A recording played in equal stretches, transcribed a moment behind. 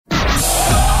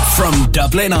From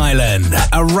Dublin, Ireland,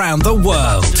 around the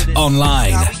world,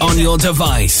 online, on your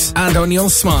device, and on your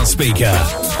smart speaker.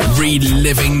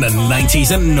 Reliving the 90s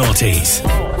and noughties.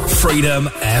 Freedom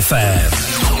FM.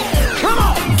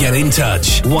 Get in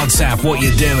touch. WhatsApp what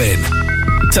you're doing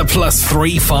to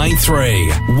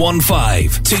 +353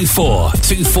 1524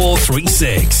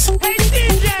 2436. Hey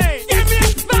DJ, give me a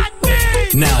spot,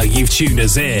 please. Now you've tuned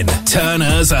us in. Turn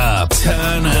us up.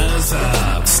 Turn us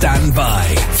up. Stand by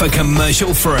for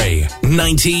commercial free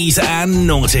 90s and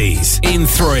noughties in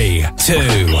 3,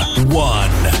 2,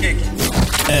 1.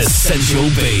 Essential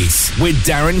Beats with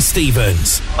Darren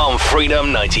Stevens on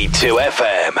Freedom 92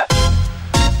 FM.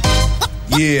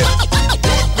 Yeah.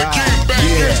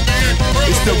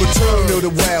 It's the return of the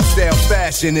wild style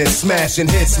fashion. It's smashing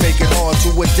hits, make it hard to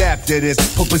adapt to this.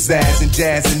 Put pizzazz and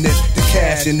jazz in this, the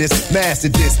cash in this, master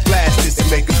this, blast this and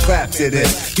make a clap to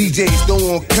this. DJs go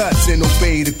on cuts and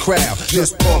obey the crowd.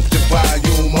 Just pump the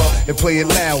volume up and play it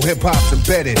loud. Hip hop's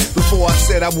embedded. Before I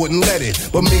said I wouldn't let it,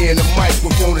 but me and the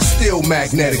microphone is still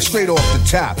magnetic. Straight off the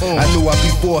top, I knew I'd be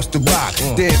forced to rock.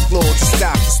 Dance floor to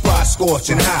stop, the spot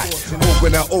scorching hot.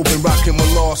 Open, I open, rocking my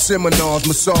law seminars,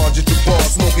 massage at the bar,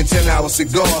 smoking 10-hour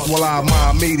cigars while I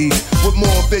mind meaties. With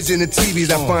more vision than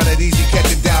TVs, I find it easy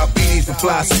catching diabetes from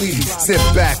fly sweeties. Sit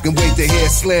back and wait to hear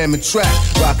slam and track.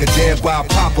 Rock a jam by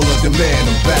popular demand.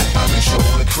 I'm back. I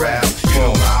control the crowd, you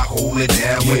know I hold it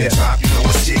down. When it drop, you know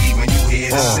it's jiggy when you hear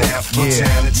the sound. From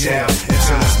town to town,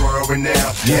 until it's world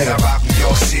renowned. And I rock New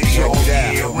York City all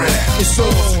year round. It's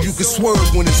on so you can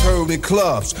swerve when it's heard in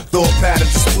clubs. Thought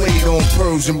patterns displayed on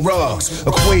Persian rugs.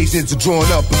 Equations are drawn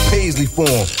up in Paisley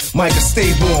form. Micah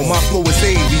stay warm, my flow is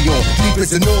avion. Deep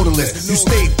as an Nautilus, you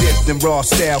stay dipped in raw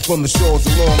style. From the shores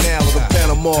of Long Island to the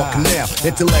Panama Canal.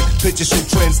 Intellect, picture show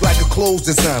trends like a clothes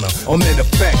designer. I'm in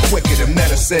effect, quicker than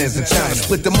medicines in China.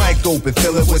 Split the mic open,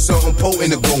 fill it with something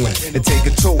potent and going. And take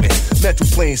a toting. Metal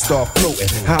planes start floating.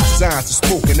 High signs are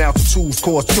spoken, altitudes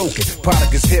cause choking.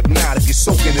 Product is hypnotic, it's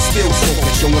soaking, it's still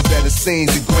soaking. Showing better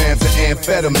scenes and grams of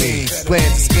amphetamine.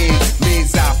 Plans to scheme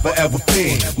means I forever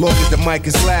fiend. Long as the mic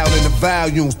is loud and the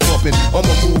volume's pumping,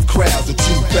 I'ma move crowds of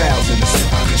 2,000. I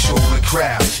control the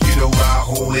crowd, you know I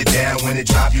hold it down. When it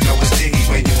drop, you know it's jiggy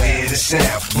when you hear the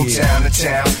sound. From town to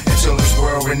town, until it's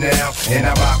world renowned. And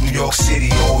I rock New York City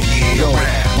all year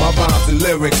round. My rhymes and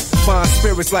lyrics find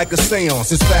spirits like a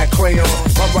seance. It's fat crayon,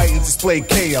 my writings display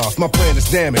chaos. My plan is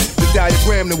damaged, the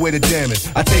diagram the way to damage.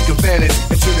 I take advantage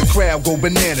until the crowd go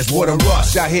bananas. What a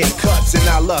rush, I hit cuts and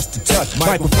I lust to touch.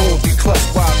 Microphones be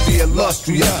clutched by the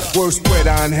illustrious. Word spread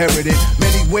I inherited,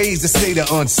 many ways to say the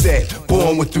unsaid.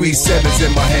 Born with 3 sevens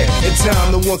in my head. In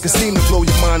time, no one can seem to blow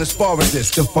your mind as far as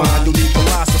this. Confined to these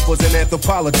philosophers and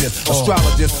anthropologists,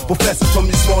 astrologists, professors from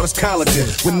the smartest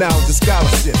colleges with knowledge and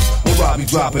scholarships. Where I be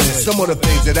dropping it. Some of the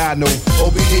things that I know.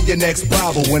 Oh, be in your next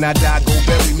Bible. When I die, go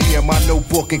bury me in my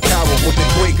notebook in Cairo. What the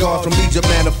great God from Egypt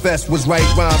manifest was right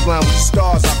rhymes line with the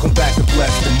stars. I'll come back to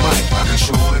bless the mic. I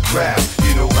control the crowd,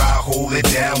 you know I hold it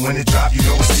down. When it drop, you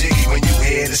know it's jiggy when you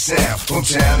hear the sound. From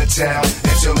town to town,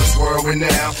 until it's world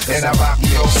renowned. And I rock New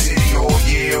York City all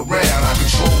year round. I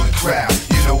control the crowd,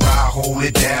 you know I hold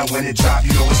it down. When it drop,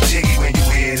 you know it's jiggy when you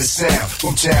hear the sound.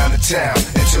 From town to town,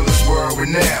 until it's world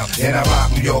renowned. And I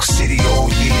rock New York City all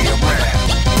year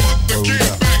round.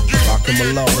 Rockin' my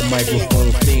law, the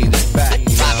microphone fiend is back. You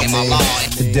know what I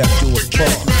mean? The death do us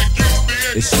part.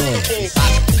 It's on.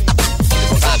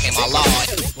 Rockin' my law.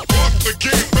 Once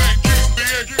again, back is the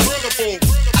incredible.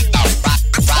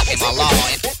 Rockin' my law.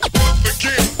 Once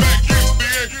again, back is the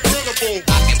incredible.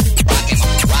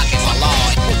 Rockin' my law.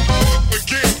 Once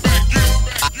again, back is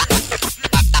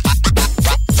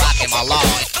Rockin' my law.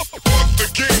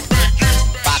 Once again,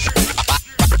 back is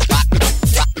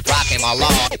Rockin' my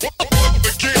law. Once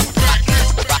again, back is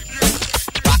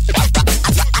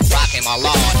Rockin' my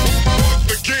law.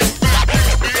 Once again, back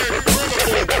is the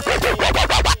incredible.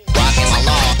 Rockin' my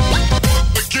law.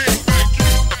 Once again, back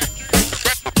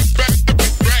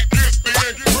is the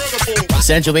incredible.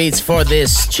 Essential Beats for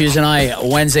this Tuesday night,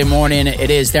 Wednesday morning. It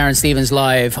is Darren Stevens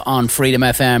live on Freedom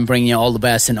FM, bringing you all the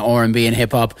best in R&B and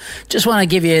hip hop. Just want to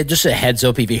give you just a heads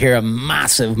up, if you hear a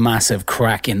massive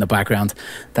crack in the background,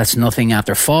 that's nothing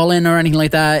after falling or anything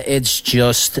like that. It's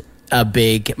just a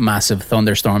big massive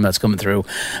thunderstorm that's coming through.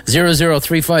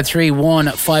 00353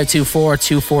 524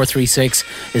 2436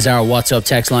 is our WhatsApp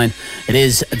text line. It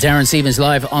is Darren Stevens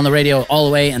live on the radio all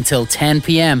the way until 10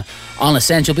 p.m. on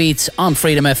Essential Beats on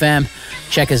Freedom FM.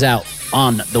 Check us out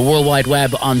on the World Wide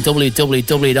Web on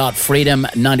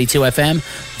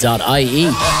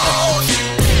www.freedom92fm.ie.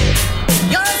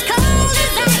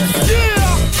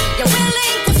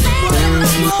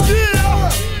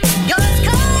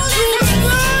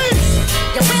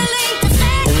 You're willing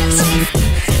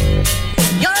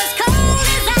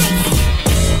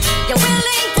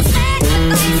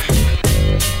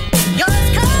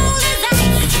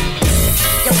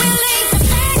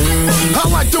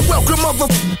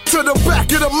Welcome to the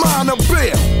back of the minor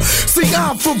bill. See,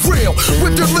 I'm for real.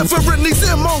 When delivering these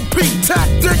MOP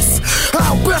tactics,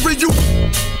 I'll bury you.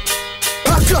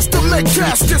 I custom make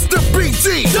caskets, the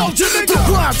BG, Soldier nigga, the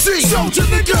YG, Soldier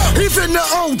nigga, even the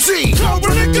OG,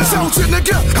 Cobra nigga, Soldier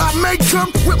nigga. I make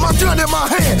come with my gun in my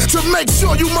hand to make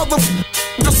sure you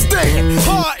understand.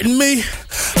 Pardon me,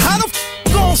 how the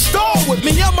gon' start with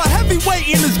me? I'm a heavyweight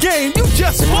in this game, you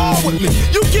just spar with me.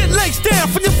 You get legs down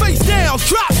from your face down,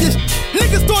 drop this.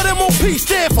 Niggas thought MOP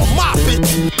stand for mopping.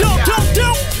 Don't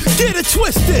get it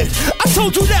twisted. I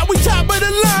told you that we top of the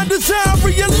line, design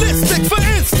realistic. For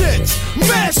instance,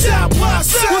 mash out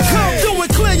myself. We come through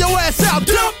and clear your ass out,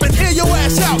 dump and air your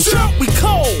ass out. Jump, we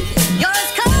cold. You're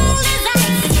as cold as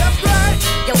ice. That's right.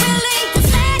 You're willing to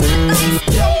sacrifice.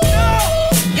 Yo, no.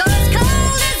 You're as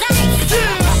cold as ice. You're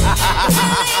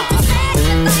willing to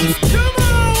sacrifice. Come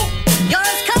on. You're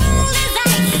as cold as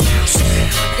ice.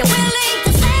 You're willing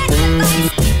to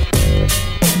sacrifice.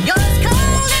 You're as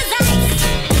cold as ice.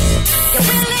 You're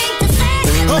willing to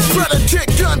sacrifice. A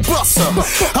predicate gun buster.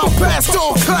 I passed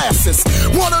all classes.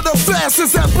 One of the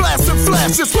fastest at blasting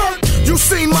flashes. You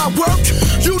seen my work?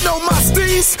 You know my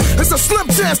steez? It's a slim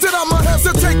chance that I'ma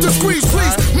hesitate to squeeze,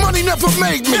 please. Money never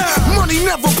made me. Money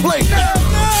never played me.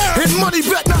 And money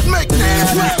bet not make me.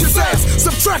 Whack his ass,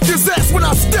 subtract his ass when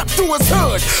I step through his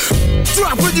hood.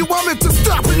 Dropping you, I'm into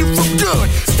stopping you from good.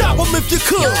 Stop him if you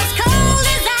could. You're as cold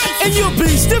as ice. And you'll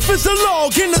be stiff as a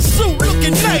log in a suit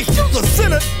looking nice. You're a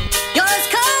sinner. You're as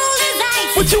cold as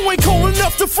ice. But you ain't cold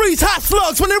enough to freeze hot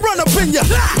slugs when they run up in ya.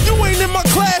 You ain't in my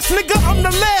class, nigga. I'm the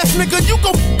last nigga. You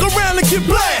gon' fuck around and get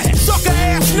blasted. Sucker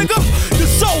ass nigga. The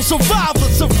soul survivor,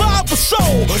 survivor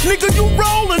soul. Nigga, you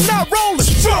roll and not rollin'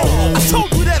 strong. I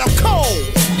told you that I'm cold.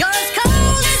 You're as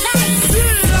cold as ice.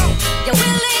 You're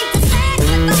willing to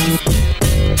sacrifice.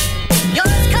 You're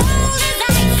as cold as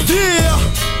ice. Yeah.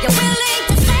 You're willing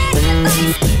to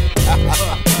sacrifice.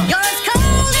 You're as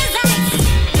cold as ice.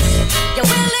 You're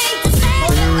willing to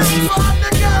sacrifice.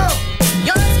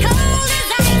 You're as cold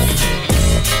as ice.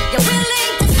 You're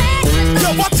willing to sacrifice. Yo,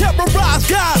 I terrorize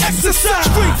guys. Exercise.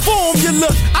 Street formula.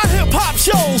 I hip-hop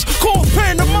shows called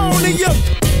pandemonium.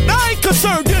 I ain't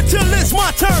concerned until it's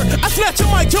my turn. I snatch a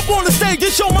mic, jump on the stage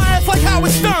and show my ass like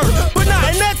Howard Stern. But not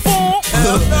in that form.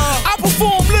 I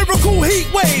perform lyrical heat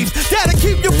waves that'll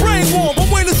keep your brain warm. But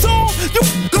when it's on, you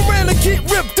around and get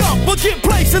ripped up. But get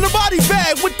placed in a body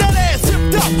bag with that ass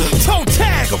zipped up. Toe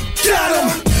tag 'em. Got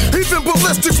him. Even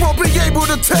ballistics won't be able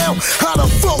to tell how to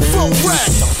fofo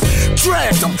rag them.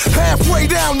 Drag them halfway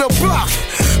down the block.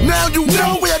 Now you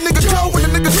know where a nigga go when a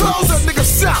nigga close, a nigga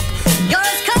shop. You're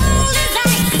as cold as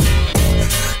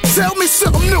ice. Tell me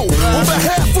something new. On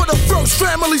behalf of the First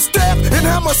Family staff and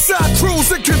homicide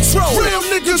crews in control. Real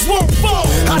niggas won't fall.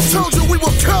 I told you we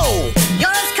were cold. You're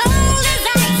as cold as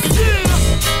ice.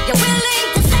 You're willing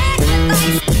to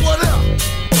sacrifice. What up?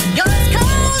 You're as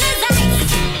cold as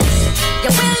ice.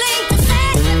 You're willing to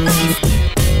sacrifice.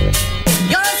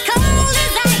 You're as cold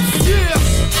as ice.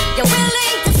 You're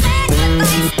willing to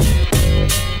sacrifice.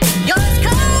 You're as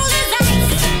cold as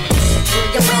ice.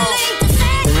 You're willing to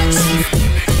sacrifice.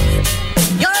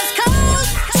 You're as cold.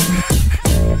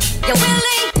 You're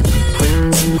willing.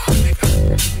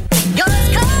 You're as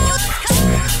cold.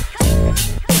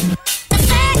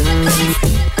 Sacrifice.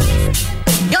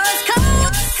 You're as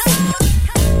cold.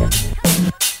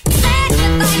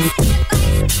 Sacrifice.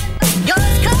 You're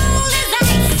as cold as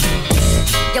ice.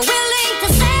 You're willing to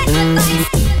sacrifice.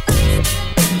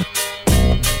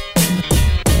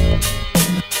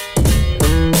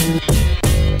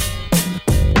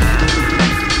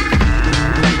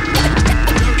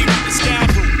 Dirty with the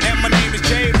scoundrel, and my name is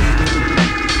J.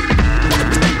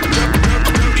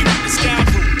 Dirty with the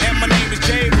scoundrel, and my name is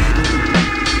J.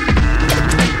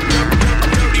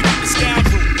 Dirty with the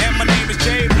scoundrel, and my name is J.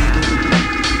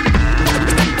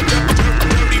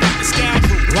 Dirty with the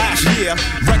scoundrel. Last year,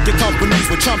 record companies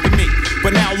were trumping me,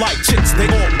 but now like chicks, they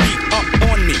all beat up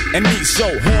on me, and me so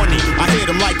horny, I hit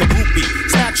them like a groupie.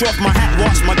 Snatch off my hat,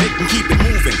 wash my dick and keep it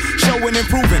moving, showing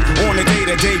improving on a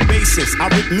day-to-day basis. I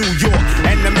rip New York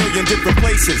and a million different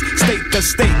places, state to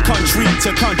state, country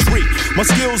to country. My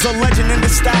skills are legend in the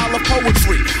style of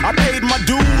poetry. I paid my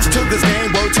dues to this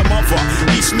game, word to mother.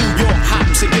 East New York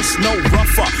hops, it gets no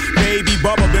rougher. Baby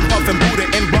Bubba been puffing Buddha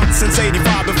and butts since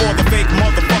 85, before the fake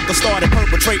motherfucker started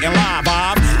perpetrating live.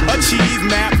 I've achieved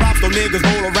mad props, though niggas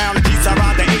roll around the Jeeps. I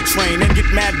ride the A-train and get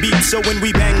mad beats, so when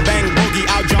we bang bang boogie,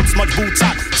 out jumps much boots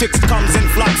hot. Chicks comes in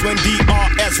flocks when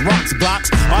DRS rocks blocks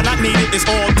are not needed. It's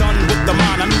all done with the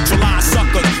mind. I neutralize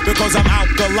suckers because I'm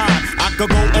alkaline. I could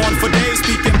go on for days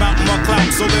speaking about my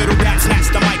clout, so little rap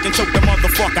snatch the mic and choke the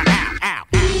motherfucker out.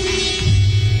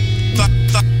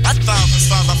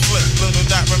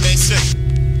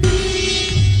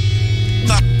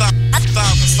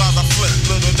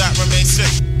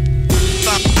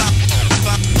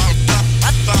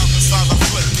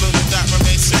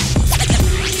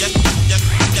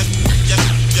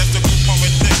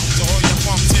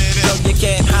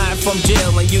 from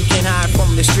jail and you can hide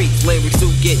from the streets. Lyrics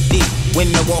do get deep when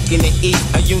they're walking to eat.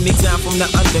 A unique sound from the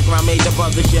underground made the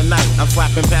brothers unite. I'm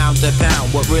slapping pound to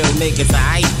pound with real niggas.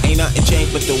 I ain't nothing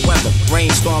changed but the weather,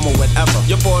 rainstorm or whatever.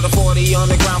 You pour the 40 on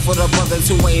the ground for the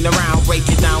brothers who ain't around. Break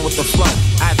it down with the flow.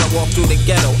 As I walk through the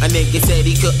ghetto, a nigga said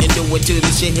he couldn't do it till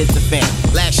the shit hits the fan.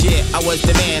 Last year I was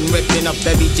the man ripping up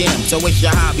every jam. So it's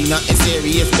your hobby, nothing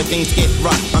serious, but things get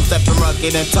rough. I'm stepping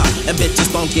rugged and tough, and bitches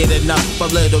don't get enough.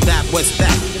 But little that, what's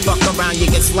that? Fuck around, you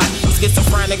get slapped. I'm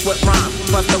schizophrenic with rhyme,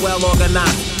 plus the well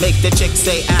organized. Make the chick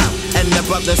say out, and the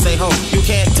brother say ho. You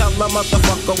can't tell a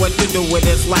motherfucker what to do with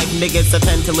his life. Niggas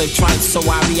attend to live twice, so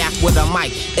I react with a mic.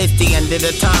 It's the end of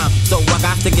the time, so I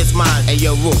got to get mine. Hey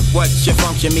yo, Roo, what's your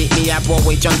function? Meet me at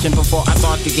Broadway Junction before I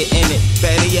start to get in it.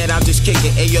 Better yet, I'll just kick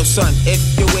it. Hey yo, son, if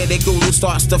you're with it, Guru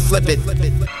starts to flip it.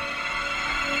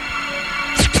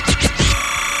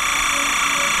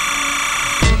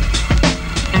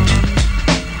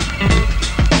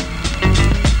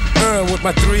 With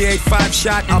my 385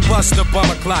 shot, I bust a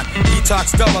bummer clock. He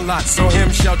talks dumb a lot, so him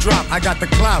shall drop. I got the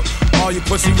clout. All you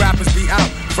pussy rappers be out.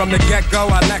 From the get-go,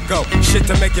 I let go. Shit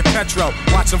to make it petro.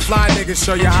 Watch some fly niggas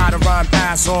show you how to rhyme,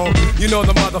 asshole. You know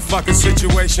the motherfucking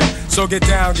situation. So get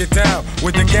down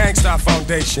with the Gangstar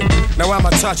Foundation. Now I'm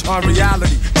a touch on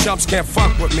reality. Chumps can't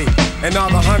fuck with me. And all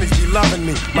the honeys be loving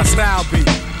me. My style be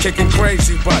kicking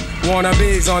crazy, but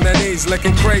wannabes on their knees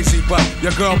licking crazy, but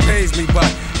your girl pays me, but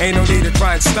ain't no need to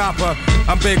try and stop her.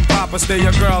 I'm Big Papa, stay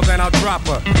your girl, then I'll drop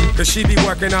her. Cause she be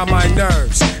working on my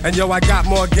nerves. And yo, I got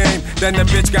more game than the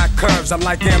bitch got curves. I'm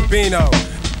like Gambino,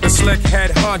 the slick head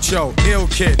honcho, ill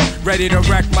kid, ready to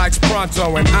wreck mics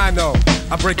pronto. And I know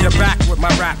I break your back with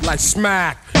my rap like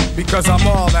smack, because I'm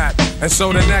all that. And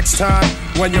so the next time,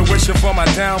 when you're wishing for my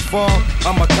downfall,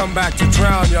 I'ma come back to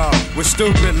drown y'all with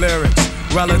stupid lyrics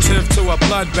relative to a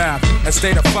bloodbath, and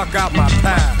stay the fuck out my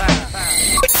path.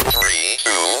 3, 2,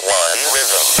 1,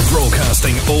 rhythm.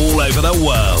 Broadcasting all over the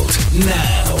world.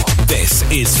 Now, this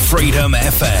is Freedom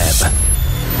FM.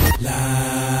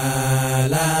 La,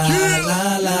 la,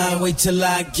 la, la, wait till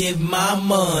I get my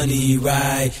money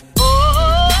right.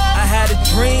 I had a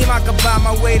dream I could buy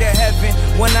my way to heaven.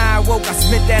 When I awoke, I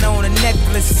spent that on a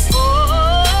necklace.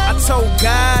 I told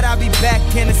God I'll be back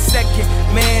in a second.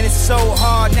 Man, it's so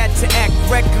hard not to act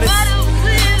reckless.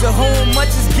 To whom much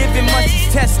is given, much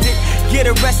is tested. Get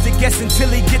arrested, guess until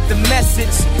he get the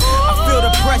message. I feel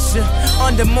the pressure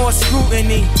under more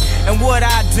scrutiny. And what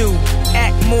I do,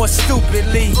 act more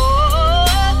stupidly.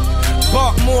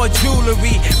 Bought more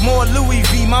jewelry, more Louis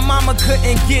V. My mama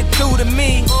couldn't get through to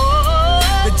me.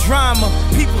 The drama,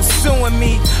 people suing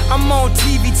me. I'm on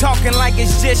TV talking like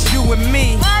it's just you and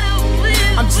me.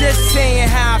 I'm just saying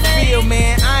how I feel,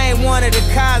 man. I ain't one of the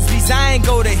Cosbys, I ain't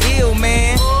go to Hill,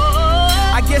 man.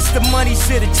 I guess the money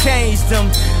should've changed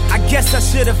them. I guess I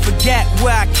should've forgot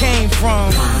where I came from.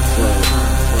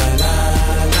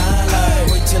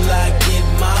 Wait till I get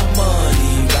my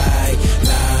money right.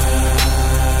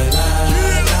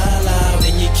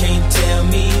 Then you can't tell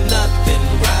me nothing,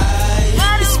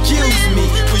 right? Excuse me,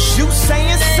 was you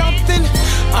saying something?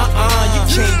 You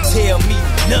can't tell me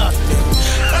nothing.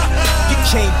 You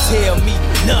can't tell me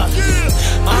nothing.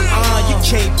 You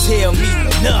can't tell me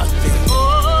nothing.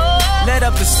 Let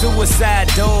up the suicide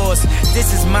doors.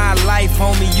 This is my life,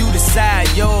 homie, you decide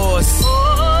yours.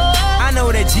 I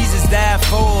know that Jesus died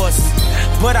for us,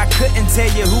 but I couldn't tell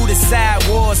you who the side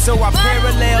was. So I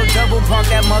parallel double park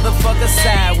that motherfucker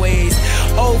sideways.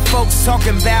 Old folks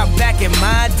talking about back in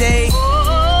my day,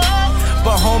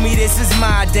 but homie, this is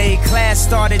my day. Class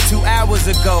started 2 hours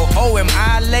ago. Oh, am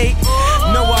I late?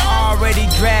 No, I already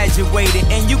graduated.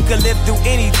 And you could live through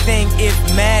anything if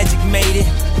magic made it.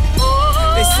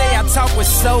 They say I talk with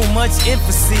so much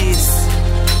emphasis.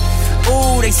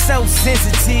 Ooh, they so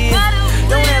sensitive.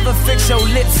 Don't ever fix your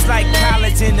lips like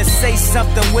collagen to say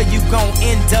something where you gon'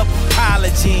 end up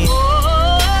apologizing.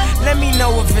 Let me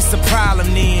know if it's a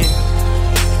problem then.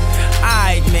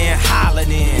 Alright, man, holla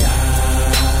then.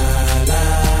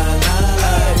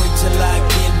 Wait till I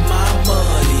get my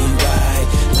money right.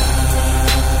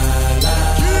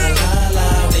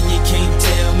 Then you can't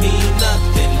tell me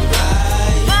nothing,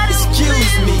 right?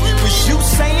 Excuse me, was you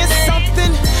saying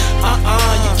something?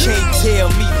 You can't tell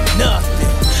me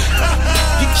nothing.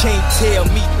 You can't tell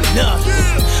me nothing.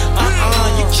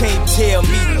 You can't tell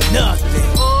me nothing.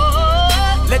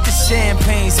 Let the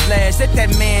champagne splash, let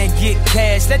that man get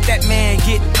cash, let that man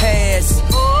get past.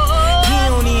 He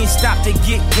don't even stop to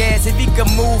get gas. If he could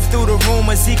move through the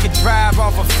rumors, he could drive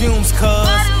off of fumes, cuz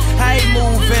how he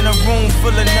move in a room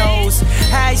full of no's,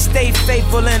 how he stay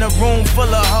faithful in a room full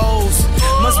of hoes.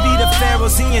 Must be the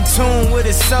pharaohs, he he in tune with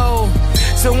his soul.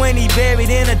 So when he buried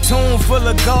in a tomb full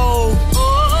of gold.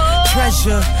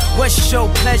 Treasure, what's your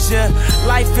pleasure?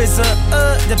 Life is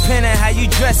depending how you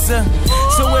dress her.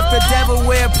 So if the devil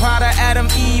wear Prada, Adam,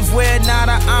 Eve wear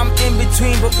nada, I'm in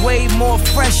between but way more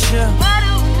fresher.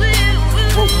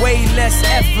 But way less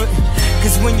effort.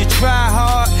 Cause when you try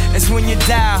hard, it's when you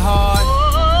die hard.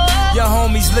 Your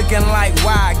homies looking like,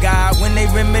 why God? When they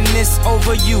reminisce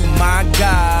over you, my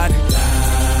God.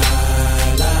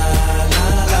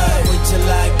 Wait till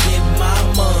I get my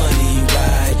money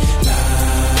right.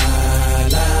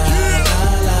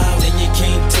 Then you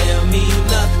can't tell me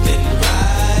nothing,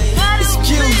 right?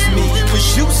 Excuse me, was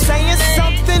you saying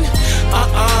something?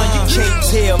 You can't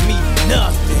tell me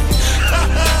nothing.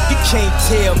 You can't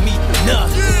tell me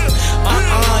nothing.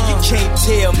 You can't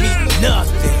tell me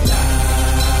nothing.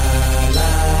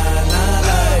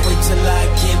 Wait till I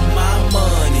get my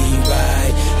money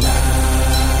right.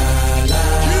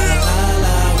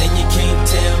 Then you can't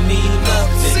tell me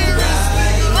nothing, right?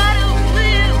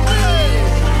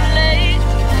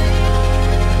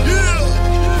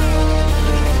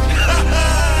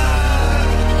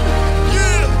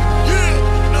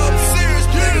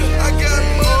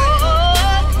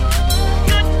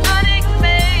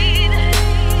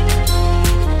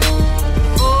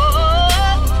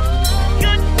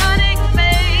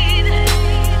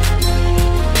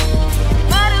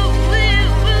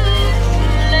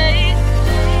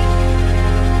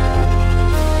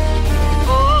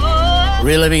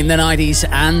 Reliving the 90s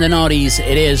and the noughties,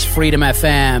 it is Freedom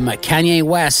FM. Kanye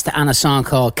West and a song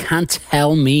called Can't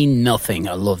Tell Me Nothing.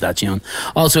 I love that tune.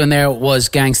 Also in there was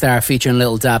Gangstar featuring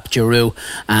Lil Dap Jeru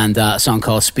and a song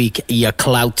called Speak Ya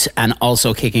Clout. And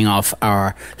also kicking off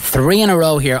our 3 in a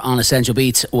row here on Essential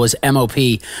Beats was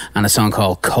MOP and a song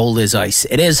called Cold as Ice.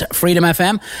 It is Freedom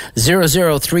FM.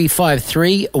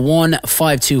 00353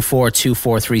 1524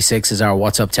 2436 is our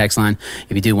WhatsApp text line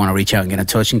if you do want to reach out and get in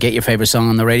touch and get your favourite song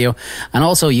on the radio. And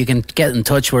also you can get in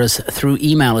touch with us through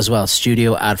email as well,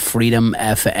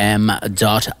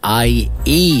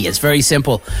 studio@freedomfm.ie. It's very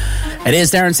simple. It is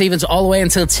Darren Stevens all the way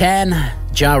until 10.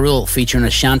 Ja Rule featuring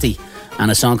Ashanti and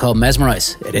a song called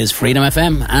Mesmerize. It is Freedom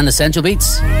FM and Essential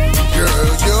Beats. Girl,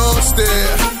 your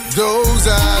stare, those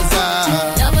eyes,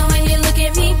 love it when you look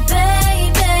at me,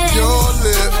 baby. Your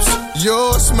lips,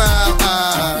 your smile,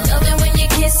 love it when you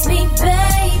kiss me,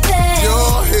 baby.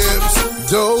 Your hips,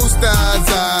 those thighs,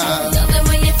 love it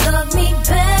when you fuck me,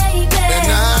 baby.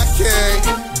 And I can't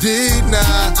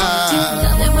deny,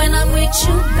 love it when I'm with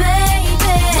you, baby.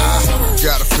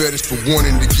 Got a fetish for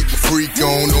wanting to get my freak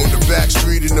on the back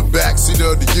street in the backseat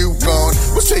of the Yukon.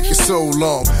 What's taking so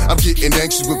long? I'm getting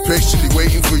anxious but patiently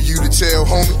waiting for you to tell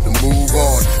homie to move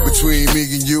on. Between me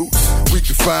and you, we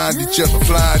can find each other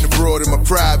flying abroad in my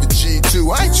private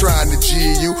G2. I ain't trying to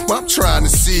G you, I'm trying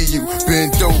to see you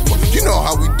bent over. You know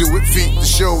how we do it, feet to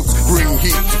shoulders, bring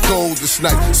heat to cold this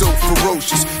night, so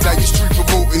ferocious. Now you street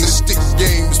promoting the stick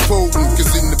game is potent, cause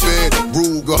in the bed,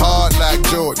 rule go hard like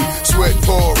Jordan. Sweat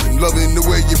pouring, loving the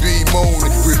way you be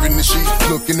moaning, gripping the sheet,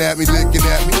 looking at me, licking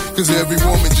at me, cause every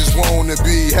woman just wanna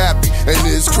be happy, and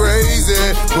it's crazy,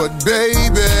 but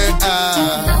baby,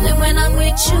 I love it when I'm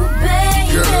with you,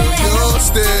 baby. Girl, your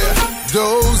stare,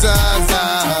 those eyes,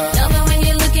 love it when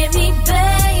you look at me,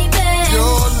 baby.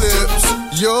 Your lips,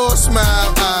 your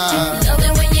smile, love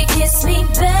it when you kiss me,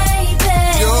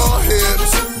 baby. Your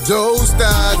hips, those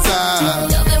thighs,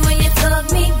 love it when you fuck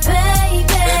me, baby.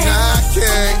 And I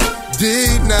can't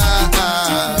deny,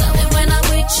 love it when I'm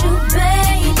with you,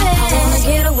 baby. I wanna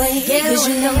get away, cause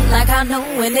you know, like I know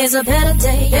when there's a better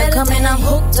day. You're coming, I'm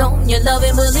hooked on your love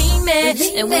and believe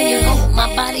me. And when you hold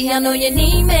my body, I know you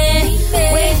need me.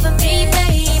 Wait for me,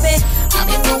 baby. I've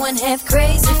been going half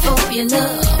crazy for your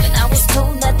love, and I was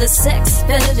told that the sex is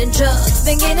better than drugs.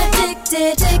 Been getting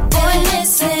addicted, boy,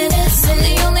 listen. I'm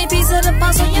the only piece of the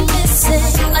puzzle you're missing.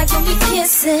 Like when we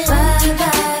kissing, bye,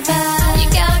 bye, bye. You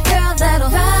got a girl that'll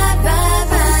ride, ride,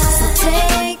 ride. So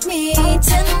take me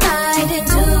tonight and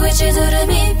do what you do to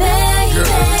me, baby. Girl,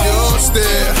 your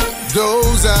stare,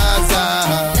 those eyes,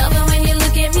 love it when you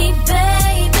look at me,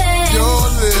 baby. Your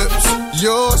lips,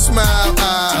 your smile,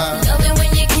 love it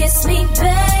when you kiss me,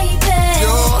 baby.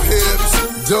 Your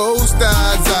hips, those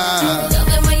thighs, love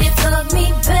it when you fuck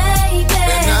me, baby.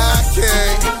 And I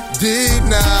can't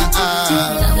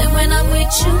deny, love it when I'm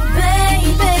with you,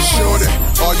 baby. Shorty,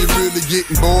 are you really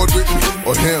getting bored with me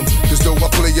or him? Cause though I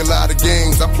play a lot of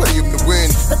games, I play them to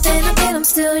win. But then again, I'm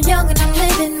still young and I'm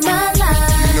living my life.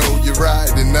 You know you're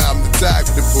right, and I'm the type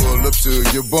to pull up to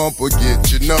your bumper,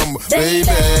 get your number, baby.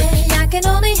 I can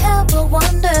only help but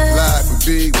wonder. Life would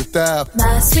be without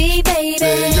my sweet baby.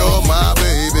 Say you're my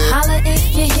baby. Holla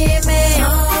if you hear me.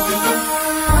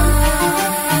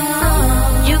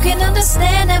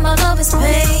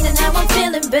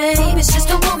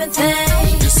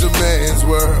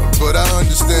 but I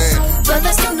understand. But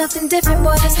there's still nothing different,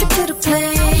 boy, just stick to the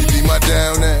plan. You be my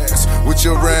down ass with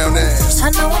your round ass. I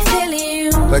know I'm feeling you,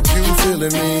 like you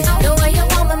feeling me. The way you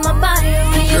warm in my body.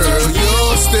 Girl,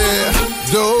 your stare,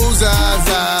 those eyes,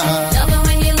 love it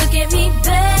when you look at me,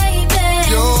 baby.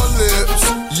 Your lips,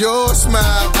 your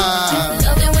smile,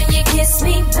 love it when you kiss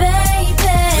me,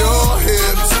 baby. Your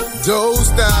hips, those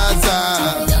thighs,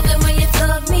 love it when you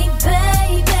talk me,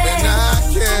 baby. And I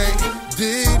can't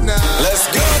deny. Let's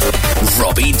go.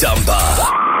 Robbie Dunbar.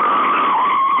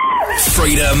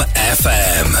 Freedom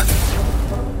FM.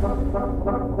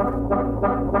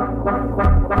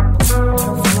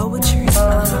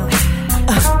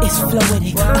 It's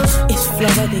fluidic, it's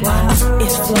fluidic,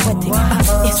 it's fluidic,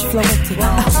 it's fluidic,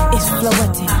 it's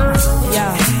fluidic.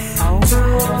 Yeah,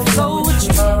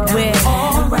 fluidic. We're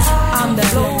alright. I'm the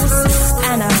closest,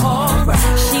 and I'm alright.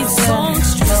 She's the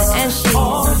songstress, and she's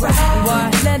alright.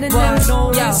 What?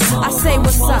 Yo, I say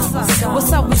what's up?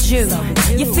 What's up with you?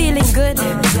 You feeling good?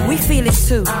 We feel it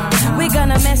too. We're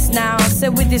gonna mess now, so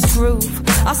with this groove.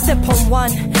 I'll step on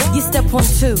one, you step on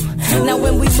two. Now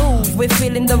when we move, we're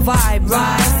feeling the vibe,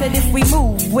 right? Said if we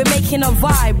move, we're making a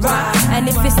vibe, right? And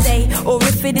if it's day or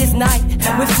if it is night,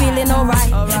 we're feeling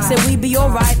alright. Said we be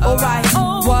alright, alright.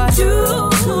 What? You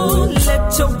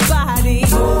let your body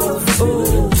move,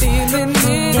 feeling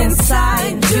it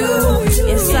inside you,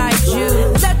 inside you.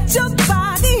 Let your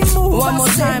body move. One more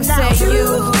time, say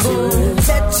you.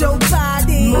 Let your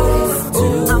body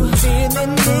move. I'm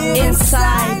feeling it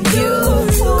inside you.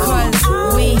 Cause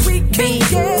we be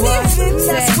what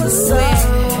says we're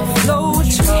low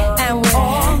and we're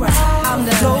alright. I'm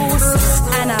the closest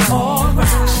and I'm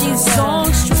alright. She's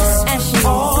songstress and she's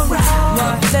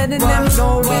alright. Letting them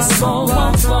know it's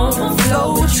on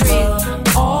flow tree.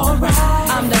 Alright.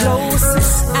 I'm the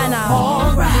closest and I'm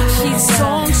alright. She's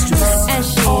songstress and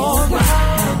she's alright.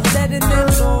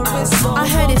 I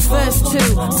heard it first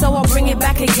too, so I'll bring it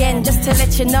back again just to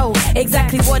let you know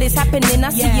exactly what is happening. I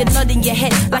see you nodding your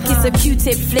head like it's a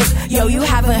Q-tip flip. Yo, you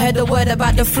haven't heard a word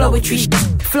about the flowetry.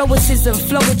 Flowicism,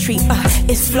 flowetry,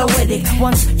 it's fluidic.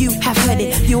 Once you have heard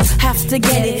it, you have to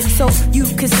get it. So you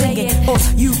can sing it, or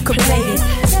you can play it.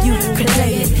 You can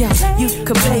play it, yeah, you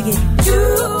can play it. You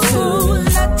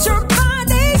let your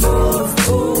body move,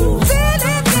 feel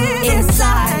it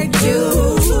inside you,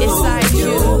 inside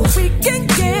you. We can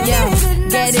get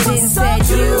it inside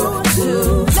you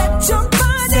too. Let your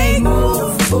body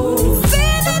move,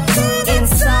 feel it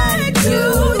inside you,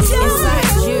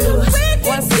 inside you.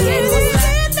 Once again,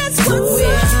 we're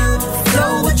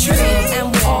flowetry and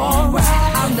we're alright.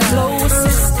 I'm the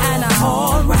closest and I'm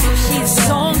alright. She's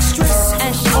songstress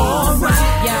and she's alright.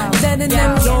 Yeah, letting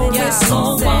them know we're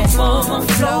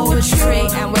flowetry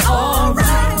and we're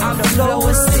alright. I'm the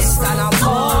closest and I'm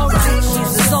alright.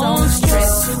 She's the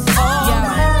songstress.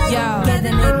 Yeah,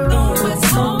 getting it in.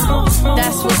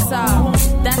 That's what's up.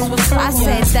 That's what's up. I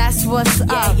said that's what's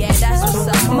up. Yeah, that's what's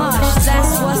up. Mush,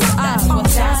 that's what's up.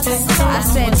 I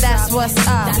said that's what's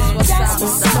up.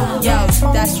 Yo,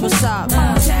 that's what's up. Yo,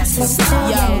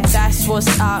 that's what's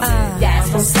up.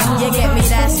 You get me?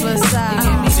 That's what's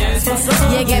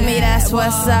up. You get me? That's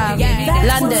what's up.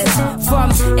 London,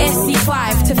 from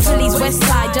SC5 to Philly's West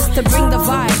Side, just to bring the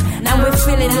vibe. And we're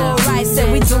feeling alright.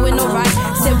 Said we doing alright.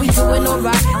 Said we doing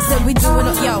alright. Said we doing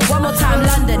alright. Yo, one more time,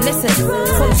 London. Listen,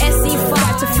 from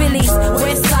SC5 to Philly's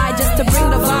West Side, just to bring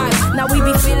the vibe. Now we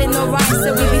be feeling alright.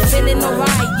 Said we be feeling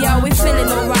alright. Yo, we feeling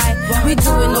alright. We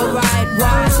doing alright.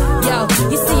 Why? Yo,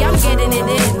 you see, I'm getting it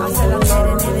in.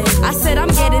 I said I'm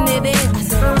getting it in.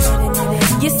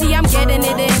 You see, I'm getting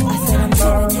it in.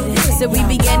 So we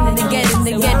be getting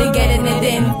it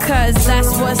in. Cause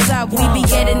that's what's up. We be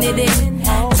getting it in.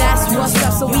 That's what's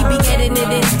up. So we be getting it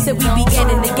in. So we be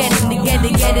getting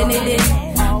it in.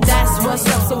 That's what's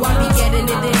up. So I be getting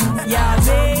it in. Yeah,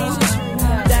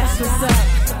 man. That's what's up.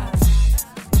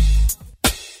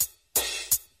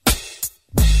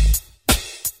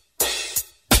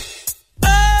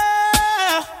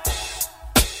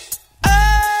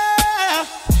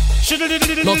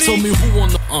 Now tell me who on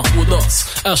the with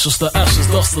us. Ashes to ashes,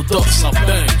 dust to dust. I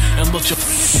bang and let your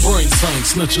brains hang.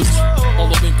 Snitches all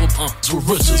the people with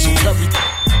riches who carry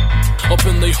up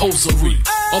in they hosiery.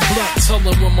 A black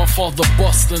teller when my father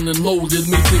bustin' and loaded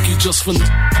me. Think he just finna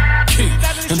key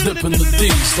and dip in the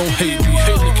D's. Don't hate me.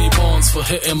 Hate Nicky Barnes for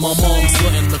hitting my mom's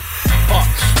letting the pop.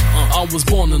 I was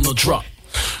born in the drop.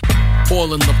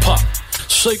 Boil in the pot.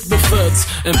 Shake the feds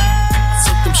and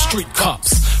set them street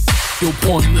cops. Your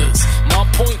point is, my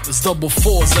point is double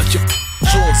fours at your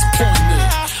jaws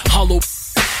pointed. Hollow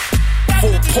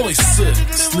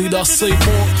 4.6. Need I say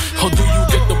more, or do you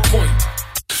get the point?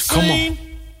 Come on.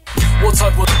 What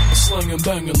type of slang and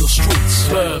bang in the streets?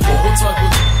 Bad boy. What type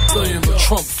of stay in the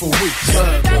trunk for weeks?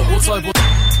 Bad boy. What type of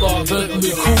start letting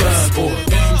me cool? Bad boy.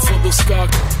 Aim for the sky.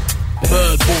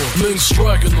 Bad boy. Men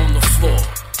striking on the floor.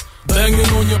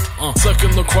 Banging on your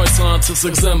second the Christ scientists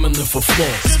examining for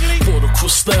flaws. For the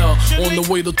crystal on the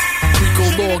way to Rico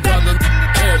Law got a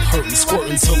head hurting,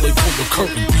 squirting till they pull the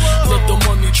curtain. Let the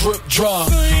money drip dry.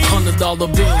 $100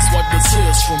 bills wipe the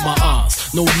tears from my eyes.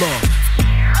 No love.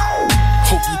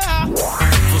 Hope you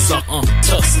was out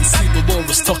test and see the world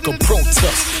was stuck a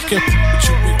protest. Can't with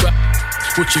you we rap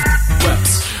with your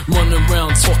raps. Running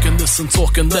around talking this and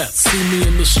talking that. See me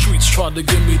in the streets, try to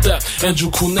give me that. Andrew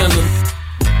Cunanan.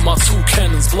 My 2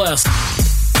 cannons blast.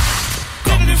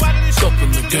 Got me up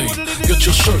in the game. Get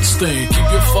your shirt stained.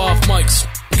 Keep your 5 mics.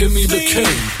 Give me the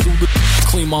cane. Do the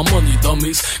clean my money,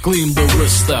 dummies. Gleam the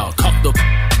wrist out. Cock the.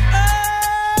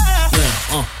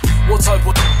 Now, what type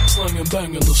of slang and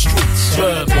bang in the streets?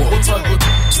 Bad boy. What type of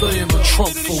stay in the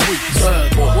trunk for weeks?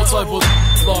 Bad boy. What type of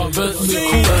fly Bentley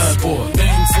cool? Bad boy.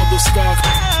 Aim for the sky.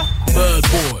 Bad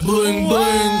boy. Bling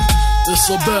bling. It's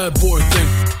a bad boy thing.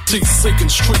 Teeth sinking,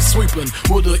 street sweeping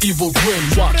with an evil grin.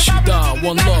 Watch you die.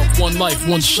 One love, one life,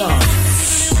 one shine.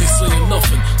 They saying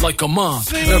nothing like a mime.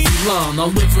 Every line, I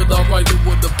live it, I write it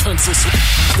with a pencil. So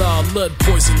die lead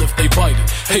poison if they bite it.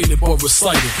 Hate it but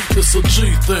recite it. It's a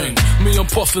G thing. Me and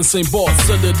Puffin St. Bart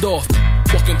set it off.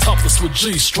 Walking topless with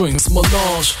G strings.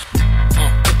 Melange.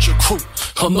 With your crew,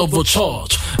 another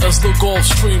charge. As the Gulf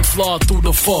Stream fly through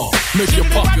the fog, make you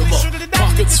popular.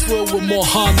 Pockets filled with more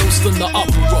high notes than the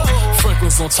opera.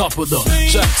 Franklin's on top of the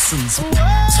Jacksons.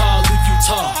 Tie leave you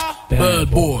tied.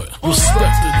 Bad boy,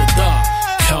 respected or die.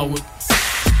 Coward.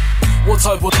 What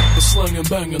type of slang and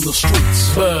bang in the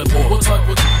streets? Bad boy. What type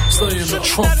of stay in the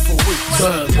trunk for weeks?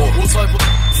 Bad boy. What type of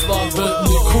fly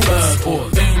Bentley cool? Bad boy.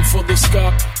 Aim for the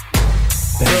sky.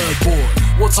 Bad boy.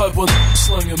 What type of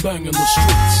slang and bang in the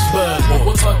streets? Bad boy.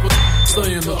 What type of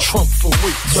stay in the trunk for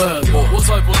weeks? Bad boy. What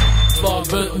type of fly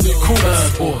Bentley cool?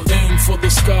 Bad boy. Aim for the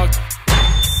sky.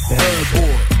 Bad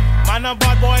boy. Man, a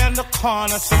bad boy in the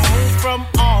corner, so move from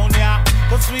on ya,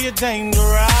 cause we are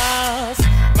dangerous.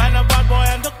 Man, a bad boy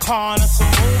in the corner, so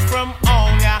move from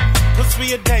on ya, cause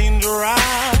we are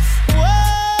dangerous.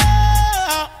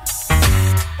 Whoa,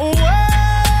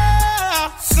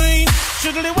 whoa, sing,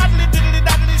 shiddly waddly diddly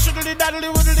daddly, shiddly daddly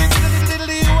waddly diddly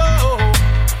diddly, whoa,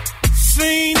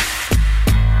 sing,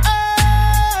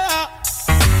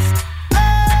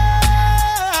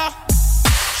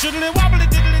 shiddly wobbly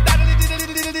diddly daddly diddly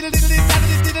diddly diddly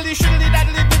diddly shiddly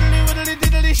daddly diddly waddly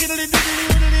diddly shiddly diddly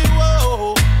waddly,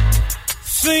 whoa,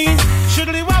 sing,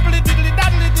 shiddly wobbly diddly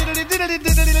daddly diddly diddly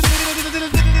diddly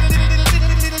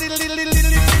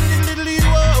diddly,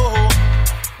 whoa,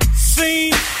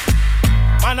 sing.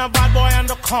 Man, a bad boy in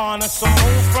the corner, so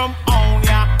move from on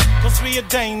ya, cause we are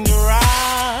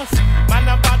dangerous. Man,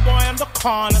 a bad boy in the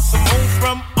corner, so move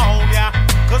from on ya,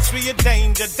 cause we are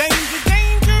dangerous.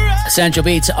 Essential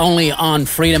Beats only on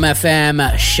Freedom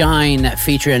FM. Shine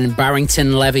featuring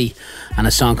Barrington Levy and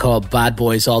a song called Bad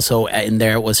Boys. Also in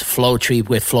there was Flow Tree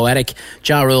with Floetic,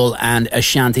 Ja Rule and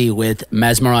Ashanti with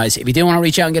Mesmerize. If you do want to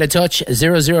reach out and get in touch,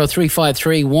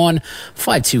 00353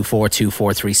 524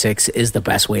 2436 is the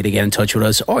best way to get in touch with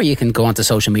us. Or you can go onto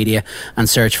social media and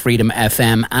search Freedom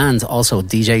FM and also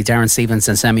DJ Darren Stevens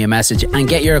and send me a message and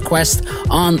get your request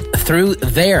on through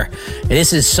there.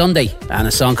 This is Sunday and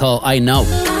a song called I Know.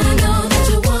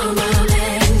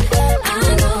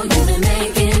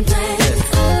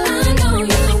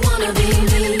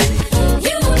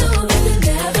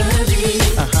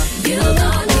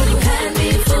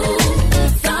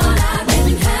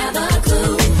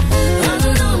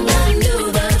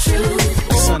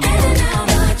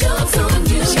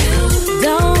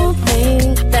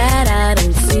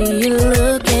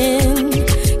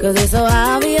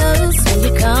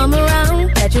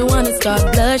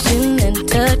 Start blushing and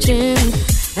touching.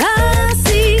 I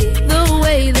see the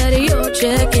way that you're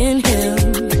checking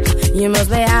him. You must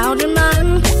be out your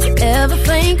mind. Ever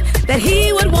think that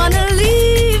he would want to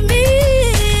leave me?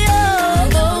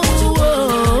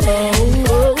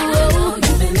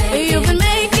 You've been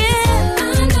making.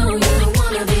 I know you don't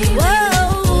wanna be. Whoa,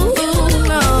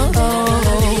 no.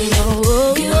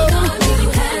 You thought you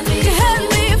had me. You had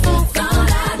me fooled. Thought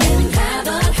I didn't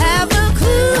have a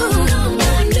clue.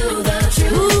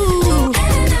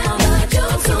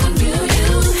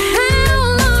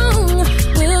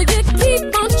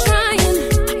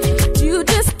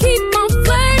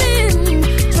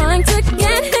 Trying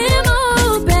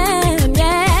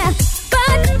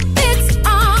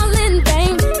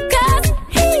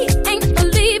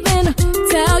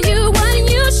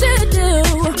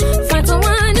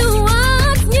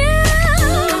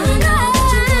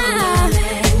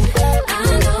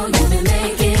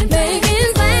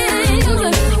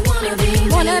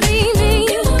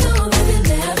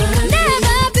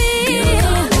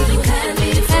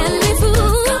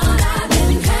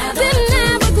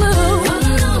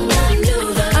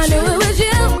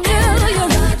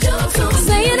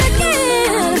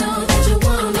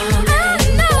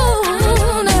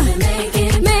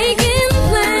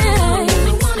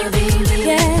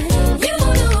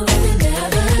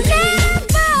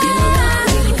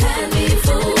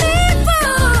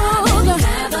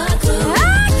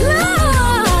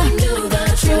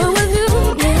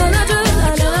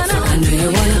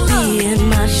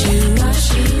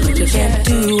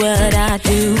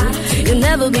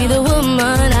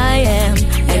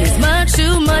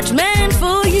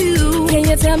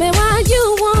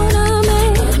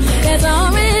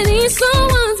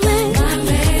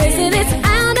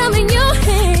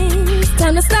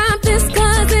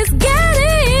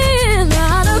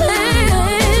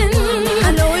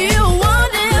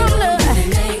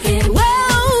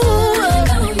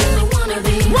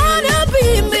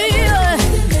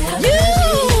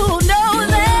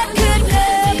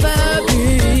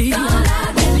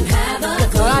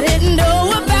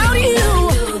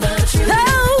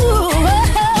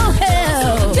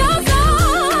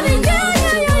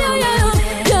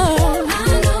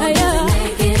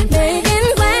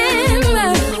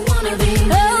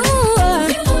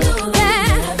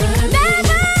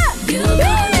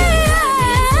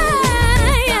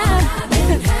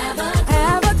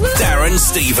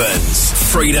Stevens,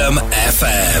 Freedom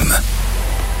FM.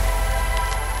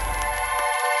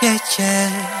 Yeah, yeah.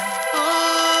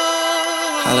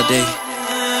 Holiday.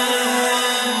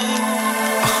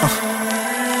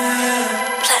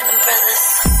 Platinum Brothers.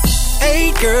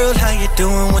 Hey girl, how you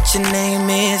doing? What your name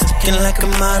is? Looking like a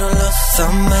model of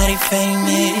somebody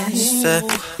famous.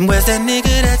 Where's that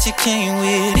nigga that you came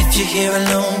with? If you're here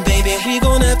alone, baby, we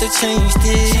gon' have to change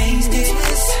this.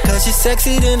 Cause you're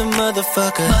sexy than a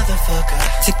motherfucker.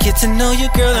 To get to know you,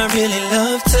 girl, I really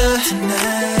love to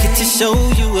tonight. Get to show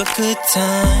you a good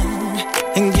time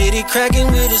and get it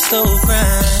cracking with a slow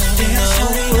grind. Damn,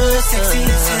 shorty, you look sexy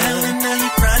as hell, and now you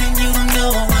grinding, you don't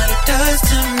know what it does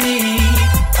to me.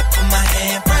 I put my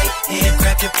hand right here,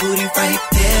 grab your booty right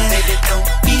there. Baby, don't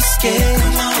be scared,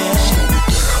 come on.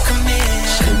 Come here,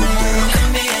 come here,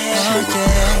 come here. Oh,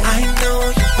 yeah. I know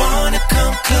you wanna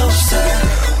come closer.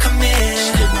 Come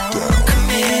here, come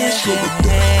here.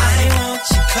 I want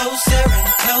you closer and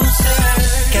closer.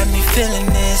 Got me feeling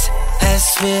this as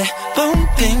we're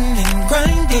bumping and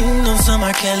grinding on some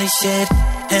R. Kelly shit.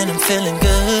 And I'm feeling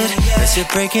good, but you're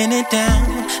breaking it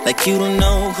down like you don't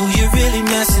know who you're really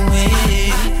messing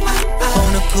with.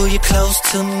 Wanna pull you close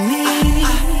to me,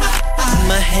 put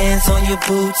my hands on your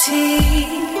booty.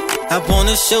 I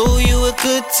wanna show you a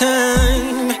good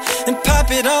time and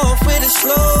pop it off with a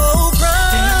slow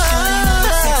grind.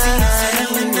 Sexy as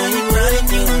hell, and now you're grinding,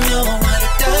 you don't know what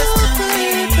it does to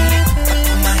me. I put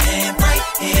my hand right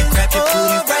here, grab your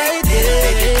booty right there.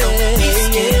 Baby, don't be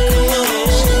scared, come on.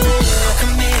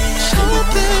 Come here, come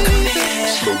here.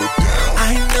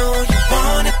 I know you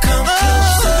wanna come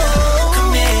closer.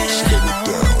 Come here,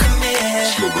 come here.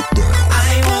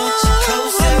 I want you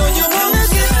closer. I know you wanna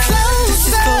get closer. This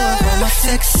is for all my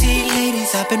sexy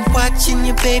ladies. I've been watching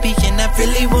you, baby, and I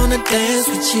really wanna dance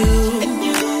with you. And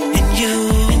you, and you,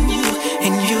 and you,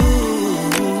 and you.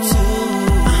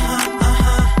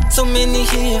 So many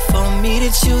here for me to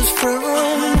choose from.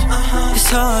 It's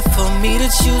hard for me to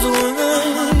choose one.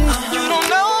 You don't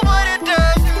know what it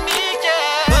does to me,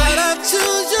 yeah. But I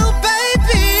choose you,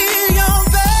 baby, your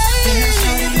baby. Damn,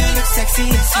 shorty, you look sexy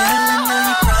as hell, and now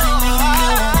you're crying, you don't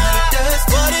know what it does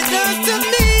to me.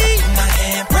 I put my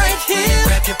hand right here,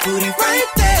 grab your booty right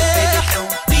there. Baby,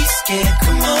 don't be scared,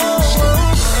 come on.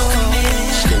 Come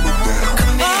here, come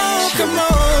here, come on.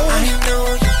 I know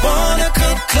you wanna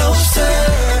come closer.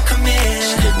 Come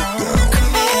here,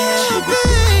 come here, baby.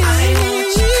 I want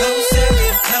you closer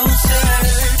and closer.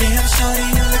 Damn, shorty,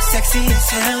 you look sexy as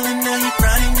hell, and now you're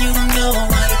grinding, you don't know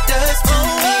what it does to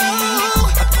me.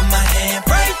 I put my hand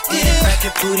right there, grab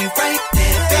your booty right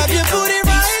there. Grab your booty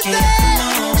right there.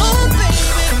 Oh, baby,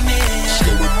 come here,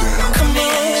 come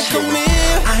here, come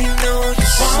here. I know you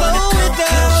wanna come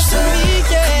closer.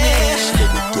 Come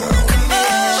here, come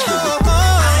here.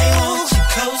 I want you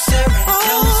closer and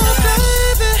closer.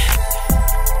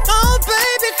 Oh,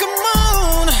 baby, come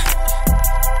on.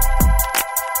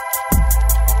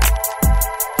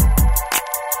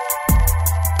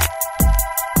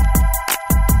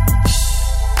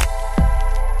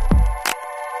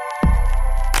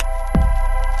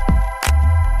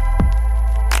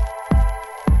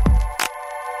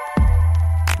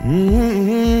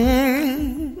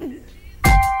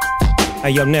 Hey,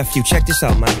 yo, nephew, check this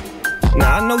out, man.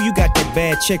 Now, I know you got that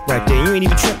bad chick right there. You ain't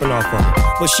even tripping off of her.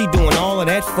 But she doing all of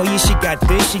that for you. She got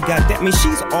this, she got that. I mean,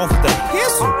 she's off the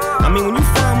hustle. I mean, when you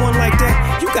find one like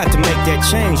that, you got to make that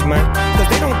change, man.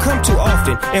 Because they don't come too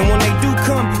often. And when they do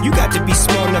come, you got to be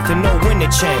smart enough to know when to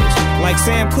change. Like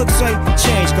Sam Cooke say,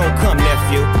 change gon' come,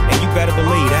 nephew. And you better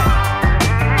believe that.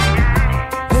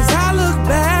 As I look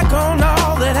back on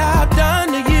all that I've done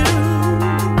to you,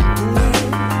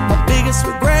 my biggest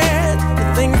regret, the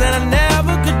things that I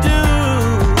never could do.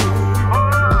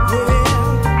 Yeah.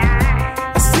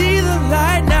 I see the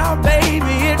light now,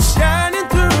 baby, it's shining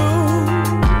through.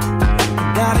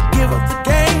 Gotta give up the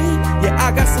game, yeah,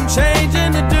 I got some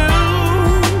changing to do.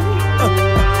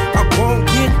 I won't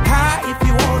get high if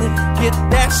you want it, get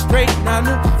that straight 9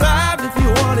 to 5 if you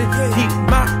want it, keep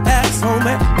my ass home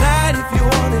at night if you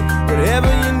want it,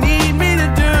 whatever you need me to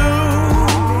do.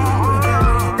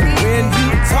 When you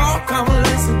talk, I'ma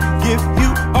listen, give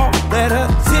you all that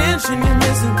attention you're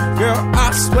missing. Girl,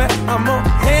 I swear I'm gonna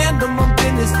handle my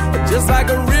business just like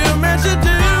a real man should do.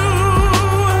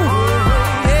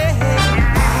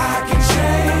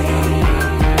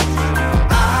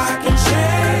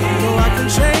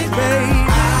 Change, babe.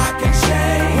 I can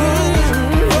change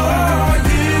for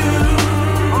you.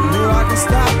 You know I can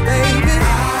stop, baby.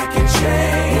 I can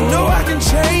change. You know I can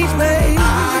change, babe.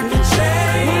 I can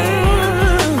change.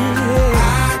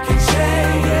 I can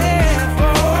change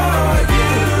for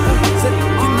you. So,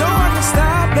 you know I can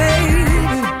stop, baby.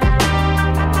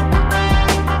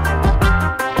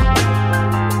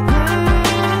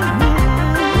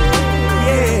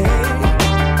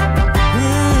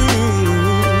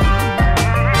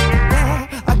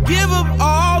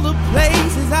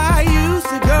 places I used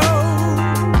to go.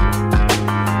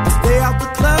 Stay out the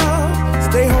club,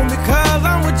 stay home because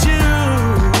I'm with you.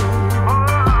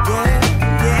 Yeah,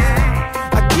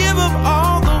 yeah. I give up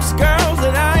all those girls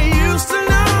that I used to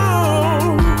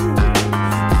know.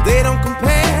 They don't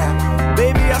compare,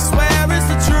 baby, I swear it's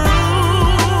the truth.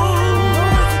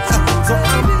 So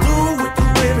I'm through with the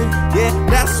women, yeah,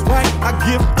 that's right. I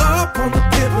give up on the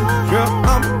pimping, girl,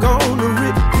 I'm gonna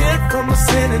repent from the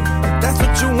sinning. If that's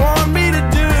what you want me to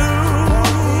do,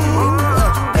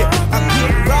 yeah, I'll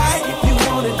get right if you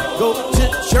want it. Go to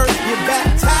church, get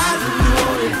baptized if you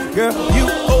want it. Girl, you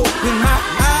open my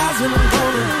eyes and I'm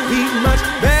gonna be much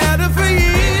better for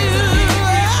you.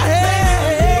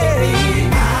 Hey,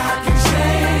 I can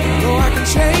change. No, I can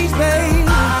change, baby.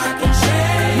 I can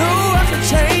change. No, I can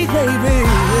change, baby.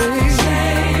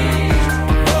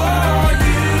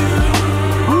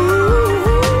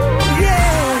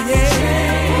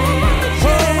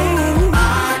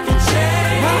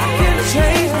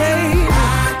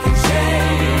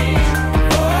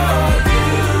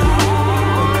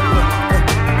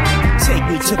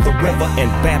 To the river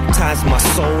and baptize my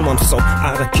soul. I'm so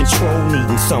out of control,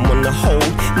 needing someone to hold.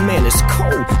 Man, it's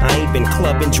cold. I ain't been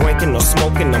clubbing, drinking, or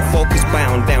smoking. I'm focused,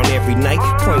 bound down every night,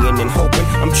 praying and hoping.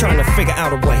 I'm trying to figure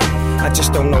out a way. I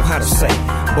just don't know how to say,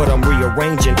 but I'm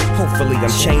rearranging. Hopefully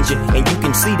I'm changing, and you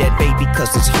can see that, baby,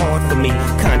 cause it's hard for me.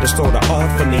 Kinda sorta hard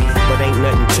for me, but ain't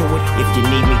nothing to it. If you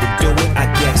need me to do it,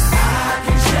 I guess I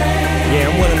can change.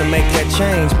 Yeah, I'm willing to make that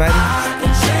change, baby.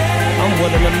 I'm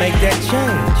willing to make that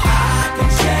change.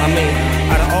 I mean,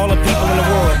 out of all the people in the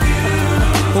world,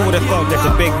 who would have thought that the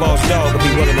big boss dog would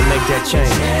be willing to make that change?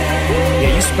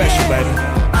 Yeah, you special, baby.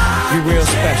 You real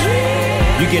special.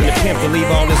 You getting the pimp to leave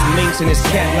all this minks and his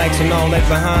cat likes and all that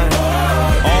behind?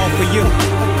 All for you.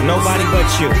 Nobody but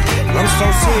you. I'm so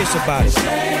serious about it.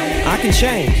 I can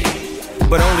change,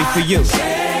 but only for you.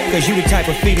 Cause you the type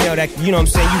of female that, you know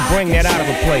what I'm saying, you bring that out of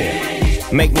a player.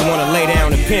 Make me wanna lay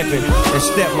down and pimpin' and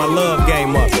step my love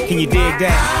game up. Can you dig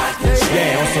that?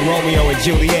 Yeah, on some Romeo and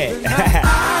Juliet.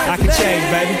 I can change,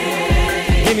 baby.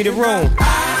 Give me the room.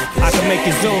 I can make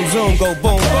you zoom, zoom, go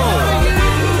boom, boom.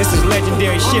 This is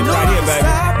legendary shit right here, baby.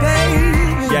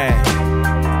 Yeah.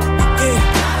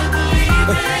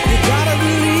 You gotta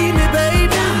believe me,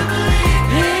 baby.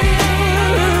 Yeah.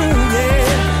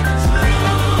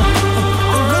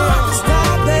 I know I can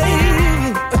stop, baby.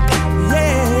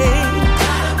 Yeah.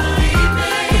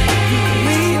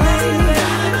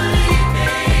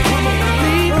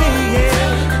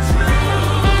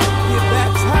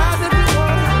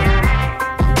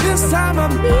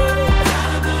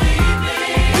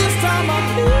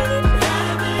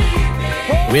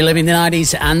 Reliving the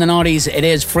 90s and the noughties, it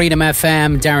is Freedom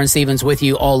FM. Darren Stevens with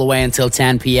you all the way until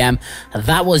 10 p.m.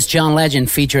 That was John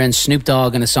Legend featuring Snoop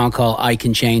Dogg in a song called I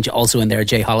Can Change. Also in there,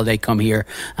 Jay Holiday come here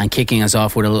and kicking us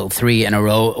off with a little 3 in a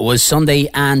row. It was Sunday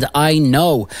and I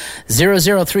Know.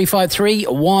 00353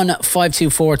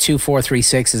 1524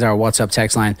 2436 is our WhatsApp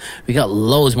text line. We got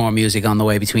loads more music on the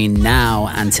way between now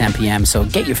and 10 p.m. So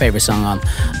get your favourite song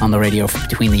on the radio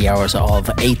between the hours of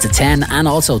 8 to 10 and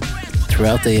also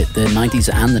throughout the 90s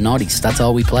and the noughties. That's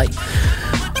all we play.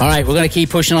 Alright, we're going to keep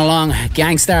pushing along.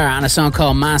 Gangstar and a song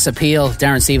called Mass Appeal.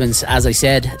 Darren Stevens, as I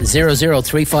said,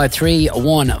 00353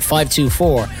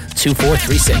 1524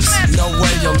 2436. No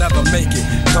way you'll never make it.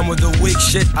 Come with the weak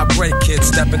shit, I break it.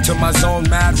 Step into my zone,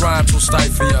 mad rhymes will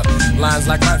stifle ya. Lines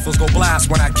like rifles go blast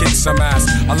when I kick some ass.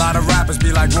 A lot of rappers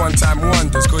be like one-time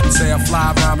wonders. Couldn't say a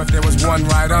fly rhyme if there was one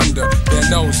right under their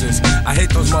noses. I hate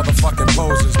those motherfucking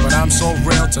poses, but I'm so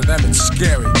real to them it's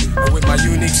scary. And with my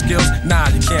unique skills, nah,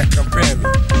 you can't compare me.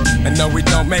 And no, we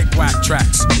don't make whack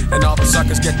tracks. And all the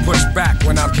suckers get pushed back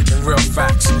when I'm kicking real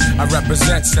facts. I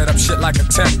represent, set up shit like a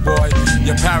tent boy.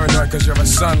 You're paranoid cause you're a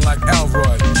son like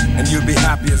Elroy. And you'd be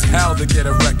happy as hell to get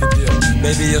a record deal.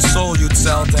 Maybe your soul you'd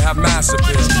sell to have mass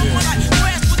appeal.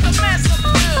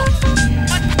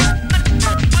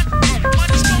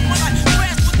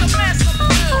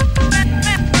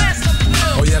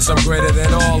 Oh yes, I'm greater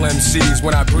than all MCs.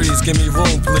 When I breeze, give me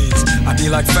room please. I be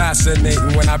like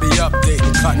fascinating when I be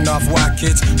updating, cutting off white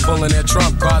kids, pulling their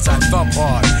trump cards. I thump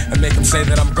hard and make them say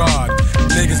that I'm God.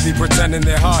 Niggas be pretending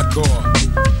they're hardcore,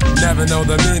 never know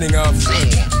the meaning of.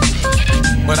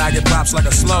 But I get props like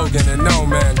a slogan, and no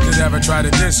man could ever try to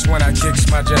diss when I kicks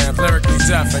my jam. Lyrically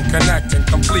deaf and connecting,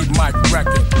 complete mic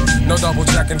record. No double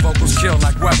checking, vocals kill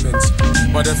like weapons.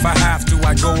 But if I have to,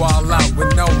 I go all out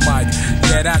with no mic.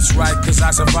 Yeah, that's right, cause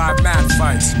I survive mad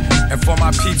fights. And for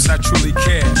my peeps, I truly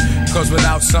care. Cause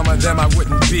without some of them, I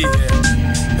wouldn't be here.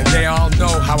 And they all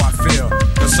know how I feel.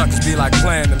 Cause suckers be like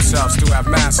playing themselves to have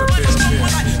mass appeal.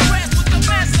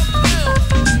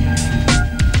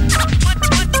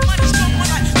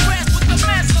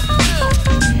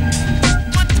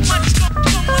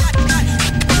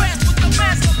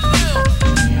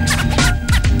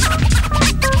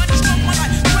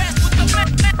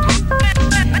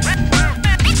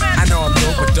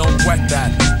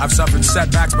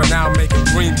 backs, but now I'm making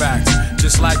greenbacks.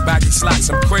 Just like baggy slacks,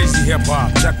 I'm crazy hip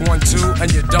hop. Check 1, 2,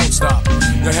 and you don't stop.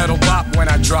 Your head'll bop when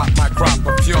I drop my crop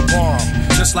of pure bomb.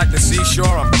 Just like the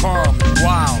seashore, I'm calm and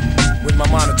wild with my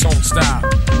monotone style.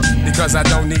 Because I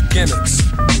don't need gimmicks.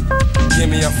 Give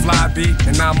me a fly beat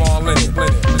and I'm all in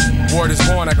it. Word is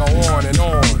born, I go on and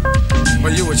on. For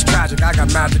you it's tragic, I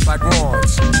got magic like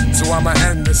Ron's. So I'ma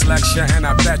end this lecture and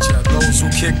I betcha those who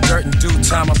kick dirt in due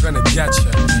time, I'm gonna get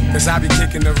ya. Cause I be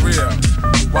kicking the real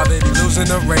while they be losing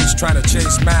the race trying to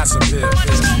chase mass appeal.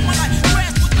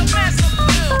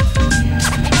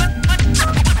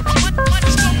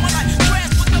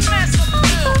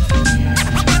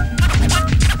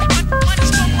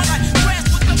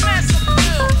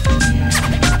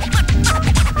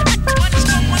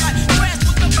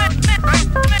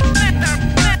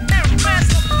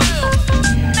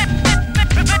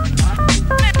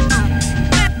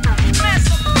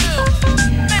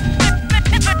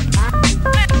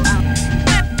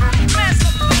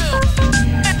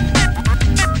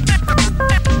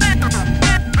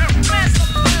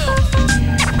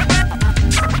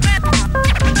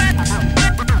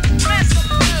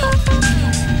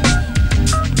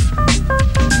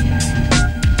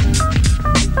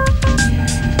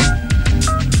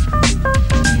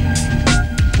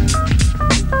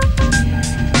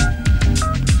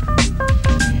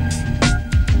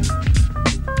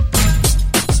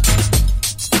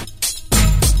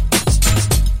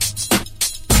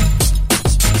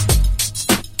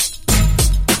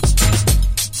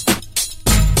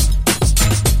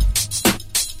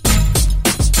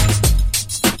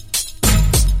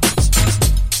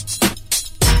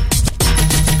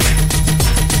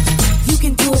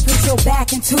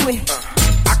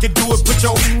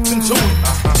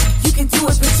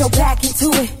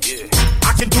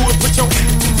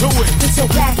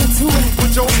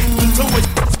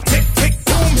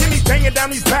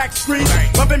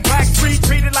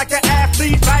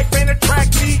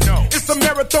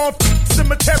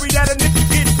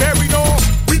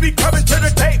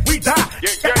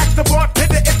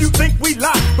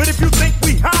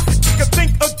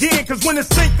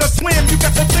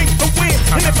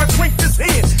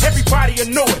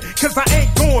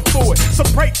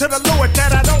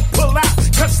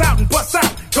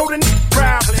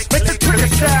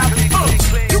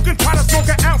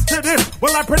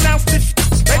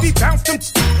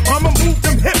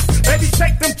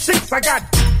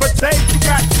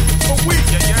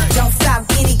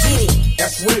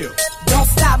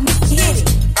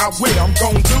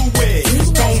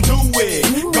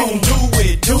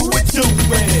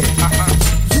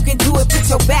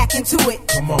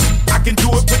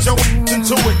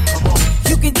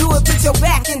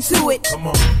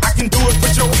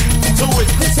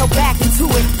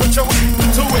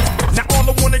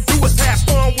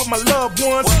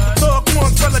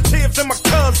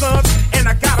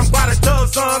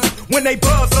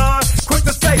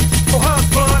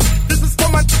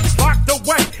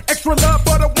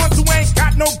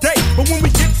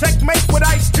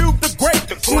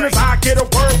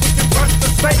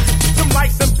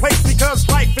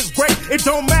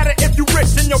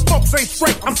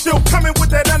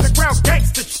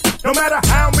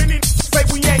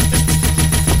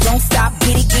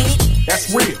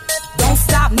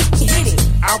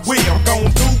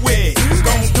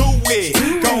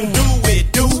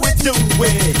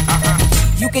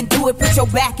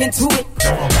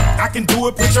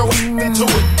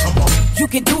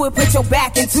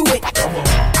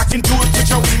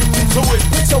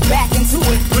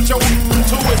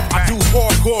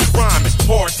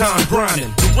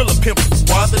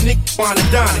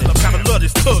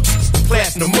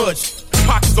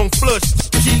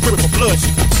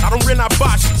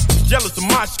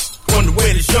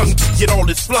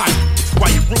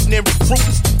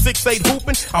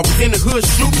 I was in the hood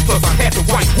shooting cause I had the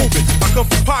white whooping. I come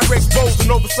from Pyrex bowls and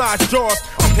oversized jars.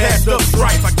 I'm passed up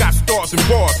stripes, I got stars and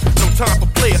bars. No time for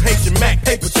player, Haitian Mac,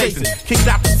 paper chasing. Kicked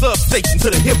out the substation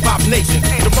to the hip-hop nation.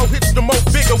 The more hits, the more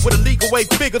bigger with illegal way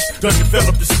figures. Done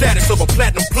developed the status of a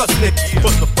platinum plus nigga.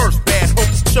 But the first bad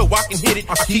hope show I can hit it.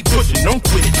 I keep pushing, don't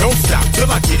quit it, don't stop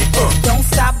till I get it. Don't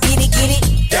stop, get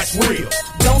it. That's real.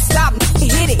 Don't stop,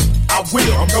 hit it. I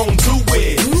will, I'm gon' do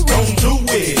it. Gon' do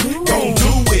it. Gon'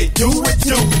 do it. Do it,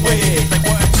 do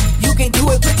it. You can do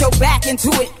it, put your back into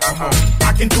it.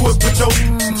 I can do it, put your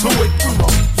into it.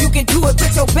 You can do it,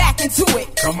 put your back into it.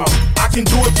 Come on. I can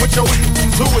do it, put your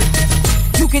into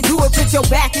it. You can do it, put your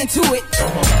back into it.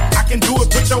 I can do it,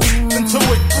 put your into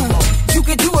it. You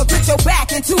can do it, put your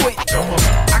back into it.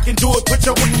 I can do it, put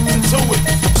your into it.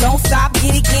 Don't stop,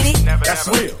 get it. That's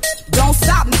real. Don't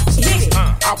stop, hit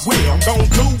it. I will. Gon'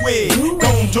 do it.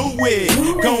 Gon' do it.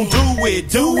 Gon' do it.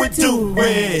 Do it. Do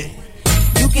it.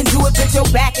 You can do it, put your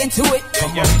back into it.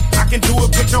 I can do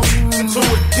it, put your into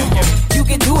it. You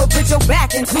can do it, put your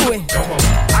back into it.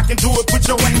 I can do it, put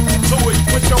your into it.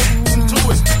 Put your into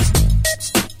it.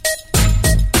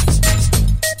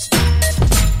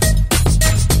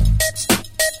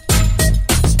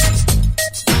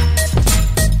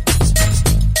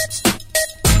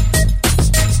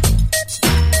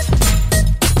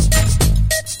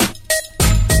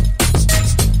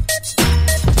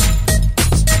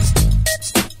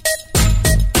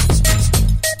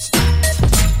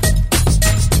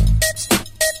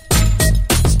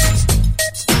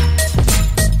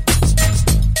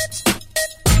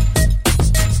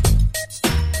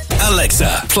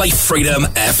 Alexa, play Freedom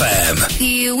FM.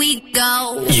 Here we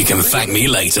go. You can thank me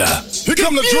later. Here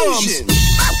come the drums. Here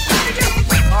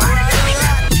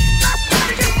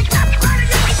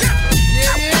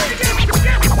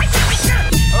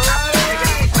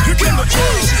come the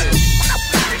drums.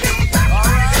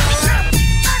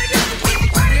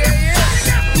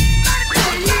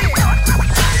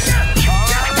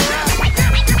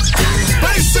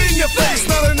 Bass in your face,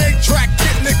 not an 8-track,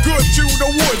 getting it good to the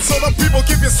woods. So the people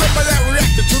give you some of that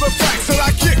reacted to the facts that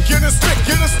I kick in a stick.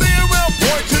 In a stay around,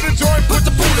 point to the joint, put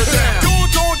the Buddha down. Go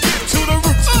get to the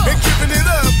roots and giving it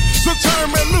up. So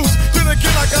turn me loose. Then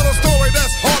again, I got a story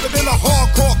that's harder than a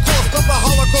hardcore course of the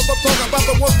Holocaust. I'm talking about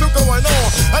the what's still going on.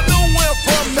 I know where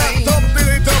from that dumb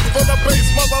diddy dump for the base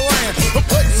motherland. The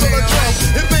place of the drum,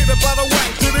 invaded by the whack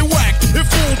diddy whack. It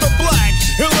fooled the black,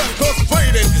 it left us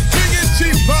faded. King and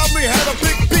Chief probably had a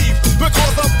big beef.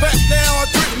 Because of that now I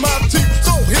grit my teeth.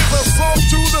 So here's a song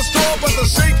to the straw, but the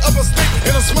shake of a stick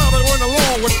and a smile that went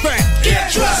along with that. Get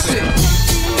trusted.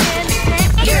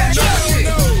 Get trusted.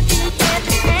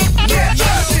 Get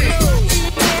trusted.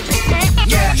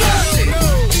 Get trusted.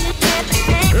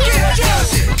 Get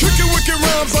trusted. Kicking wicked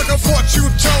rhymes like a fortune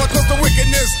teller, cause the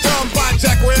wickedness done by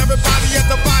Jack, where everybody had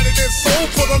divided his soul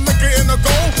for the liquor and the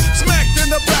gold. Smacked in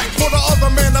the back for the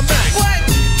other man to mac. What?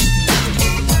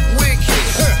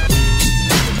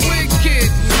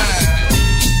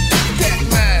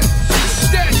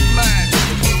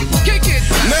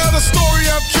 Now the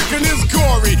story I'm kicking is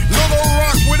gory. Little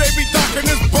Rock, where they be docking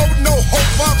this boat, no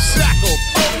hope, I'm shackled.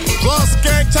 Plus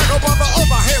gang tackled by the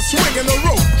other hand, swinging the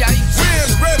rope. Red,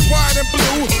 red, white, and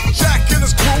blue. Jack and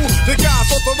his crew, the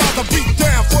guys authorized to beat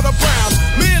down for the Browns.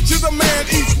 Man to the man,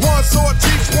 each one sword,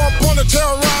 teach one point to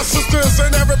terrorize sisters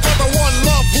and every brother, one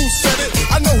love. Who said it?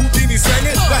 I know Houdini sang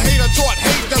it. The hater taught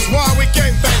hate, that's why we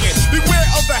gang banging.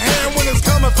 Beware of the hand when it's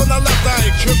coming from the left.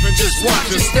 I ain't tripping, just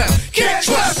watch your step. Can't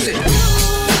trust it.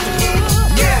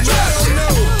 Get trusted.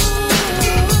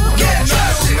 Get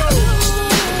trusted.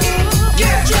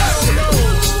 Get trusted. Get trusted.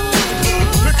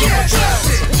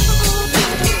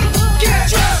 Get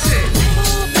trusted.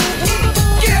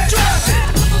 Get trusted.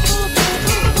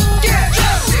 Get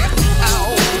trusted.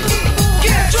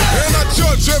 Get trusted. And I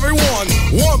judge everyone,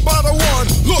 one by the one.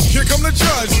 Look, here come the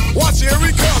judge. Watch, here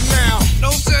he come now.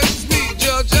 Don't judge me,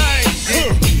 Judge. I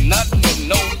ain't did nothing to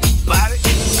nobody.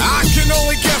 I can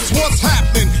only guess what's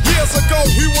happening. Years ago,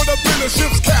 he would have been a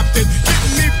ship's captain,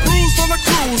 getting me bruised on the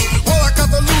cruise. Well, I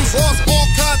got to lose, lost all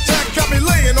contact, got me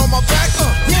laying on my back,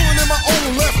 ruining my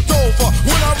own leftover.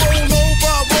 When I roll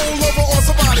over on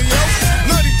somebody else.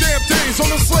 90 damn days on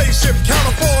a slave ship,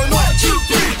 counter falling off. 1, 2,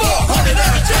 3, 4, 100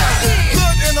 at a time.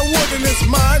 Blood in the wood in his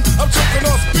mind. I'm choking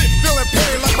on spit, feeling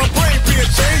pain like my brain being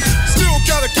chained. Still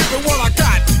gotta give it what I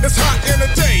got. It's hot in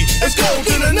the day, it's cold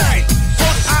in the night.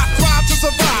 But I thrive to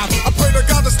survive. I pray to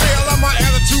God to stay alive, my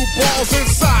attitude balls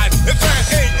inside. If that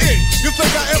ain't it, you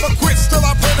think I ever quit? Still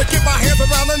I pray to get my hands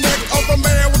around the neck of the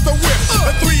man with the whip.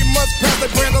 And 3 months past, they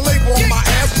brand a label on my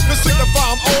ass to signify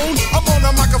I'm own. I'm on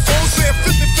the microphone saying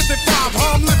 50-55.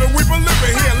 How I'm living, we been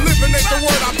living here. Living ain't the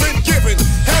word I've been given.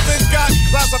 Haven't got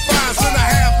classifieds in the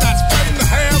have-nots. Fighting the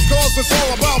halves cause it's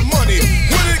all about money.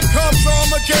 When it comes to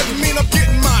Armageddon, mean I'm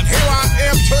getting mine. Here I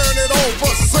am, turn it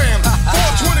over, Sam.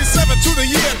 427 to the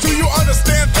year, do you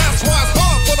understand? That's why it's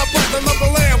hard for the brethren of the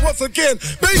land. Once again,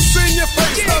 bass in your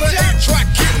face, not an 8-track,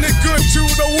 getting it good to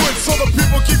the woods. So the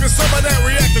people keep it some of that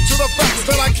reacting to the facts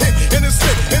that I kick in the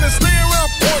stick. And it's stay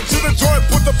around, point to the joint,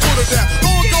 put the Buddha down.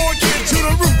 Go again to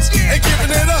the roots, ain't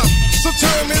giving it up. So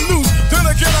turn me loose. Then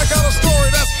again, I got a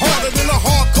story that's harder than a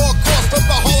hardcore cost of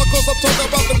the Holocaust. I'm talking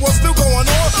about the what's still going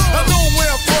on. I know where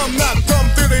I'm from, not dumb,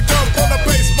 diddy dumb, from the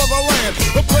base motherland.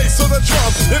 The place of the drum,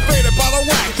 invaded by the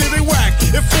whack, diddy whack.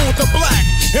 It fooled the black,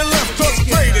 it left us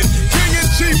faded. King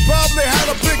and Chief probably had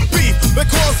a big beef.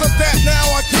 Because of that,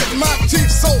 now I grit my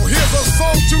teeth. So here's a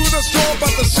song to the strong,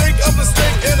 about the shake of the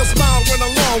stick, and a smile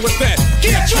went along with that.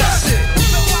 Get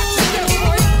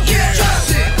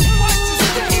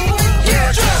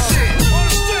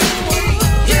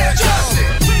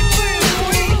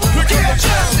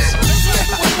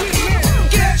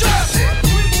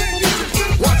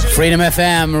Freedom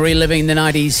FM, reliving the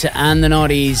 90s and the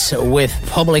noughties with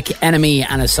Public Enemy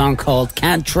and a song called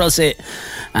Can't Trust It.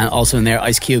 And also in there,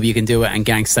 Ice Cube, You Can Do It, and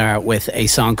Gangstar with a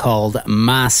song called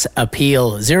Mass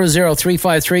Appeal.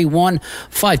 00353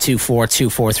 524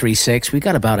 2436. We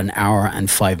got about an hour and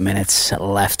 5 minutes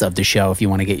left of the show if you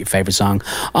want to get your favourite song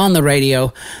on the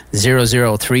radio.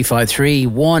 00353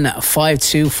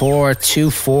 524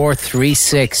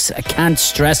 2436. I can't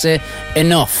stress it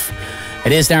enough.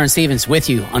 It is Darren Stevens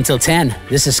with you until 10.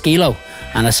 This is Skilo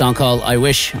and a song called I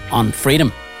Wish on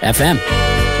Freedom FM.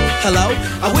 Hello,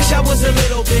 I wish I was a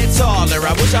little bit taller.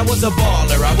 I wish I was a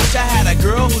baller. I wish I had a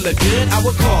girl who looked good, I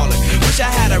would call her. Wish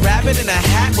I had a rabbit in a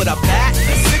hat with a bat and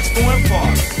a 6'4"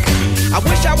 baller. I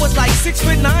wish I was like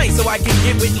 6'9" so I could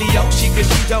get with Leoshi, cause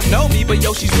she don't know me, but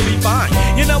yo, she's really fine.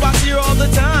 You know, I see her all the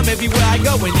time, everywhere I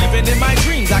go, and even in my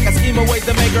dreams, I can scheme a way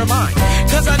to make her mine.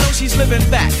 Cause I know she's living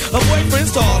fat. Her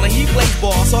boyfriend's tall and he plays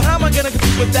ball, so how am I gonna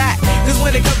compete with that? Cause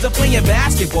when it comes to playing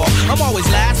basketball, I'm always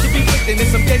last to be picked, and in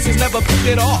some cases never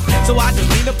picked at all. So I just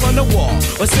lean up on the wall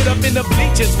or sit up in the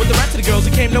bleachers with the rest of the girls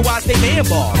who came to watch they man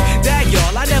ball. Dag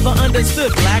y'all, I never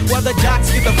understood black, while the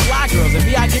jocks get the fly girls and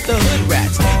me I get the hood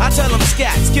rats. I tell them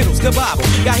scat, skittles, kabobble.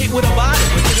 Got hit with a bottle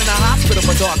and put in a hospital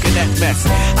for talking that mess.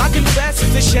 I confess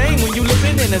it's a shame when you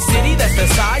living in a city that's the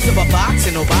size of a box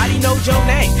and nobody knows your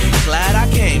name. Glad I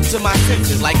came to my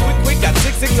senses like quick, got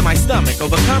sick to my stomach,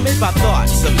 overcome it by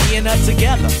thoughts of me and her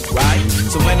together, right?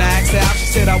 So when I asked her out, she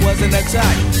said I wasn't a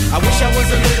type. I wish I was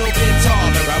a little bit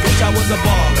taller. I wish I was a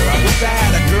baller. I wish I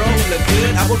had a girl who looked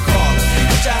good, I would call her.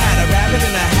 Wish I had a rabbit in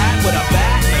a hat with a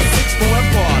bat and a 6'4"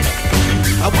 baller.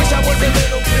 I wish I was a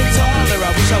little bit taller.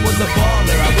 I wish I was a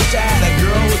baller. I wish I had a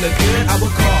girl who looked good, I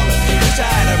would call her. Wish I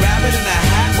had a rabbit in a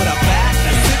hat with a bat and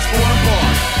a 6'4"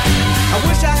 baller. I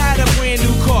wish I had a brand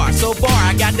new car. So far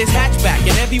I got this hatchback,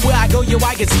 and everywhere I go, yo,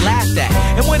 I get laughed at.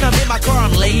 And when I'm in my car,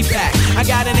 I'm laid back. I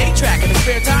got an 8-track and a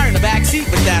spare tire in the back seat,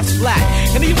 but that's flat.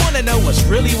 And you wanna know what's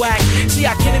really whack? See,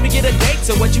 I can't even get a date,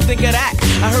 so what you think of that?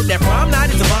 I heard that prom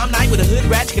night is a bomb night with a hood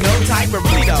rat, you can hold tight, but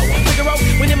really though, on Figaro,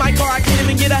 when in my car, I can't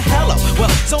even get a hello. Well,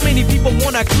 so many people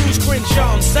wanna cruise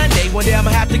Crenshaw on Sunday. One day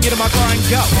I'ma have to get in my car and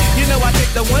go. You know, I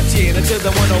take the 110 until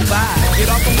the 105.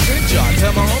 Get off on Crenshaw,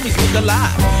 tell my homies look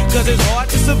alive. Cause it's hard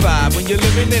to survive when you're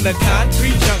living in the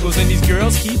concrete jungles and these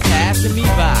girls keep passing me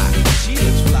by. She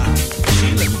looks fly,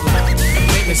 she looks fly.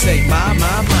 Make me say, my.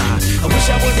 I wish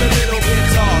I was a little bit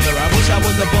taller. I wish I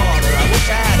was a baller. I wish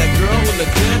I had a girl who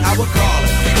looked good, I would call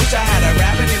her. Wish I had a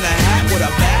rabbit in a hat with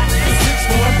a bat and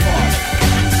 6'4" baller.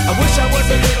 I wish I was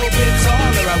a little bit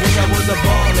taller. I wish I was a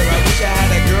baller. I wish I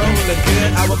had a girl who looked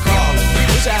good, I would call her.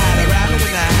 Wish I had a rabbit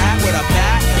in a hat with a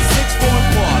bat and 6'4"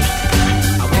 baller.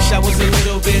 I wish I was a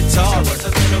little bit taller.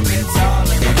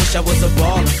 I wish I was a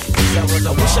baller.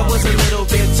 I wish I was a little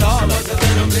bit taller. I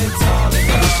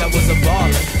wish I was a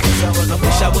baller. I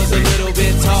wish I was a little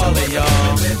bit taller, y'all.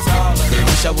 I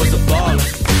wish I was a baller.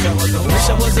 I wish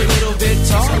I was a little bit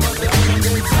taller. I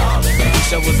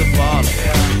wish I was a baller.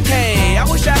 Hey, I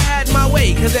wish I had my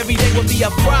way, cause every day would be a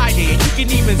Friday, and you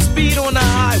can even speed on the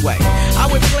highway. I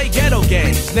would play ghetto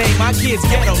games, name my kids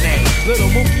ghetto names. Little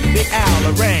Mookie, Big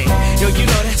Al, Lorraine. Yo, you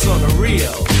know that's on the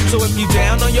real. So if you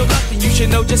down on your luck, then you should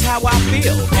know just how I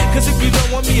feel. Cause if you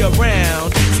don't want me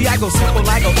around, see, I go simple,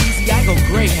 I go easy, I go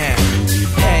Greyhound.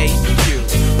 Hey, you,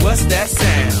 what's that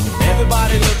sound?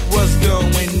 Everybody look what's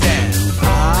going down.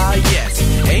 Ah, yes,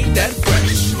 ain't that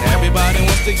fresh? Everybody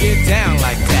wants to get down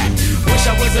like that. Wish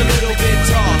I was a little bit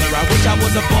taller. I wish I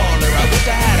was a baller. I wish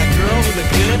I had a girl who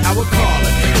looked good, I would call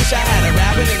her. Wish I had a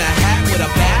rabbit in a hat with a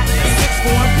bat and a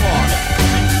 6'4" baller.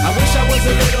 I wish I was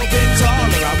a little bit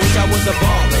taller. I wish I was a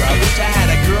baller. I wish I had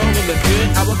a girl who looked good,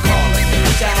 I would call her.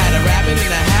 Wish I had a rabbit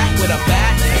in a hat with a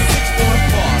bat and a 6'4"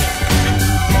 baller.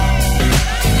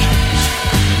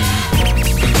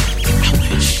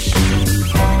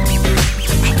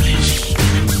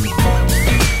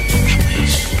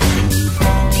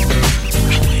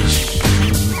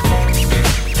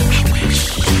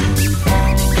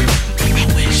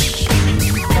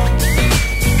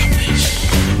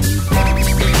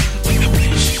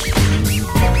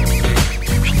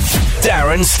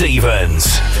 Darren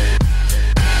Stevens.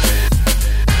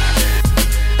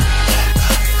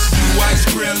 Ice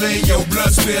grilling, your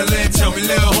blood spilling. Tell me,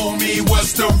 little homie,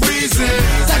 what's the reason?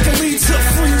 That can lead to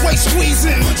freeway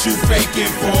squeezing. What you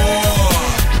faking for?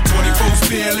 24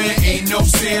 spilling, ain't no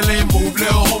ceiling. Move,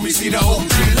 little homie, see the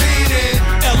OG leading.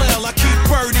 LL, I keep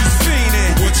birdies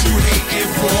fiending. What you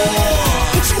hating for?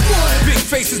 What you want? Big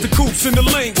faces, the coupe coops and the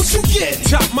links. What you get?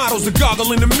 Top models, the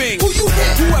goggle and the mink. Who you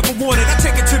hit? Whoever wanted, I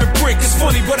take it to the brink. It's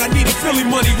funny, but I needed Philly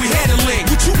money. We had a link.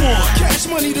 What you want? Cash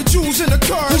money, the jewels and the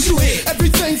cars. Who you hit?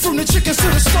 Everything from the chickens to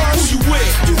the stars. Who you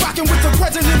with? You rockin' with the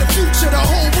present and the future. The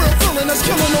whole world feeling us,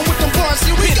 killing them with them bars.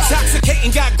 Here we go.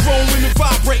 Intoxicating, got grown women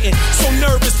vibrating. So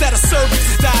nervous that a cervix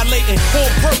is dilating. On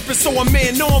purpose, so a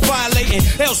man non-violating.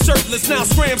 L shirtless, now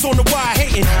scrams on the wire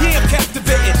hating. Yeah, I'm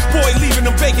captivating. Boy, leaving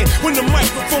them vacant. When the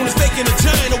microphone is vacant, a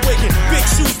giant awaken. Big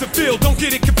shoes to fill, don't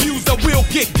get it confused. I will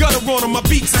get gutter on them. My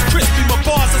beats is crispy, my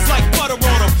bars is like butter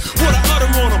on them. What I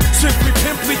utter on them. Simply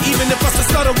pimply, even if I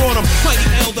stutter on them. Mighty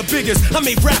L, the biggest. I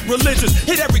made rap religious.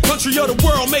 Hit every country of the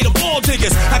world, made them all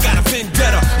diggers. I got a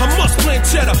vendetta. I must blend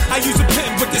cheddar. I use a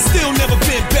pen, but there's still never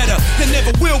been better. There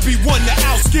never will be one to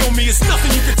outskill me. It's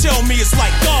nothing you can tell me. It's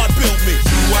like God built me.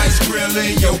 You ice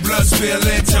grilling, your blood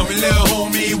spilling. Tell me, little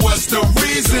homie, what's the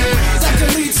reason? That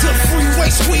can lead to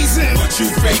freeway squeezing. What you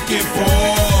faking for?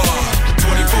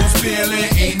 24 spilling,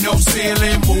 ain't no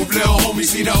ceiling. Move, little homie,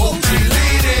 see the OG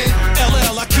leading.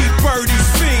 LL, I keep birdies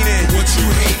fiending. What you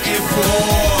hating for?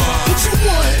 What you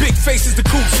want? Big faces, the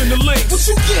coops and the links. What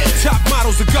you get? Top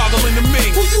models, the goggle and the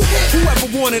mink. Who you hit? Whoever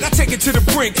wanted, I take it to the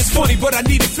brink. It's funny, but I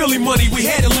needed Philly money. We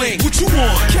had a link. What you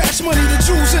want? Cash money, the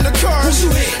jewels and the cars. Who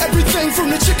you hit? Everything from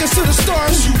the chickens to the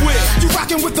stars. Who you with? You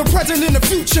rockin' with the present and the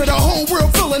future. The whole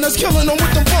world feeling us, killing them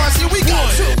with them bars. Here we go.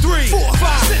 1, 2, 3, 4,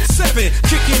 5, 6, 7.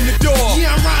 Kick in the door.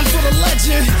 Yeah, I'm riding for the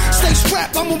legend. Stay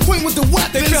strapped, I'm on point with the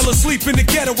weapons. They fell asleep in the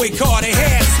getaway car. They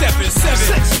had stepping. 7,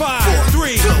 6, 5, 4,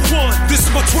 3, 2, 1. This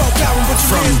is my 12th album, but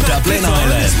From Dublin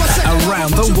Island,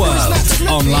 around the world,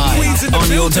 online, on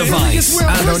your device,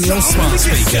 and on your smart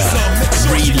speaker.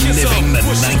 Reliving the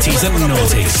 90s and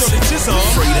noughties.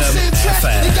 Freedom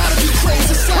FM.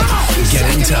 Get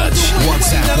in touch.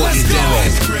 WhatsApp what you're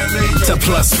doing to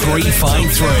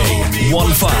 +353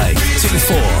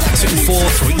 1524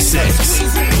 2436.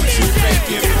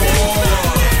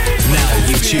 Now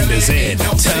you tune us in,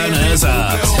 turn us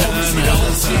up.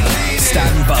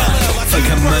 Stand by for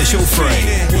commercial free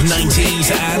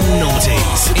 90s and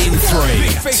noughties in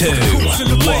 3, 2,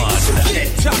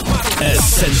 1.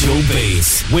 Essential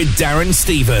Beats with Darren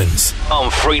Stevens on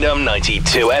Freedom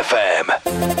 92 FM.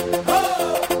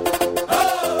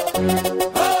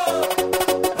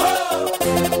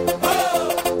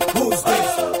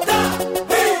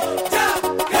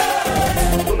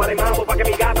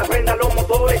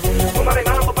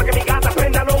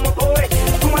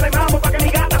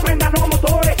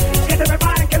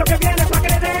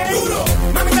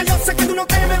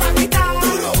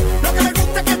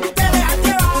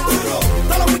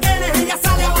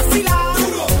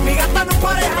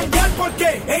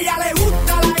 Ella le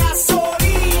gusta la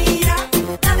gasolina.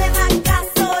 Dame más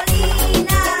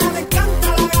gasolina. Me encanta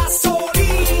la gasolina.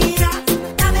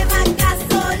 Dame más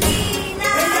gasolina.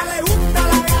 Ella le gusta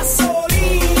la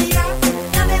gasolina.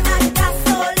 Dame más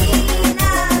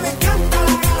gasolina. Me encanta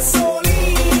la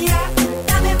gasolina.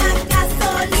 Dame más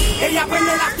gasolina. Ella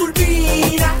prende la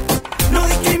turbina, no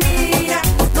discrimina,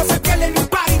 no se pierde en un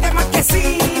party de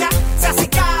marquesina. Se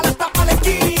acicala hasta pa' la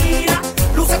esquina.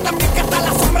 Luce también que hasta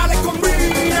la sombra le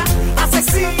combina.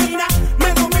 Asesina,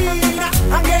 me domina.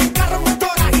 Ande en carro,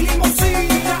 motora y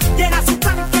limusina. Llena su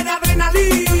tanque de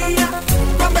adrenalina.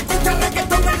 Cuando escucha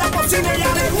reggaetón en la bocina,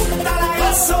 ella le gusta la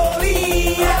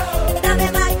gasolina. Dame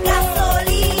más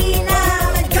gasolina.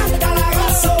 Me encanta la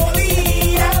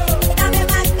gasolina. Dame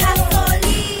más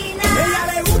gasolina. Ella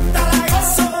le gusta la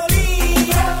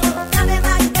gasolina. Dame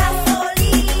más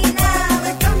gasolina. Me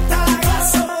encanta la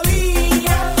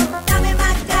gasolina. Dame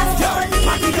más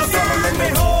gasolina. Aquí yo somos los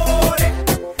mejores.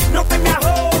 No te me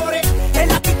ajores. En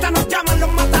la pista nos llaman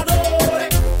los matadores.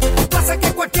 Tú haces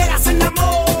que cualquiera se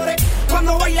enamore.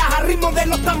 Cuando bailas al ritmo de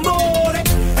los tambores.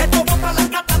 Esto va para las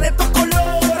gatas de estos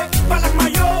colores. Para las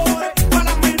mayores, para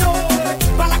las menores.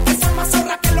 Para las que son más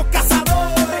zorras que los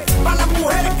cazadores. Para las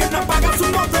mujeres que no apagan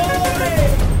sus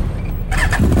motores.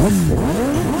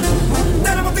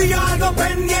 Tenemos tú y yo algo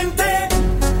pendiente.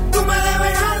 Tú me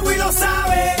debes algo y lo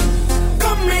sabes.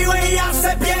 Conmigo ella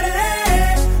se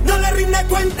pierde. No le rinde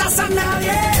cuentas a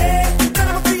nadie.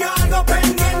 Tenemos tú y yo algo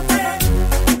pendiente.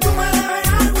 Tú me debes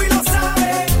algo y lo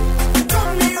sabes.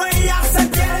 Conmigo ella se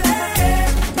pierde.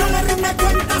 No le rinde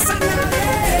cuentas a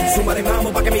nadie. Súmale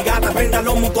mambo pa' que mi gata prenda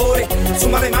los motores.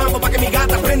 Súmale mambo pa' que mi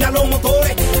gata prenda los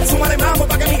motores. Súmale mambo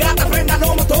pa' que mi gata prenda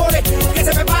los motores. Que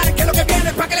se preparen que lo que viene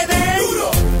es pa' que le den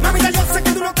duro. Mamita, yo sé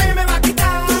que tú no te me vas a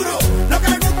quitar.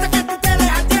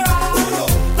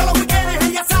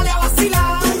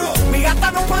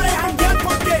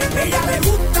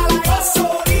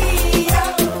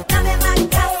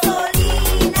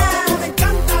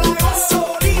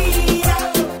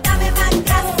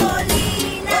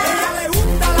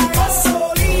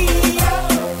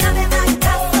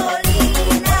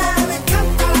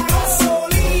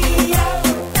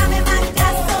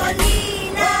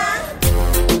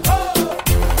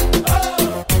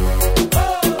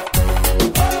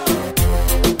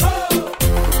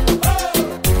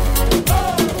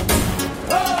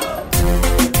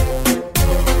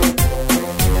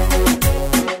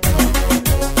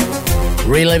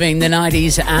 Reliving the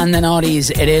 90s and the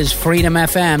noughties, it is Freedom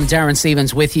FM. Darren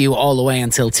Stevens with you all the way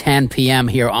until 10 p.m.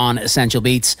 here on Essential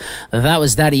Beats. That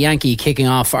was Daddy Yankee kicking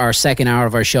off our second hour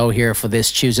of our show here for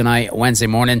this Tuesday night, Wednesday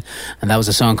morning. And that was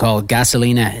a song called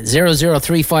Gasolina.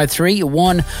 00353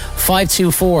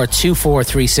 1524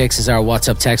 2436 is our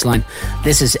WhatsApp text line.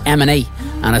 This is M&A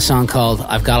and a song called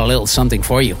I've Got a Little Something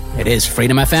For You. It is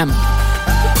Freedom FM.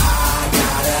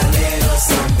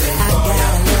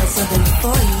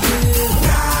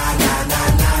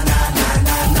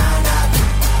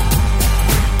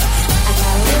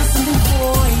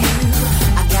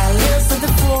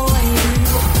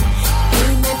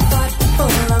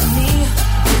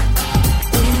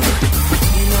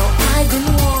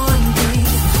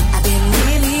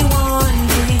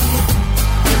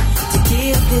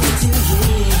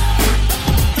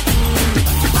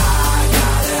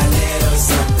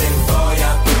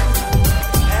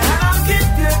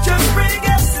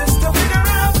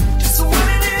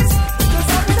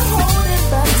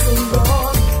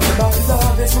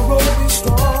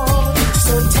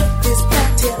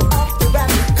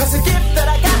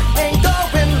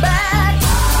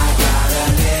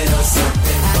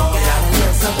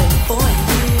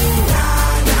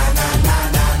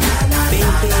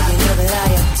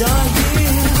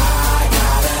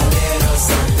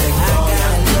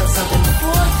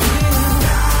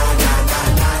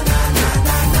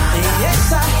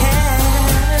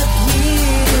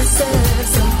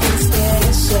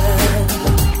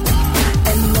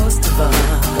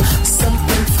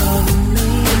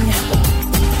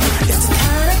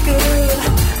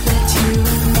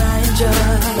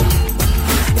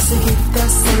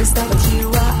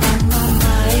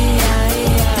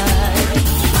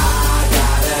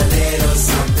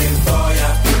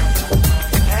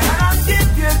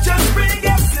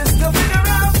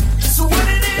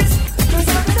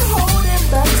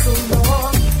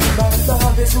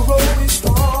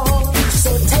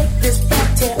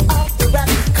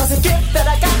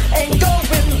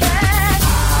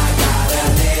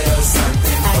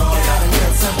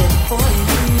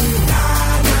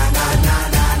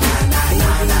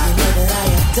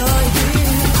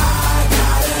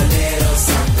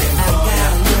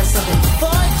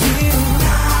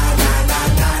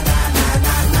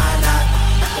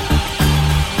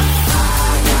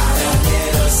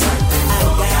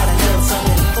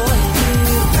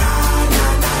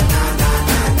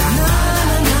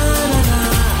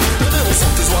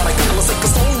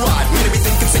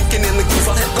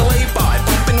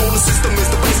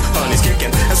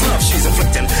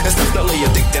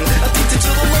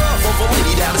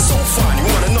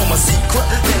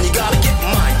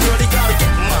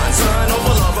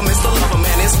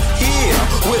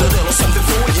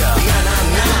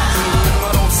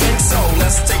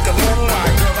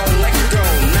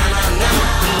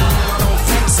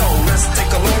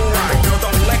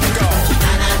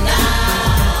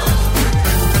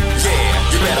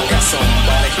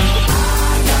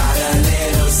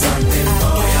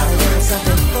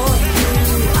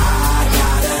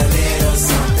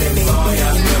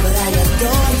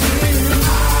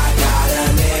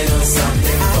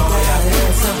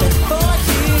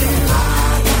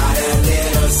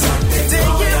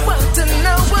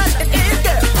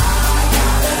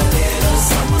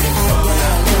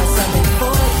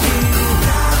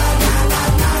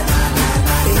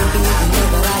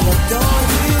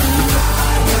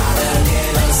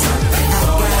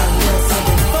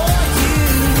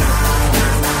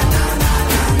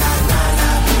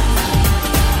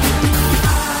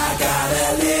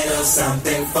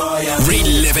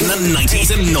 Reliving the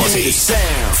 90s and noughties.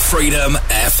 Freedom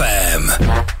FM.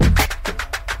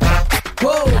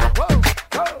 Whoa.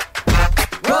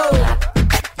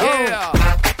 Yeah.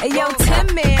 Hey, yo,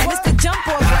 Tim, man, it's the jump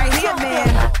off right here,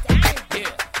 man.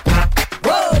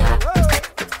 Whoa.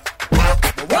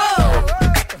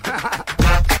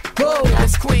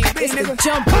 It's Queen B, it's the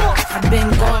jump off. I've been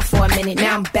gone for a minute,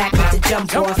 now I'm back with the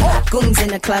jump off. Goons in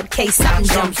the club, case something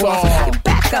jump off. You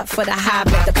back up for the high,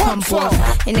 but the pump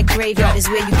off. In the graveyard is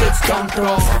where you get dumped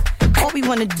off. All we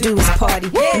wanna do is party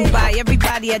and buy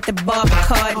everybody at the bar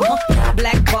Bacardi.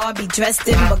 Black Barbie dressed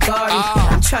in Bulgari.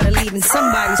 I'm trying to leave in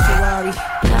somebody's Ferrari.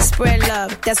 Spread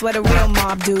love, that's what a real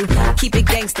mob do. Keep it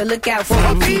gangster, look out for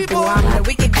the people. I'm the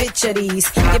wicked bitch of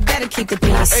these. You better keep the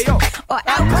peace, or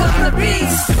out come the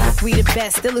beast. We the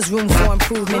best, still is room for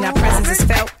improvement. Our presence is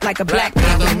felt like a black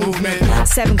people movement.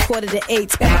 7 quarter to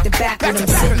 8, back to back with them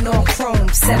sitting on chrome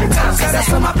 7 times. That's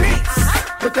for my beats.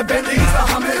 With the Bentleys, the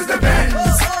Hummers, the Benz.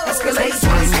 Escalade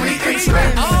 20, 23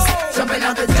 rims. Jumping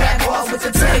out the Jaguar with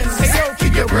the Timbs.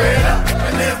 Keep your bread up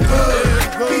and live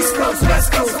good. East Coast,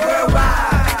 West Coast,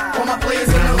 worldwide. All my players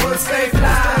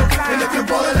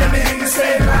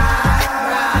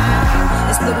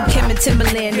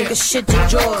nigga, shit your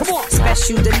jaws.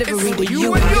 Special delivery to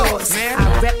you and yours.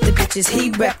 I rep the bitches,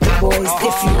 he rep the boys.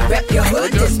 If you rep your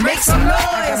hood, just make some noise.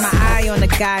 I got my eye on the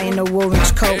guy in the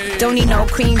orange coat. Don't need no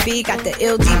cream bee, got the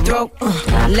LD throat.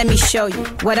 Let me show you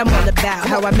what I'm all about.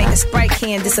 How I make a Sprite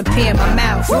can disappear in my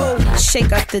mouth.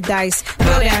 Shake up the dice,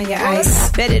 throw down your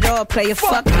ice. Bet it all, play a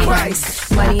fucking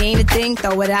price. Money ain't a thing,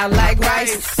 throw it out like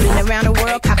rice. Been around the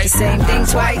world, cop the same thing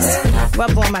twice.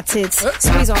 Rub on my tits,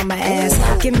 squeeze on my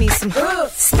ass. Give me some,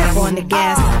 step on the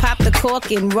gas. Pop the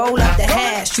cork and roll up the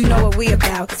hash. You know what we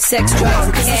about, sex,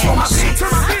 drugs, and cash.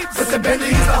 With the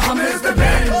Bentleys, the Hummers, the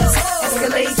Benz.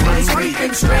 Escalade 23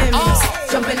 and trims.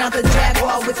 Jumping out the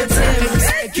Jaguar with the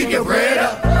Timbs. Keep your bread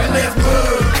up and live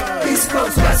good. East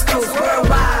Coast, West Coast,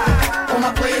 worldwide. All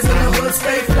my players in the hood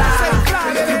stay fly.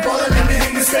 And if you ballin', let me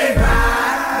hear you say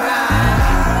ride.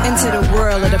 Into the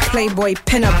world of the Playboy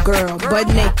pinup girl, butt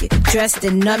naked, dressed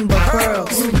in nothing but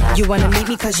pearls. You wanna meet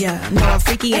me cause ya know I'm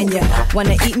freaky and ya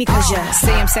wanna eat me cause ya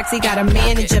say I'm sexy. Got a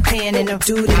man in Japan and a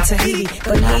dude in Tahiti.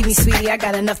 Believe me, sweetie, I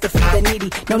got enough to feed the needy.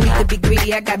 No need to be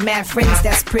greedy, I got mad friends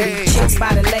that's pretty. Chicks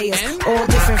by the layers, all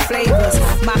different flavors.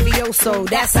 Mafioso,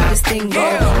 that's how this thing go.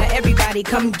 Now everybody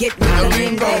come get with the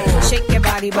lingo. Shake your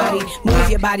body, move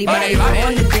your body.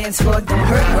 On the dance floor, don't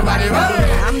hurt nobody.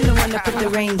 I'm the one that put the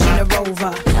range in the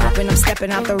Rover. When I'm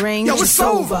stepping out the range, yo, it's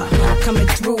over. Coming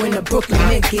through in the Brooklyn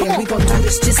mid-gear. We gon' do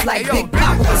this just like Big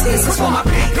Papa was here. This is for my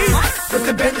people. With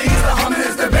the Bentleys, the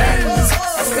Hummers, the Benz.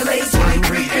 Escalade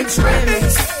 23 and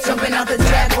trims. Jumping out the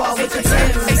Jaguar with the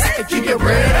Timbs. Keep your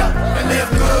bread up and live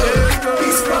good.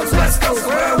 East Coast, West Coast,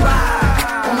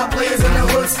 worldwide. All my players in the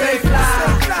hood stay fly.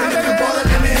 And if you ballin',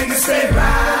 let me hear you say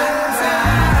ride.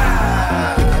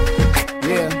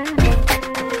 Yeah.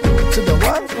 To the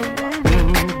what?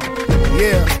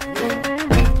 Yeah.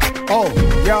 Oh,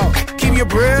 y'all, keep your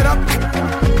bread up.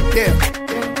 Yeah.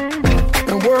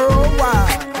 And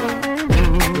worldwide.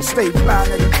 Stay fly,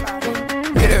 nigga.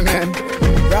 Yeah, man.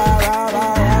 Ride, ride,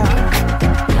 ride,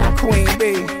 ride. Queen B,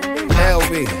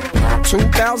 LB.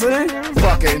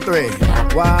 2003.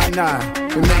 Why not?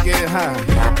 We make it high.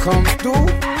 Come through,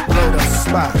 blow the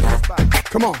spot.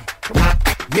 Come on.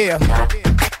 Yeah.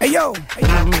 Hey, yo.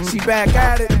 She back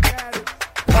at it.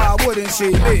 Why wouldn't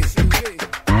she be?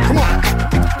 Come on.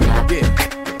 Yeah.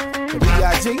 The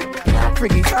B.I.G.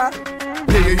 Freaky Top.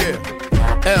 Yeah.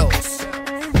 Else.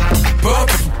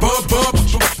 Bump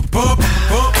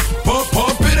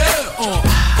it up.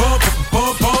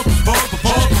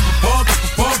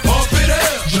 Bump it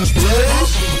up. Just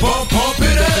blaze. Bump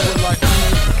it up.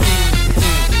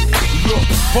 Look,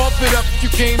 bump it up. You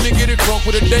came to get it drunk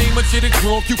with a dame or shit it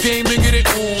drunk. You came to get it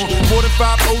on. More than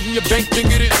 5 O's in your bank to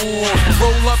get it on.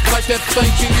 Roll up like that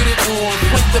thing can get it on.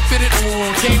 Wait to fit it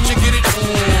on. Came to get it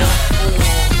on.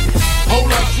 Hold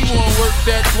up, she wanna work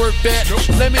that, twerk that.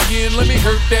 Let me in, let me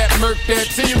hurt that, murk that.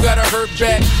 Till you gotta hurt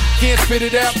back. Can't spit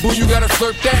it out, boo, you gotta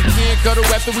slurp that. Can't cut her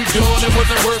after we done, it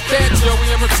wasn't worth that. Joey,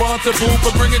 I'm responsible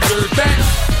for bringing dirt back.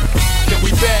 Can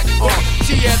we back?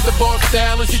 She at the bar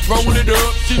style and she throwing it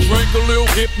up. She drank a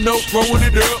little hypno, throwing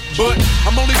it up. But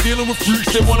I'm only dealing with freaks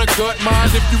that wanna cut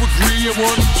mine. If you agree, and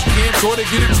one can't go to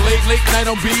get it played late night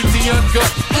on BT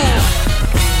Uncut.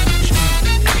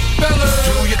 Fellas,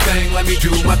 do your thing, let me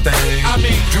do my thing. I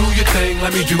mean, do your thing,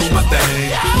 let me do my thing.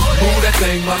 Move that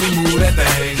thing, mommy, move that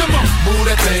thing. Come on, move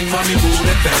that thing, mommy, move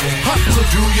that thing. So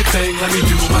do your thing, let me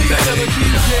do my thing.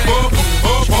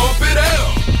 Bump it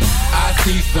up. I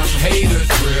see some haters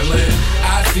drilling.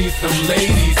 I see some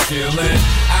ladies chilling.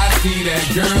 I see that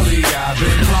girlie I've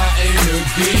been plotting to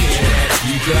get.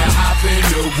 She could hop in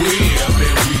the whip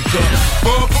and we could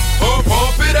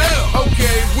bump it up.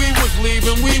 Okay, we was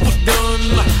leaving, we was done.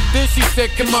 Then she said,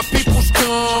 can my peoples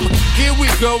come? Here we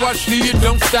go, I see you,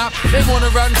 don't stop. They wanna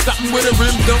ride in something with a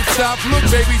rim, don't stop. Look,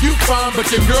 baby, you fine,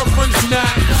 but your girlfriend's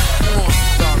not.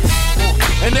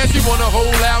 And then she wanna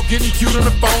hold out, getting cute on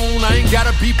the phone. I ain't gotta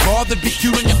be bothered, be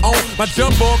cute on your own. My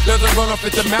jump off doesn't run off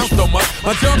at the mouth so much.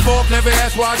 My jump off never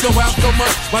asks why I go out so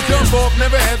much. My jump off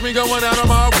never has me going out of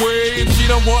my way. And she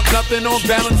don't want nothing on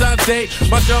Valentine's Day.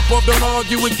 My jump off don't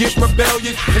argue and get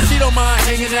rebellious. And she don't mind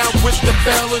hanging out with the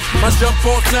fellas. My jump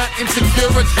off's not insecure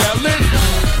or jealous.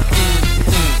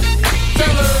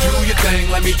 Do your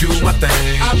thing, let me do my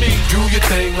thing. I mean, do your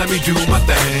thing, let me do my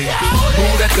thing.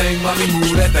 Move that thing, mommy,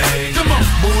 move that thing. Come on,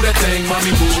 move that thing, mommy,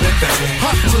 move that thing.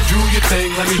 So do your thing,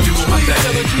 let me do my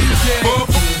thing.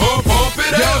 Bump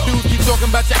it up. Y'all dudes keep talking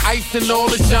about your ice and all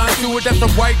the shine to it. That's a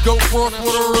white goat cross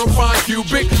with a real fine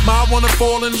cubic. Ma wanna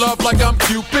fall in love like I'm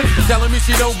Cupid. Telling me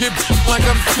she don't get like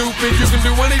I'm stupid. You can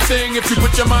do anything if you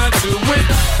put your mind to it.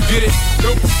 Get it?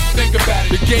 Nope. Think about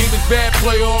it. The game is bad,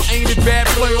 play all. Ain't it bad,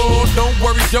 play all? Don't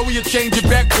worry, Joey, you change it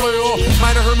back, play all.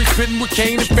 Might have heard me spitting with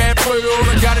Kane and bad, play all.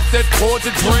 I got it set towards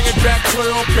it, bring it back,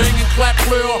 play all. Bang and clap,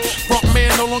 play all. Front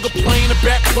man no longer playing the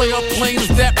back, play all. Plain as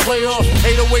that, play all.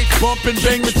 808 bump and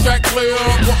bang the track, play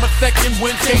all. Want my second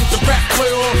win, change the rap, play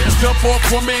all. Jump off,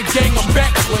 one man gang, I'm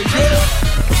back, play all.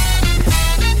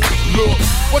 Look,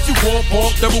 what you want,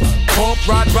 pump, double pump,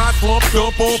 ride, slump,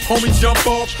 jump off, homie, jump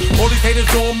off. All these haters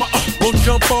on my, won't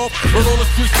jump off. But all the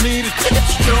streets need is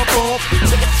jump off,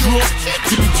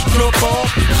 jump off.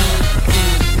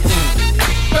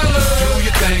 Do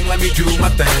your thing, let me do my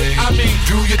thing. I mean,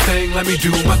 do your thing, let me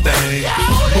do my thing.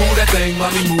 Move that thing,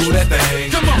 mommy, move that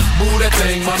thing. Come on, move that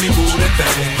thing, mommy, move that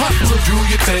thing. Do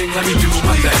your thing, let me do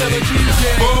my thing.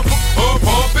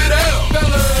 Pump it out. Do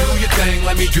your thing,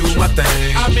 let me do my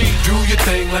thing. I mean, do your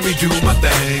thing, let me do my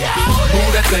thing.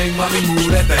 Move that thing, mommy,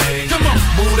 move that thing. Come on,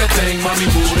 move that thing, mommy,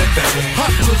 move that thing.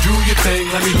 Do your thing,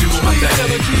 let me do my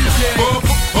thing. Pump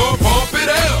it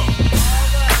out.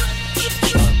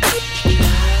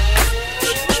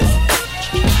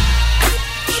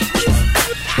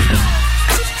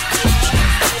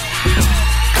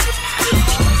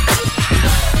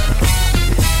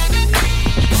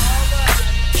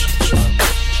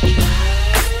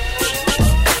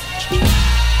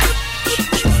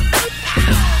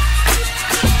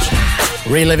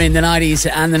 Reliving the 90s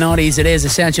and the noughties, it is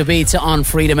Essential Beats on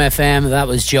Freedom FM. That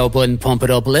was Joe Budden, Pump It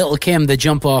Up. Little Kim, The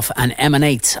Jump Off, and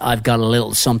Emanate, I've Got a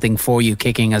Little Something For You,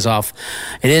 kicking us off.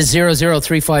 It is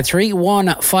 00353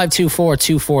 1524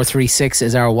 2436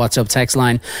 is our WhatsApp text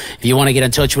line. If you want to get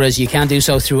in touch with us, you can do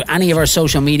so through any of our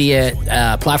social media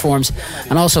platforms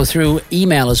and also through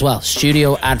email as well,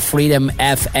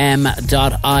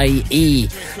 studio@freedomfm.ie.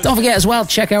 Don't forget as well,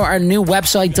 check out our new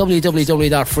website,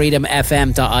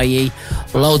 www.freedomfm.ie.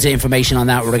 Loads of information on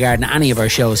that regarding any of our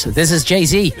shows. This is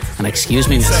Jay-Z and Excuse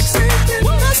Me Miss.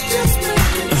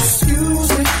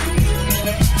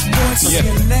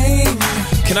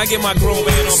 Can I get my grown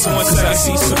man on point? Cause I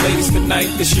see some ladies tonight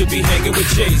that should be hanging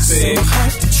with Jay-Z.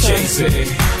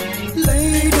 Jay-Z.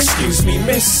 Excuse me,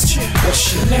 miss,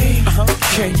 what's your name?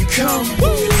 Can you come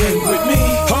hang with me?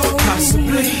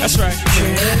 Possibly. That's right.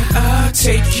 Can I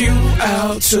take you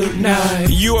out tonight?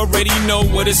 You already know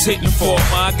what it's hitting for.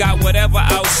 I got whatever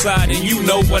outside and you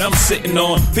know what I'm sitting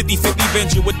on. 50-50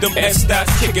 venture with them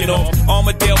S-dots kicking off.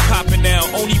 Armadale popping now,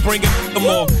 only bringing them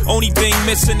more. Only thing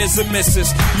missing is a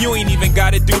missus. You ain't even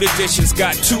gotta do the dishes.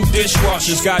 Got 2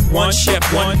 dishwashers, got 1 chef,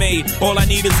 1 maid. All I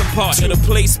need is a partner to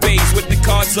play spades with the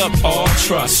cards up. All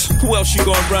trust. Who else you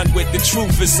gonna run with? The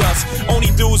truth is us.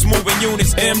 Only dudes moving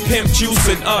units, M Pimp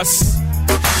juicing us.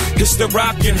 It's the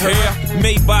rockin' hair.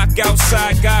 Maybach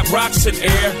outside, got rocks in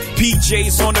air.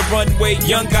 PJs on the runway,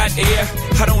 young got air.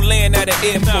 I don't land at an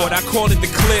airport, I call it the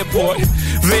clearport.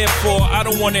 Therefore, I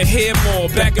don't wanna hear more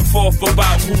back and forth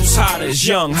about who's hotter. Is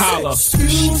young, holla.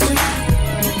 Excuse me,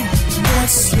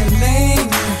 what's your name?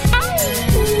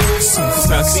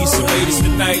 Cause I see some ladies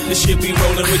tonight that should be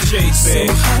rolling with Jay-Z.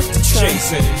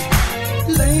 Jay-Z.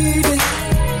 Lady,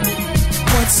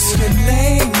 what's your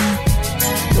name?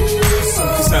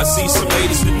 Cause I see some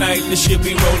ladies tonight that should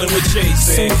be rolling with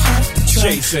Jay-Z.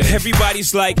 Jay-Z.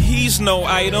 Everybody's like, he's no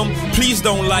item. Please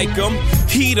don't like him.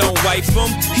 He don't wife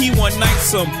him. He one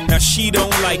nights him. Now she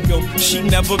don't like him. She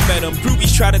never met him.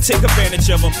 Groupies try to take advantage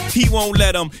of him. He won't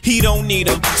let him. He don't need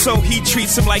him. So he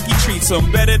treats him like he treats him.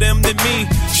 Better them than me.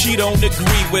 She don't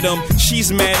agree with him.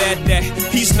 She's mad at that.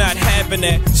 He's not having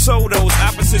that. So those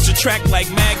opposites attract like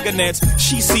magnets.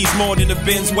 She sees more than the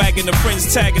Benz wagon. The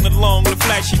friends tagging along. The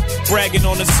flashy bragging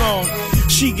on the song.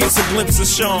 She gets a glimpse of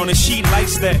Sean and she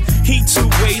likes that. He two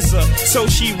ways her, so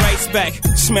she writes back.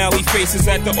 Smiley faces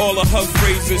after all of her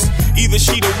phrases. Either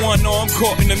she the one or I'm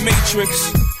caught in the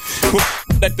matrix.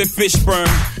 Let the fish burn.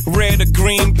 Red or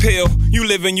green pill. You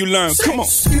live and you learn. Come on.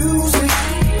 Excuse me,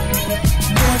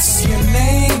 what's your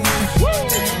name?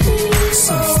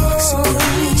 So foxy girl.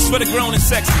 It's for the grown and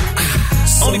sexy.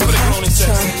 Only for the grown and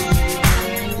sexy.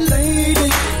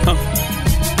 Lady,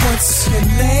 what's your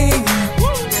name?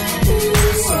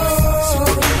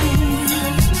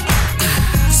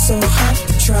 So hot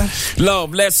to try.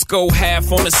 Love, let's go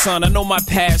half on the sun. I know my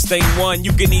past ain't one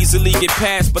you can easily get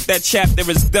past, but that chapter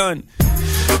is done.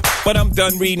 But I'm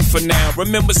done reading for now.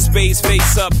 Remember Spades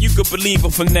face up, you could believe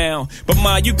him for now. But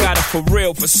ma, you got it for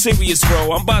real, for serious,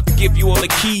 bro. I'm about to give you all the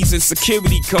keys and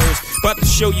security codes. About to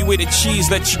show you where the cheese,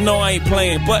 let you know I ain't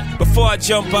playing. But before I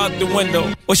jump out the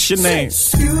window, what's your name?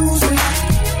 Excuse me.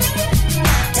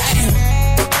 Damn.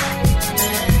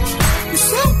 You're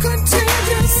so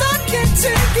contagious, I can't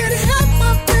take it. Help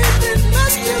my baby,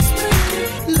 let's just make it,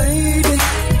 lady.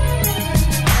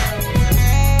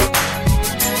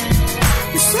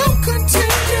 You're so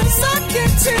contagious, I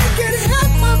can't take it.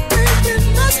 Help my baby,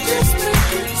 let's just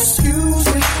make it. Excuse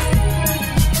me.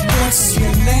 What's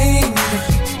your name?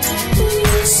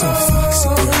 So foxy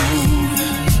girl,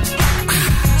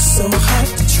 so hard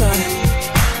to try,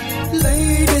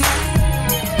 lady.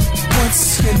 What's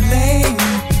your name?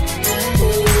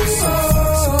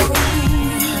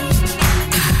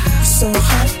 So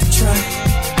hard to try.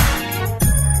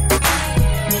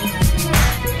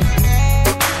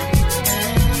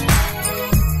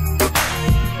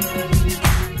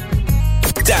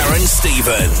 Darren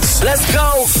Stevens. Let's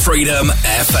go. Freedom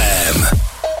FM.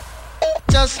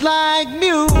 Just like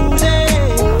music.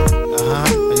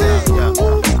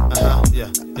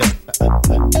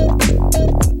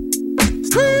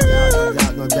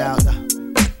 No doubt.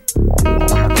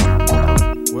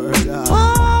 Word up.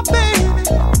 Oh, baby.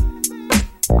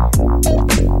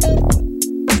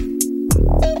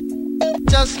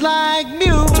 Just like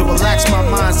music. To relax my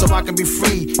mind so I can be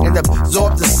free and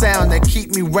absorb the sound that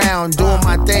keep me round, doing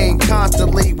my thing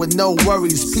constantly with no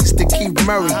worries. Peace to Keith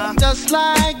Murray. Just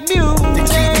like music. To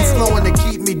keep me flowing, to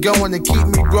keep me going, to keep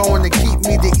me growing, to keep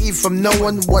me to eat from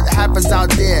knowing what happens out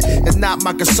there is not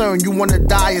my concern. You wanna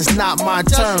die, it's not my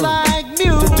turn. Just like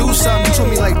music. To do something to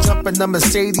me like jumping the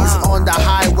Mercedes on the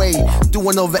highway,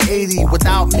 doing over 80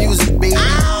 without music, baby.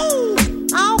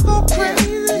 I'll go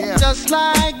crazy. Just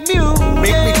like music.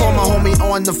 Make me call my homie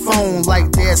on the phone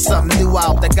like there's something new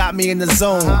out that got me in the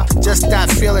zone. Just that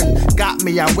feeling got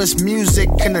me. I wish music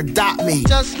can adopt me.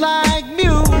 Just like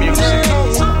music. Music.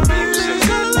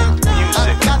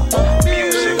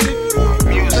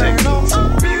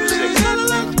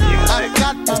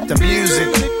 It's the music.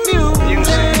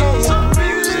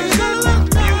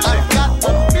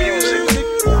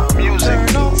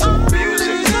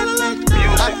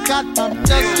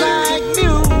 Just like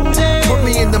music. Put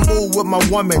me in the mood with my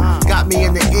woman. Got me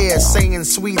in the ear saying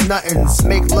sweet nothings.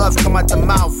 Make love come out the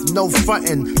mouth, no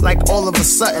frontin'. Like all of a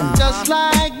sudden. Just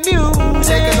like music.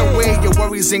 Taking away your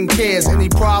worries and cares. Any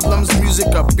problems, music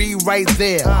will be right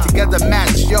there. Together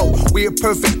match, yo, we a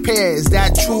perfect pair. Is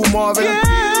that true, Marvin?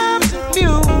 Yeah,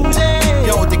 music.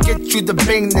 Yo, to get you the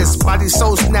bangness, body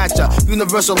soul snatcher,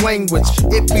 universal language.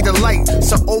 It be the light,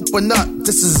 so open up.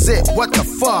 This is it. What the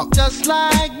fuck? Just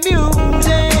like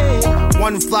music.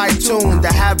 One fly tune to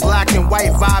have black and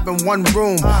white vibe in one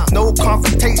room. No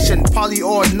confrontation, party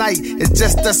all night. It's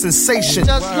just a sensation.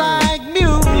 Just like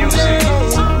music.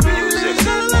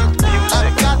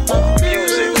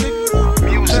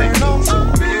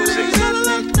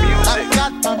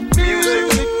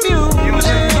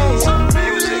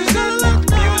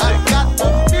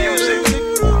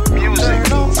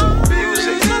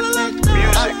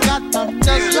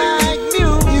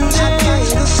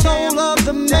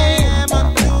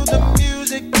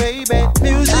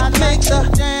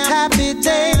 Happy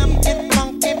day, get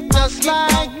funky, just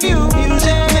like you.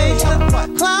 Music makes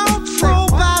the clouds roll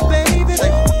by, baby.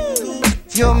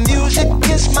 Your music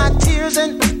is my tears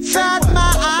inside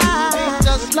my eyes,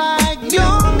 just like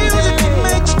your music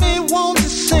makes me want to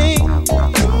sing.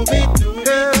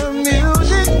 Your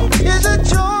music is a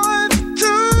joy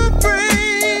to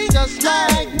bring, just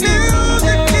like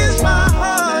music is my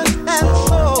heart and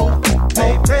soul,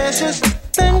 more precious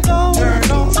than gold.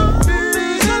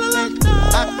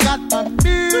 My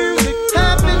music,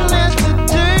 happiness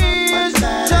today is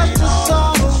just a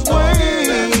song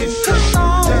away.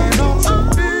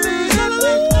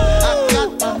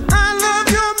 I love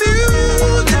your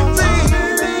music,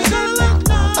 baby.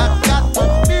 I got my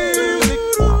music,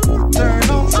 turn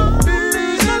on some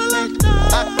music.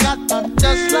 I got my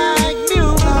just like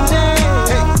music.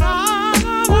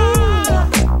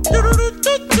 Turn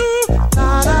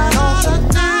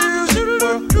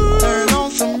on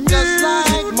some just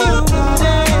like music.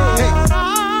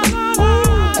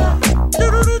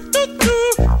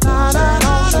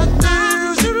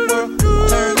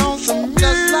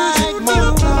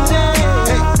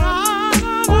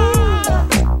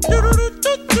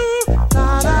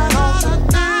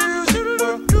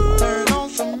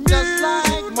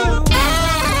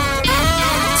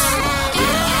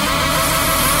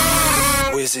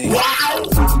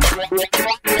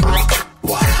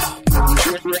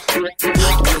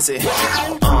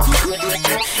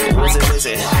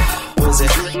 Wizzy, Wizzy,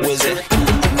 Wizzy.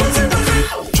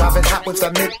 Driving hot with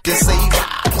that make you say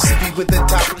wow. Speed with the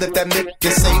top, let that make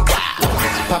you say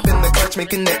wow. Pop in the clutch,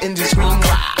 making the engine scream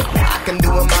wow. I can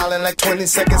do a mile in like 20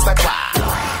 seconds like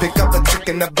wow. Pick up a chick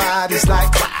and the body's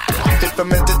like wow. Dip from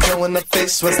head to toe and the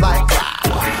face was like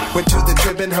wow. Went to the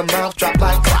crib and her mouth dropped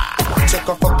like wow. Took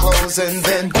off her clothes and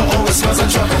then oh, it smells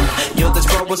of trouble. Yo, this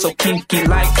bro was so kinky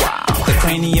like wow. The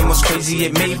cranium was crazy,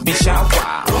 it made me shout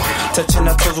wow. Touching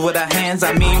her toes with her hands,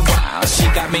 I mean wow. She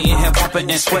got me in here pumping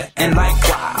and sweating like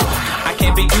wow. I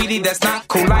can't be greedy, that's not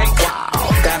cool like wow.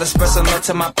 Gotta express some love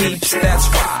to my peeps, that's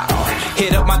wow.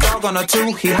 Hit up my dog on a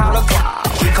 2, he hollered wow.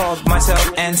 He called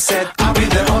myself and said, I'll be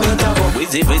there on the double.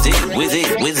 Wizzy, wizzy, wizzy,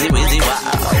 wizzy, wizzy,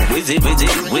 wow. Wizzy, wizzy,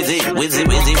 wizzy, wizzy,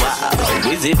 wizzy, wow.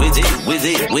 Wizzy, wizzy,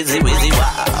 wizzy, wizzy, wizzy,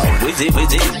 wow. Wizzy,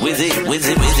 wizzy, wizzy,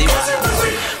 wizzy, wizzy, wow.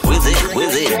 Wizzy,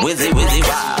 wizzy, wizzy, wizzy,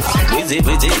 wow. Wizzy,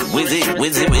 wizzy, wizzy,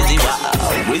 wizzy, wizzy, wow.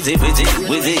 Wizzy, wizzy,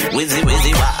 wizzy, wizzy,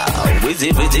 wizzy, wow. Wizzy,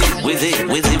 wizzy, wizzy,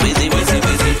 wizzy, wizzy, wizzy,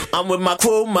 wizzy. I'm with my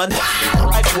crew, man.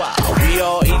 Like wow. We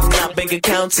all eating our bank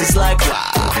accounts, it's like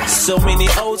wow. So many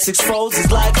O's, 6 folds,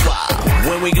 it's like wow.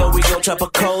 When we go trap a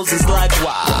coals, it's like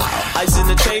wow. Ice in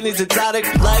the chain is exotic,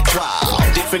 like wow.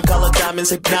 Different color diamonds,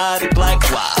 hypnotic, like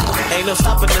wow. Ain't no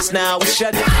stopping us now, we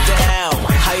shut it down.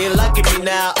 How you liking me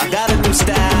now? I got a new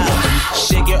style.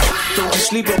 Shake your don't you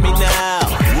sleep on me now.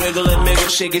 Wiggle and miggle,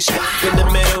 shake it in the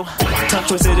middle. Tongue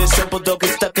twisted is simple, don't get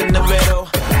stuck in the middle.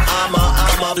 I'm a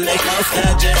Lakers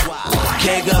legend.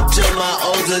 Cake up to my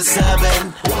O's at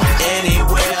 7.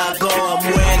 Anywhere I go, I'm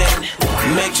winning.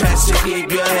 Make tracks to keep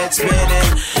your head spinning.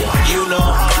 You know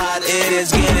how hot it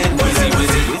is getting. Wizzy,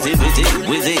 wizzy, wizzy, wizzy,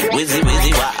 wizzy, wizzy,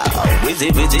 wizzy, wow. Wizzy,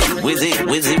 wizzy, wizzy,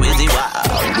 wizzy, wizzy, wow.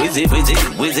 Wizzy, wizzy,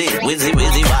 wizzy, wizzy,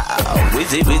 wizzy, wow.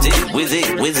 Wizzy, wizzy, wizzy,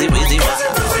 wizzy, wizzy, wow.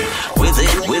 Wizzy,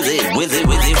 wizzy, wizzy,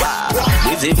 wizzy, wow.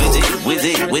 Wizzy, wizzy,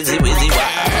 wizzy, wizzy, wizzy,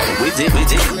 wow. Wizzy,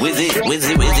 wizzy, wizzy,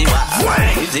 wizzy, wizzy, wow.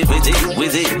 Wizzy, wizzy,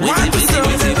 wizzy, wizzy, wizzy,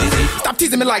 wizzy, wizzy. Stop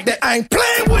teasing me like that, I ain't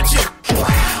playing with you.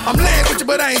 I'm laying with you,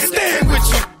 but I ain't staying with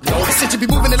you. Since you be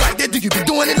moving it like that, do you be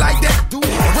doing it like that?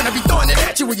 When I be throwing it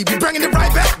at you, will you be bringing it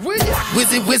right back?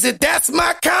 Wizzy, wizzy, that's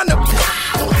my kind of.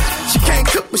 She can't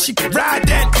cook, but she can ride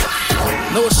that.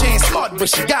 No, she ain't smart, but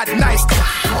she got nice.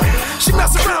 She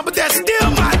mess around, but that's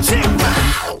still my chick.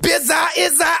 Biz-eye,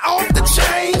 is-eye off the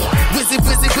chain. Wizzy,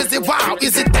 wizzy, wizzy, wow,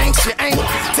 is it thing she ain't?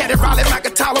 Teddy Riley,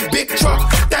 Macatala, big truck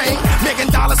thing. Making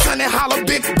dollars, Sunny Holler,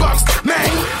 big bucks, man.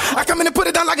 I come in and put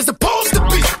it down like it's supposed to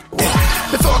be.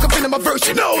 Before I can finish my verse,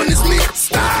 you know when it's me.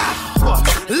 Style,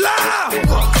 loud,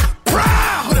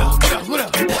 proud. What up, what up, what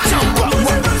up? Jump up,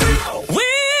 what up?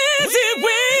 Wizzy,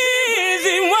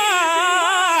 wizzy, wow.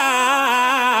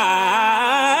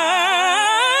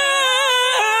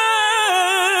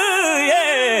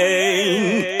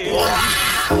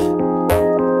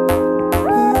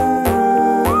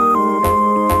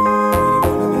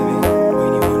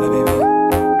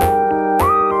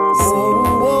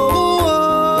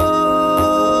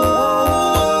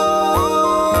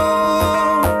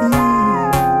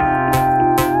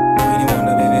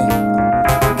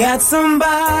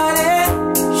 Somebody,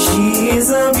 she is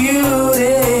a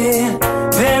beauty,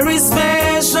 very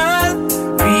special,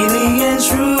 really and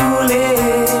truly.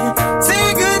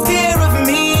 Take good care of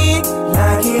me,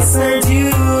 like it's her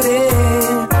duty.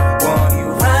 Won't you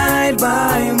ride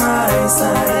by my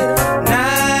side,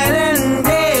 night and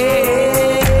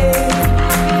day?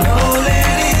 No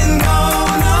letting go,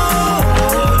 no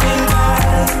holding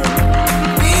back,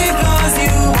 because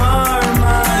you are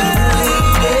my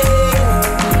lady.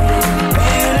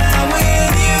 When I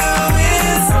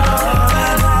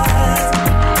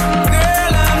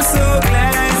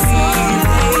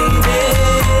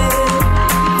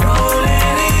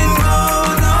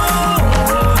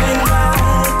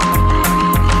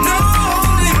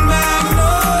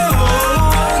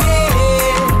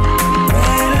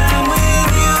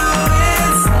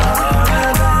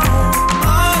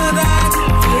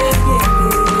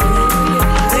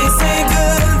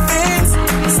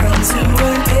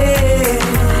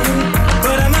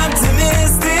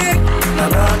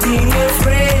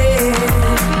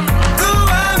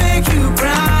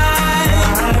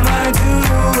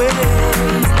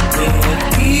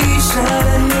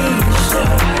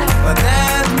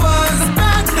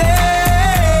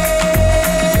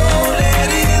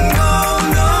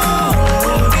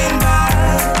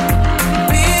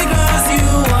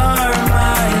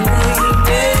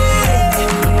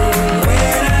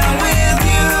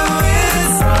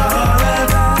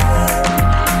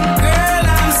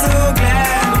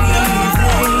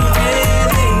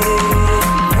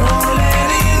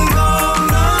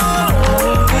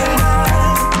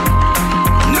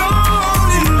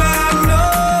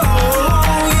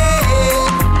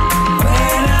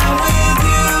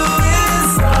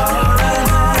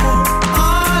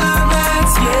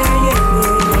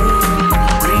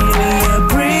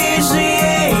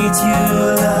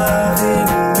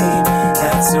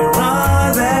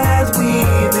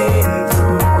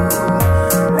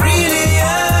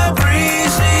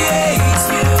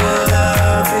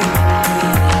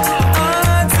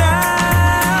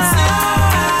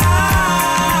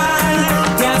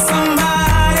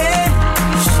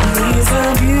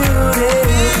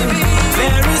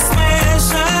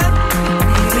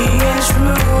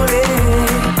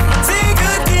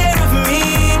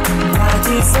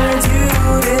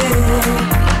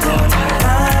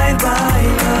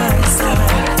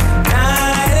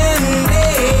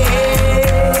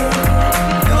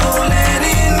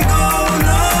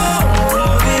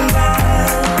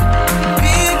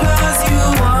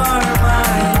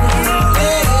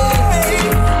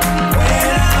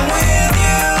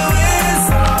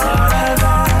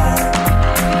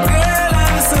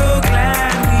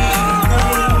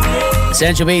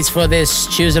Essential Beats for this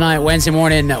Tuesday night, Wednesday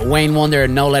morning. Wayne Wonder,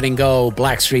 No Letting Go,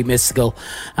 Blackstreet Mystical,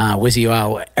 Wizzy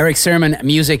Wow, Eric Sermon,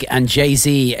 Music, and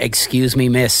Jay-Z, Excuse Me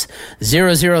Miss.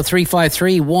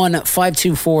 00353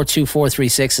 1524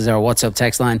 2436 is our WhatsApp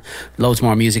text line. Loads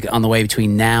more music on the way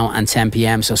between now and 10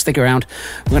 p.m. So stick around.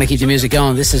 We're going to keep the music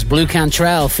going. This is Blue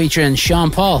Cantrell featuring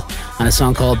Sean Paul and a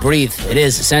song called Breathe. It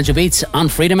is Essential Beats on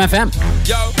Freedom FM.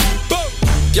 Yo, boom,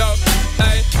 yo,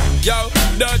 hey, yo.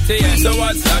 Dirty, yeah. So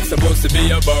what's that supposed to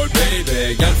be about,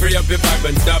 baby? Girl, free up your vibe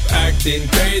and stop acting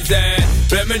crazy.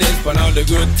 Reminisce on all the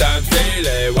good times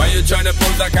daily. Why you tryna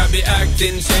pose like I be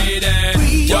acting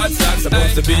shady? What's that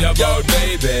supposed to be about,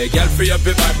 baby? Girl, free up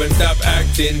your vibe and stop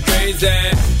acting crazy.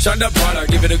 Shonda Paula,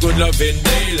 give it a good loving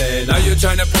daily. Now you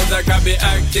tryna pose like I be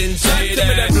acting shady.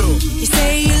 You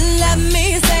say you love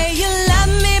me, but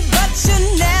you're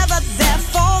never there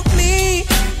for me.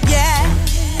 Yeah.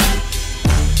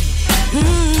 You'll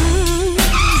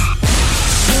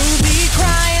be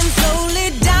crying, slowly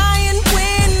dying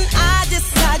when I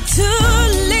decide to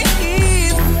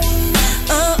leave.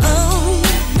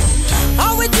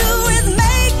 All we do is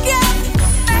make up,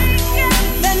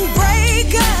 then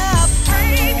break up.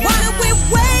 Why don't we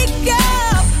wake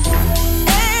up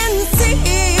and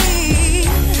see?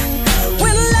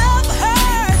 When love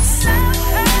hurts,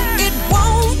 it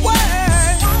won't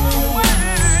work.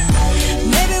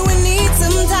 Maybe we need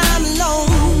some time alone.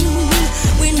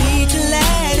 We need to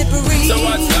let it breathe. So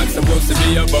what's that supposed to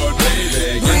be about,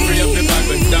 baby? Get free up your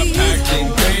vibe and stop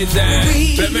acting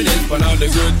crazy. Reminisce on all the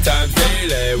good times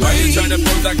daily. Why you tryna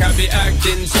pose like I be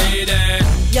acting shady?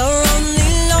 You're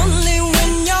only lonely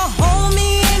when you're home.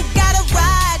 You ain't got a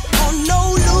ride on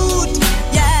no loot.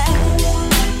 Yeah.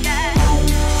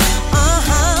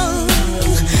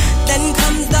 Then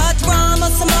comes the drama.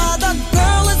 Some other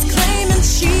girl is claiming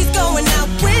she's going out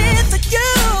with you.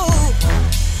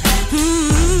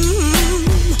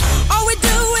 All we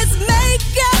do is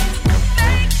make up,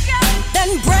 then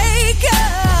break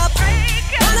up.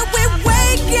 Why don't we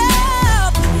wake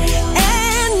up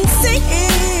and see?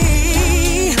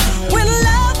 When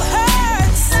love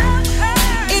hurts,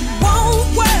 it won't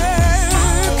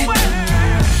work.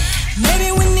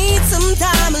 Maybe we need some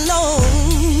time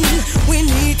alone. We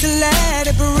need to let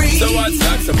it breathe. So what's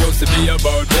that supposed to be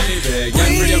about, baby? Get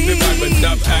free up your vibe and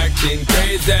stop acting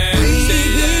crazy.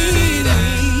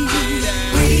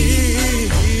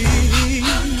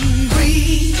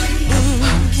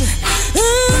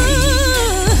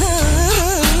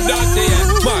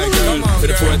 For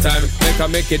the fourth time,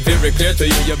 make it very clear to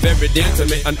you, you're very dear to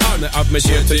me. An honor of my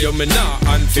share to you, me not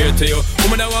unfair to you.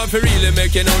 Woman, I want to really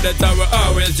make you know that I will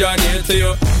always join here to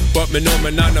you. But me know me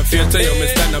not no fear to you. Me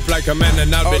stand up like a man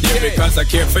and I'll be there because I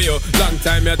care for you. Long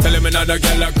time you're telling me not a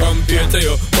girl I compare to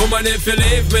you. Woman, if you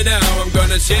leave me now, I'm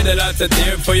gonna shed a lot of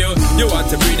tears for you. You want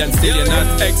to breathe and still you're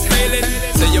not exhaling.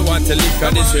 Say you want to leave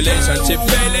cause this relationship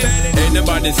failing. Ain't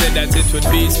nobody said that it would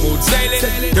be smooth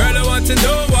sailing. Girl, I want to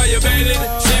know why you're bailing.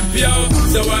 Ship yo,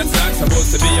 so what's that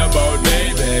supposed to be about,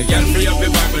 baby? Girl, free up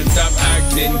your vibe and stop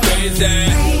acting crazy.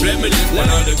 Reminisce on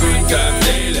all the good times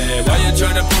daily. Why you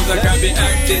tryna pose like I be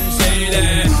acting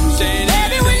shady?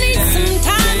 Baby, we need some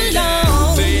time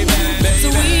alone, so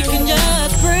we can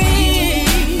just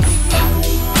breathe.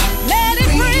 Let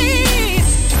it breathe.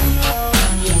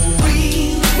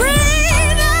 Breathe.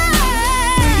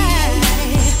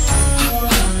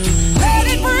 Let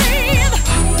it breathe.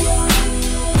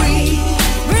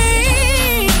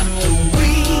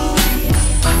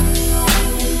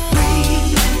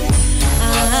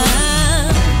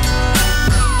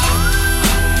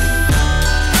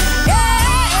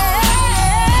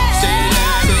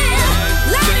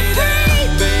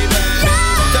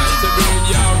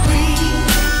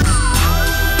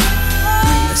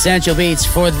 Essential Beats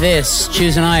for this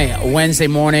Tuesday night, Wednesday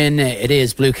morning. It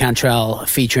is Blue Cantrell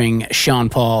featuring Sean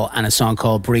Paul and a song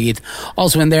called Breathe.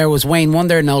 Also in there was Wayne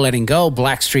Wonder, No Letting Go,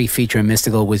 Blackstreet featuring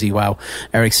Mystical, Wizzy Wow,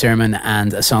 Eric Sermon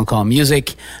and a song called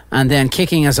Music. And then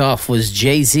kicking us off was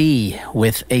Jay-Z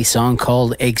with a song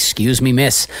called Excuse Me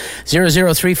Miss.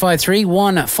 00353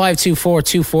 1524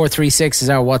 2436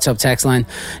 is our WhatsApp text line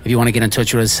if you want to get in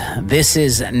touch with us. This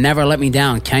is Never Let Me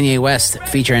Down, Kanye West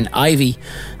featuring Ivy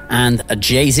and a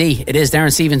Jay-Z. It is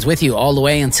Darren Stevens with you all the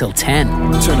way until 10.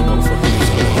 Turn the motherfucker.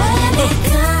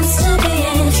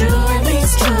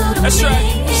 That's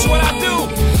right. That's what I do.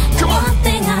 Come on. One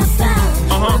thing I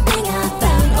found. One thing I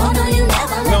found. Oh no, you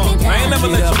never let me down. I ain't never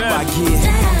let you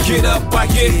down. Get up, I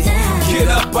get. Get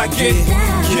up, I get.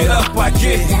 Get up, I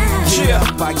get.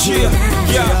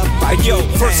 Yeah. Yo,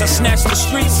 first I snatched the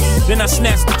streets, then I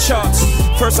snatched the charts.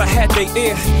 First I had their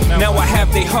ear, now I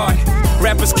have their heart.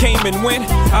 Rappers came and went,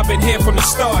 I've been here from the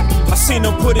start. I seen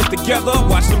them put it together,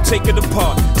 watch them take it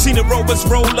apart. Seen the rovers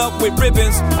roll up with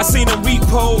ribbons. I seen them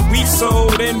repo,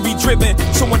 resold, and re-driven.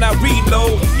 So when I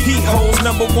reload, heat holds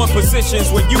 #1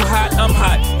 positions. When you hot, I'm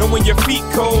hot. And when your feet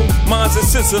cold, mine's a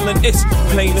sizzling. It's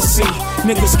plain to see.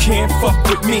 Niggas can't fuck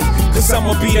with me, cause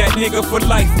I'ma be that nigga for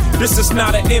life. This is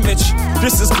not an image,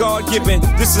 this is God-given.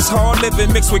 This is hard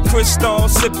living mixed with crystal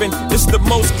sipping. It's the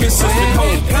most consistent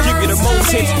hoe. Give you the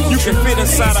most hits, you can fit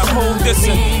inside a whole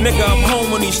distance. Nigga, I'm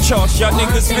home on these charts, y'all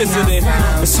niggas visiting.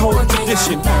 It's whole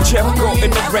tradition, Jeff go in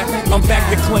the rap. I'm back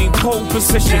to claim pole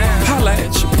position. Holla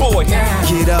at your boy.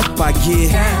 Get up, I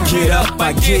get up,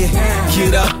 I get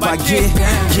up, I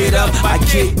get up, I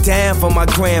get down for my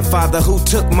grandfather who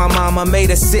took my mama, made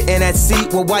her sit in that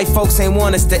seat where white folks ain't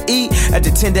want us to eat. At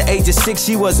the tender age of 6,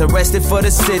 she was arrested for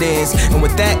the sit-ins. And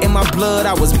with that in my blood,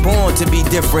 I was born to be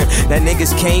different. That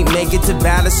niggas can't make it to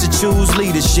balance to choose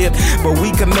leadership, but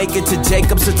we can make it to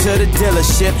Jacobs or to the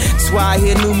dealership. That's why I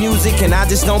hear new music and I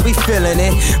just don't be feeling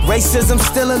it. Racism's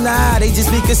still alive, they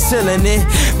just be concealing it.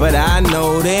 But I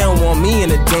know they don't want me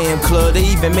in a damn club. They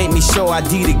even make me show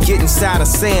ID to get inside a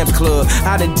Sam's Club.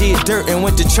 I done did dirt and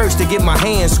went to church to get my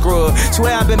hands scrubbed.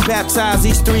 Swear I've been baptized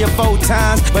these 3 or 4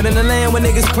 times. But in the land where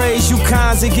niggas praise you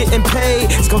cons and getting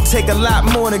paid, it's gonna take a lot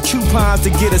more than coupons to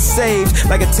get us saved.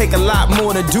 Like it take a lot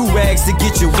more than do-rags to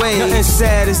get your way. Nothing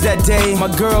sad as that day my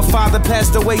girl father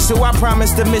passed away, so I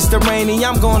promised to Mr. Rainey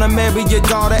I'm gonna marry your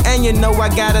daughter. And you know I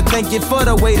gotta thank you for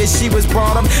the way that she was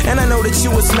brought up. And I know that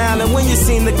you were smiling when you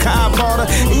seen the car bought her.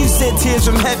 And you sent tears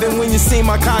from heaven when you seen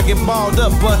my car get balled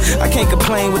up. But I can't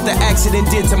complain what the accident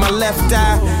did to my left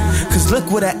eye, cause look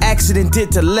what an accident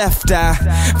did to left eye.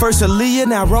 First Aaliyah,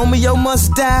 now Romeo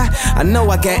must die. I know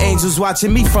I got angels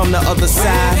watching me from the other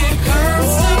side. When it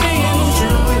comes to being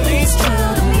true, it's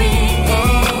true to me.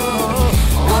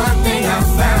 One thing I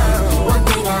found,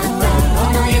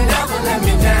 oh no, you never let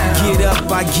me down. Get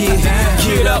up, I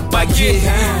get up, I get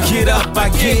up, I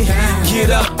get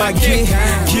up, I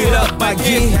get up, I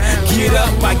get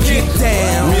up, I get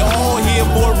down. We all here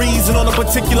for a reason on a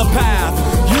particular path.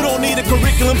 You don't need a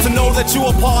curriculum to know that you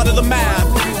are part of the math.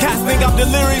 Cats think I'm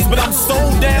delirious, but I'm so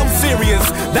damn serious.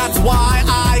 That's why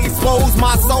I expose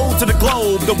my soul to the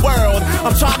globe, the world.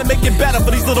 I'm trying to make it better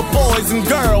for these little boys and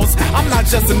girls. I'm not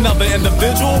just another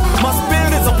individual. My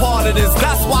spirit is a part of this.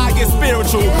 That's why I get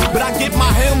spiritual. But I get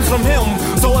my hymns from him.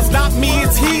 So it's not me,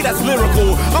 it's he that's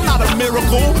lyrical. I'm not a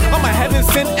miracle. I'm a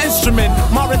heaven-sent instrument.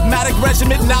 My rhythmic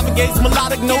regiment navigates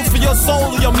melodic notes for your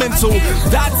soul or your mental.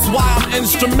 That's why I'm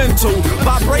instrumental.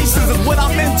 Vibrations is what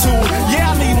I'm into.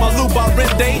 Yeah, I need my Luba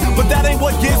Rende, but that ain't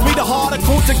what gives me the heart of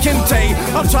Kunta Kinte.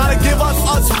 I'm trying to give us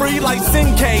free like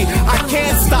Sinke. I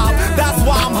can't stop, that's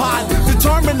why I'm hot.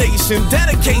 Determination,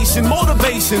 dedication,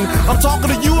 motivation. I'm talking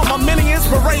to you and my many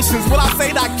inspirations. When I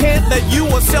say that I can't let you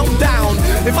or self down.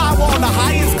 If I were on the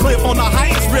highest cliff, on the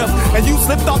highest rip, and you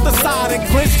slipped off the side and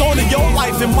clinched onto your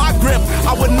life in my grip,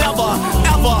 I would never,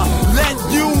 ever let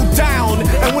you down.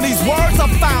 And when these words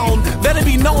are found, let it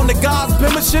be known that God's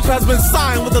penmanship has been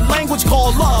signed with a language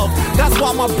called love. That's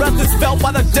why my breath is felt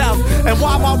by the deaf, and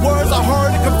why my words are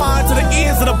heard and confined to the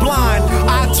ears of the blind.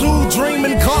 I too dream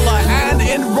in color and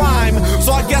in rhyme,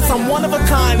 so I guess I'm one of a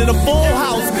kind in a full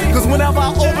house. Cause whenever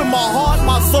I open my heart,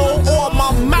 my soul, or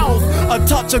my mouth, a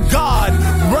touch of God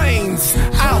rains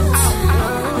out.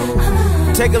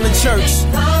 Take them to church.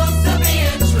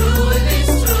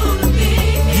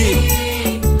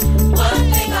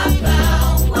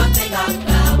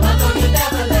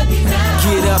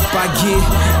 Get up, I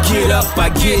get up, I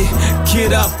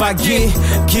get up, I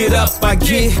get up, I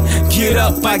get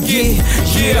up, I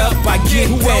get up, I get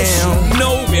Who else you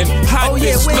know and how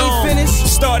this long?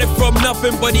 Started from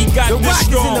nothing, but he got this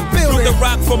strong. Threw the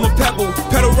rock from a pebble,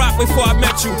 pedal rock before I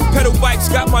met you. Pedal bikes,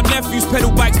 got my nephews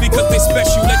pedal bikes because they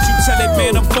special. Let you tell it,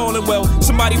 man, I'm falling well.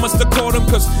 Somebody must have called him,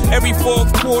 cause every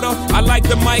fourth quarter, I like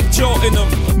the Mike Jordan them.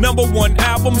 #1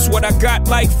 albums, what I got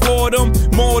like 4 of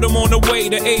them. More of them on the way,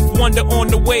 the 8th wonder on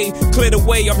the way. Clear the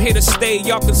way, I'm here to stay.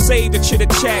 Y'all can say the chitter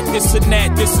chat, this and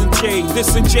that, this and J.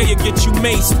 This and J will get you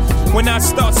maced. When I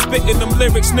start spitting them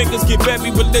lyrics, niggas get very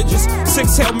religious.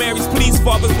 6 Hail Marys, please,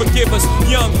 fathers, forgive us.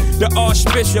 Young, the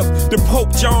Archbishop, the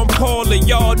Pope John Paul, and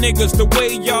y'all niggas, the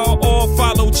way y'all all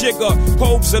follow Jigger.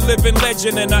 Hope's a living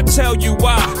legend, and I tell you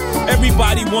why.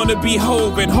 Everybody wanna be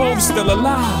Hope, and Hope's still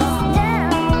alive.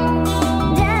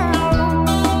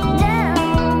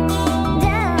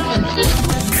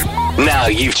 Now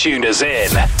you've tuned us in.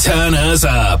 Turn us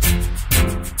up.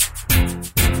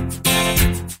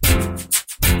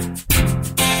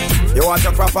 You want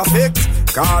a proper fix?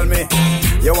 Call me.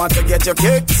 You want to get your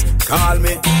kicks? Call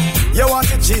me. You want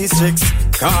the cheese tricks?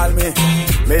 call me.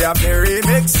 Me have the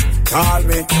remix, call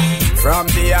me. From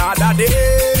the other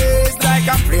days, like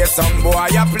I play some boy,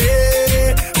 I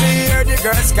play. Me hear the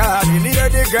girls calling, hear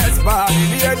the girls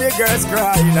bawling, hear the girls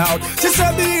crying out. She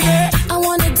said, I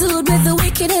want a dude with the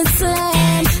wickedest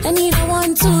slam. I need a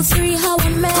 1, 2, 3, how a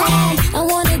man. I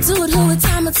want a dude who would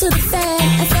time it to the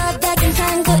fan. I thought that can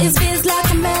handle his biz like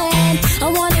a man. I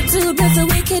want a dude with the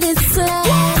wickedest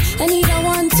slam. I need a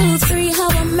 1, 2, 3, how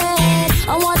a man.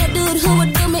 I want a dude who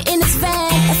would do me in his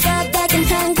van. I thought that can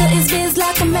handle his biz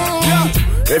like a man.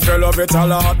 If you love it,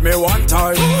 allot me one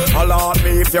time. Allot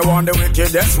me if you want the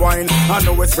wickedest wine. I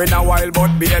know it's been a while,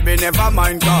 but baby, never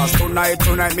mind. Cause tonight,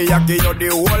 me I give you the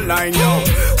whole line, yo.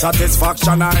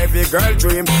 Satisfaction a every girl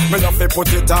dream. Me love to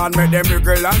put it on, make them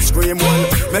wiggle and scream. Well,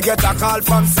 me get a call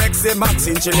from sexy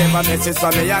Maxine. She never message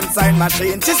from me inside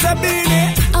machine. She said,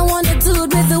 Beanie, I want a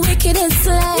dude with the wickedest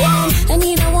slam. I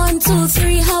need a 1, 2,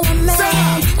 3, how a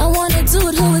man. I want a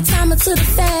dude who would time it to the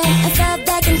fan. I thought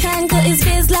that can handle his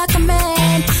biz like a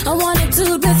man. I want a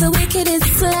dude with the wickedest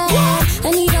slam. I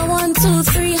need a 1, 2,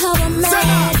 3, how a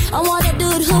man. I want a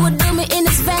dude who would do me in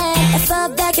his van. I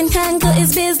thought that can handle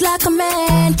his biz like a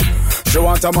man. She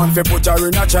want a man fi put her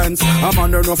in a chance. A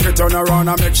man who no fit turn around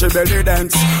and make she belly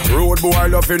dance. Road boy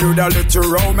loving with a little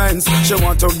romance. She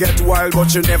want to get wild but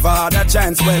she never had a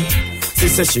chance. Well, she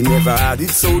said she never had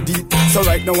it so deep. So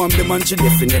right now I'm the man she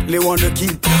definitely wanna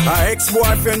keep. Her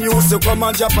ex-boyfriend used to come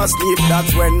and drop asleep.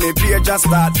 That's when me beer just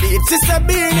start deep. She said,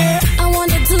 Beanie, I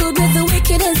want a dude with the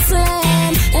wickedest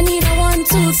slam. I need a 1,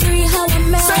 2, 3, how a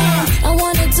man. I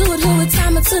want a dude who would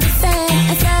time it to the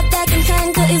fan. I thought that can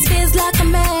handle his biz like a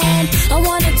man. I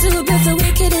want a dude with the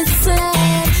wickedest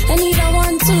slam. I need a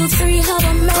 1, 2, 3, how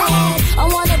a man. I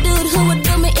want a dude who would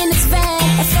do me in his van.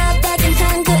 I thought that can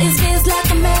handle his biz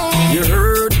like a man. you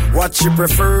heard what she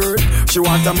preferred. She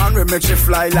want a man who make she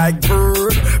fly like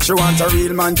bird. She want a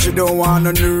real man, she don't want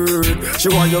a nerd. She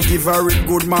want you give her a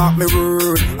good mark, me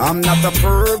word. I'm not a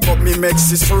perv, but me makes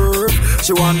she swerve.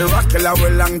 She want the rock killer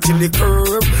well long till the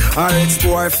curve. Her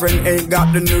ex-boyfriend ain't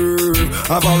got the nerve.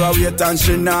 Have her a wait and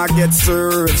she not get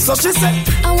served. So she said,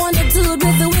 I want a dude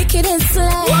with the wickedest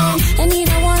slam. I need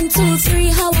a 1, 2, 3,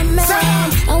 how a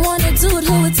man. I want a dude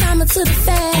who would time it to the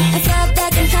fan. I thought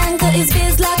that can handle his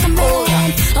biz like a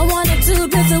man. I want a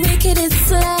dude with the wickedest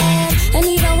slam. I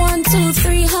need a 1, 2,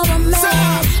 3, how a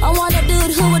man. I want a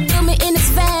dude who would do me in his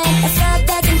van. I thought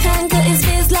that can handle his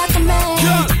biz like a man.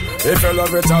 If you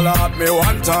love it, allot me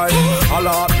one time.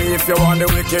 Allot me if you want the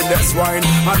wickedest wine.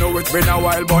 I know it's been a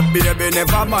while, but baby,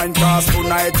 never mind. Cause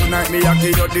tonight, me I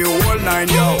give you the whole nine,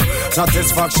 yo.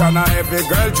 Satisfaction a every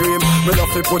girl dream. Me love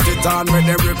to put it on, make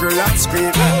them wiggle and scream.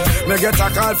 Me get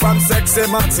a call from sexy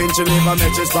Maxine. She leave a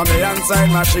message from the inside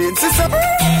machine. Sister,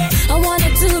 I want a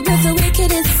dude with the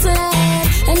wickedest slam.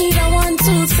 I need a 1,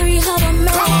 2, 3, how a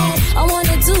man. I want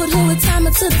a dude who would time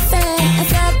it to the fan. I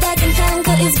thought that can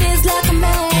handle his biz like a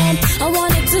man. I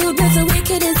want a dude with the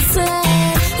wickedest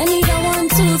slam. I need a 1,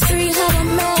 2, 3, how a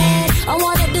man. I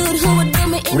want a dude who would do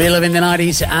me in Reliving the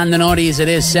 90s and the noughties, it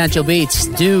is Essential Beats,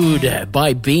 Dude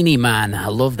by Beanie Man. I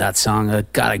love that song. I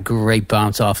got a great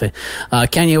bounce off it.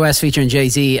 Kanye West featuring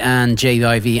Jay-Z and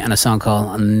J.I.V. and a song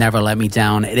called Never Let Me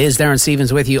Down. It is Darren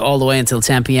Stevens with you all the way until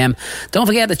 10 p.m. Don't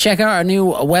forget to check out our new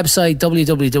website,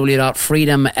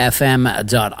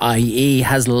 www.freedomfm.ie.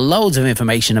 Has loads of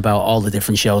information about all the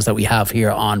different shows that we have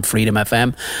here on Freedom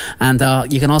FM. And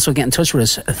you can also get in touch with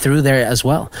us through there as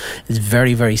well. It's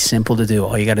very, very simple to do.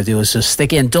 All you got to do is just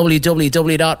stick in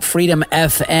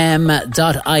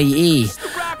www.freedomfm.ie.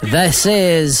 This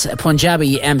is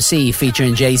Punjabi MC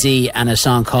featuring Jay-Z and a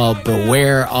song called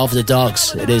Beware of the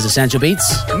Dogs. It is Essential Beats.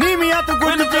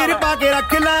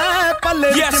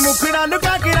 Yes.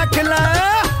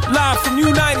 Live from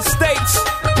United States,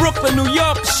 Brooklyn, New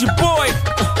York, it's your boy.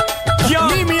 Young.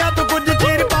 The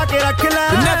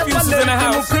nephews is in the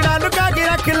house.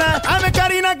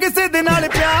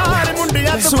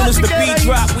 As soon as the beat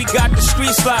drop, we got the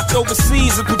streets locked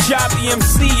overseas. A Punjabi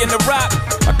MC in the rock.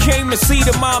 I came to see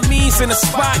the mommies in the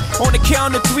spot. On the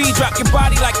count of 3, drop your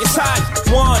body like it's hot.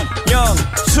 1, young,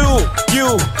 2,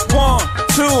 you. 1,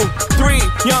 2, 3,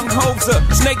 young Hoser.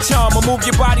 Snake charmer, move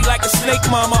your body like a snake,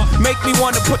 mama. Make me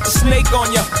wanna put the snake on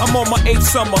ya. I'm on my 8th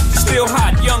summer, still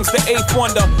hot. Young's the 8th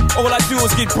wonder. All I do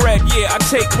is get bread, yeah. I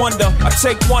take wonder. I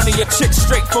take one of your chicks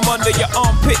straight from under your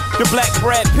armpit. The black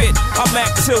Brad Pitt. I'm at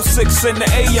till 6 in the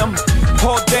a.m.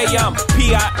 All day I'm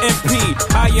P.I.M.P.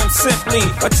 I am simply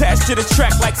attached to the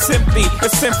track like simply.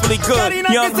 It's simply good.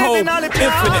 Young Hope,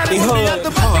 infinitely hood.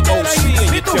 R.O.C.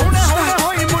 and you don't stop.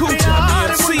 Kucha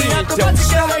BMC and you don't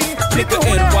stop. Nigga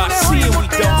NYC and we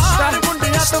don't stop.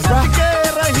 It's the rock.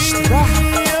 It's the rock.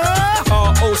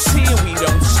 R.O.C. and we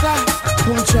don't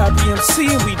DMC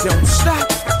and we don't stop.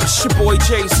 It's your boy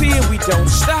Jay-Z and we don't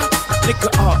stop. Nigga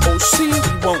ROC and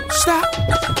we won't stop.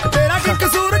 तेरा की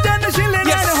कसूर जन शिले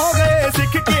नैन हो गए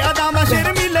सिख के Adamah शेर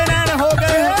मिले नैन हो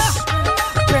गए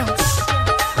Bounce,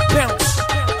 bounce,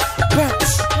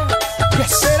 bounce.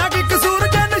 Yes. तेरा की कसूर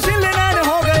जन शिले नैन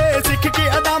हो गए सिख के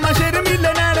अदामा शेर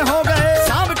मिले नैन हो गए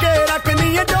सांभ के रखनी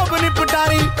है जोब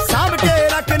निपटारी सांभ के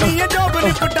रखनी है जोब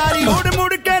निपटारी मुड़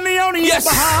मुड़ के नहीं आउनी है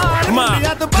बहार Ma,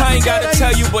 I ain't gotta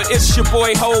tell you, but it's your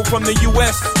boy Ho from the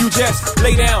US. You just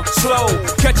lay down slow.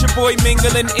 Catch your boy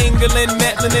mingling, England,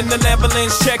 meddling in the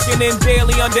Netherlands, checking in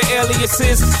daily under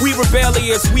aliases. We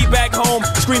rebellious, we back home,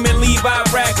 screaming leave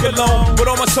Iraq alone.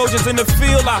 With all my soldiers in the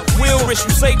field, I will wish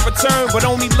you safe return. But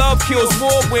only love kills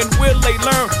war. When will they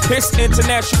learn? It's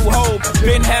international hope.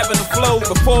 Been having a flow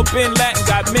before Bin Laden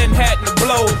got Manhattan to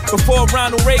blow. Before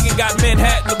Ronald Reagan got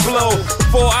Manhattan to blow.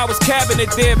 Before I was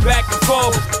cabinet there back and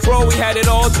forth. Bro, we had it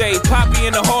all day. Poppy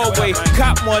in the hallway.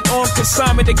 Cop one on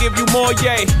consignment to give you more,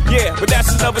 yay. Yeah, but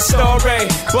that's another story.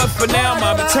 But for now,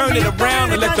 mommy, turn it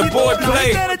around and let the boy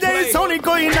play. J,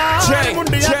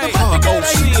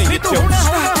 R-O-C and you don't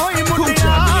stop. Cool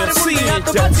job, DMC and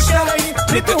you don't stop.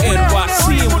 Nigga NYC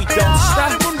and we don't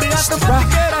stop. It's the rock.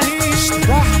 It's the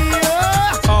rock.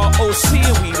 R-O-C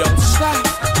and we don't stop.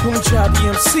 Cool job,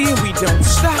 DMC and we don't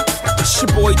stop. It's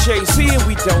your boy Jay-Z and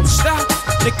we don't stop.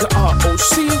 Nigga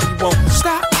R-O-C and we won't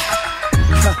stop.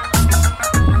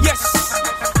 Yes.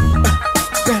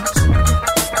 Bounce,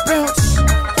 bounce,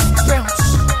 bounce,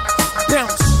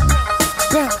 bounce,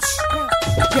 bounce.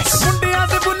 Yes. मुंडियां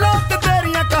दे बुल्लों ते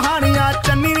तेरियां कहानियां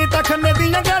चन्नी ने तखने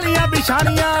दियां गलियां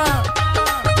बिछानियां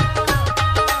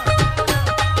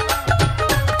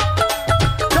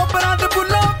चोपरां दे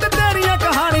बुल्लों ते तेरियां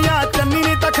कहानियां चन्नी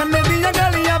ने तखने दियां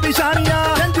गलियां बिछानियां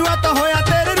जंजुआ तो होया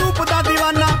तेरे रूप दा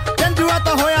दीवाना जंजुआ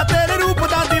तो होया तेरे रूप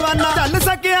दा दीवाना चल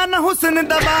सकिया ना हुस्न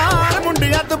दबार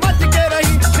मुंडियां तो बच के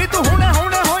रही नी तू हुने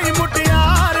हुने होई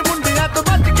मुटियार मुंडियां तो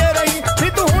बच के रही नी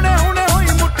तू हुने हुने होई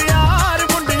मुटियार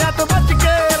मुंडियां तो बच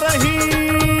के रही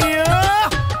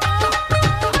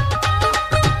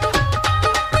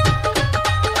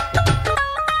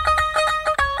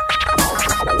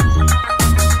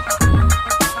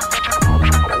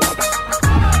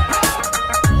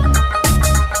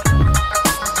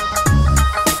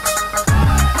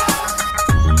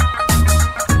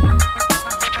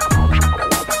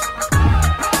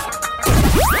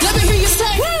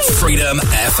Freedom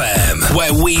FM,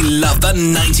 where we love the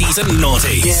 90s and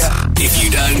noughties. Yeah. If you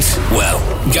don't, well,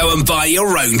 go and buy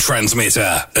your own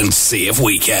transmitter and see if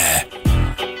we care.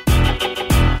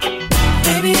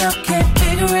 Baby, I can't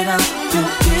figure it out. Your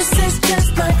kiss is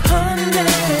just like honey,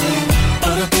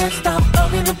 but I can't stop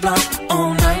loving the block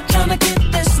all night trying to get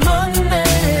this money.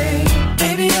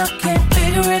 Baby, I can't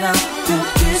figure it out. Your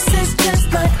kiss is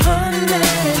just like honey,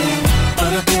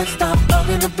 but I can't stop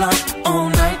loving the block all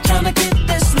night trying to get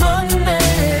this money.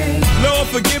 Lord,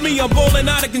 forgive me, I'm ballin'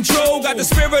 out of control. Got the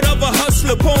spirit of a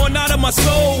hustler pouring out of my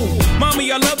soul.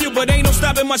 Mommy, I love you, but ain't no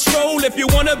stopping my stroll. If you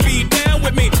wanna be down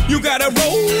with me, you gotta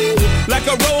roll like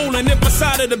a roll. And if my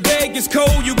side of the bag is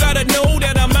cold, you gotta know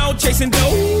that I'm out chasing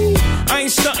dough. I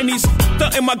ain't stunting these,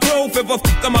 stunting my growth. If I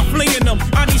fuck them, I'm flinging them.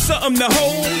 I need something to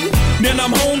hold. Then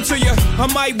I'm home to you. I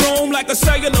might roam like a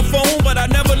cellular phone, but I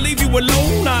never leave you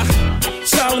alone. I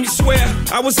solemnly swear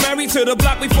I was married to the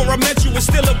block before I met you. It's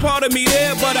still a part of me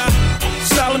there, but I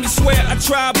solemnly swear I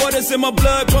tried, but it's in my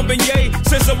blood pumping yay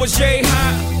since I was yay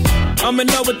high. I'm in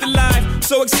love with the life,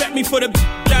 so accept me for the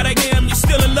that I am. You're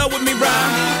still in love with me,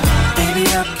 right? Baby,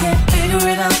 I can't figure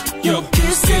it out. Your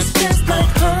kiss is just like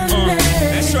honey.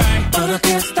 That's right. But I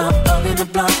can't stop loving the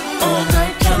block all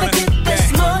night trying to get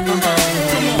this money.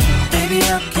 Baby,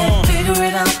 I can't figure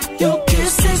it out. Your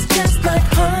kiss is just like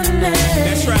honey.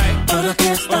 That's right. But I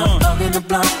can't stop loving the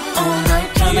block all night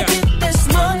trying to get this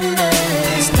money.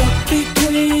 Stuck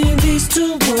between these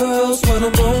two worlds, what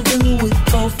I'm gonna do with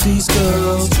both these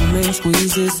girls? Two main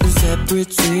squeezes in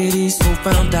separate cities, so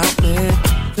found out, man,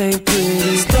 they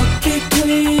pretty. Stuck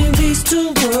between these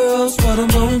two worlds, what I'm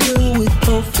gonna do with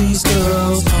both these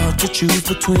girls? Hard to choose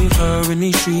between her and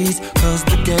these trees, cause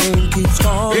the game keeps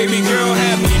calling. Baby girl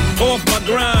had me off my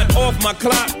grind, off my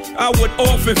clock. I would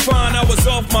often find I was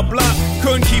off my block.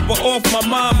 Couldn't keep her off my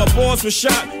mind, my balls were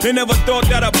shot. They never thought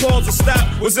that a pause would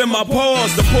stop. Was in my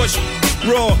paws to push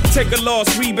raw, take a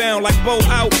loss, rebound like Bo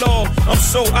Outlaw. I'm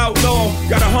so outlaw,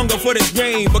 got a hunger for this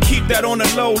game, but keep that on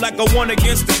the low like a one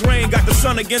against the grain. Got the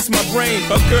sun against my brain,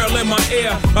 a girl in my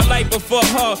ear, I like before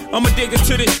her. I'm addicted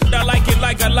to this, I like it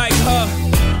like I like her.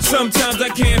 Sometimes I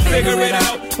can't figure it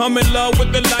out. I'm in love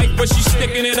with the life, but she's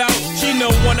sticking it out. She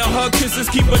know one of her kisses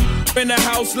keep her in the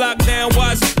house locked down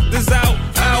while this out.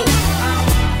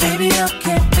 Baby, I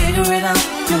can't figure it out.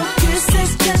 Your kiss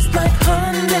is just like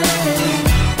honey,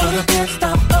 but I can't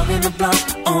stop bugging the block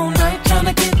all night trying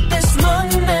to get this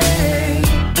money.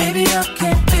 Baby, I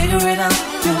can't figure it out.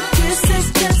 Your kiss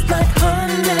is just like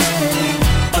honey,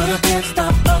 but I can't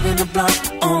stop bugging the block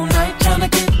all night trying to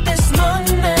get this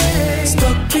money.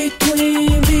 Stuck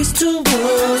between these two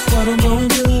worlds, what I'm gonna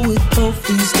do with both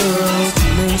these girls?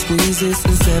 Two main squeezes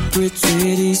in separate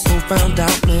cities, so found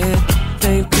out, man,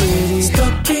 ain't pretty.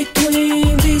 Stuck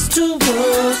between these two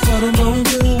worlds, what I'm gonna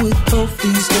do with both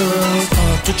these girls?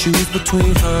 Hard to choose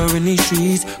between her and these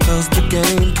streets, cause the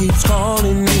game keeps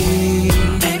calling me.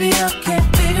 Baby, I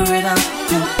can't figure it out.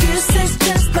 Your kiss is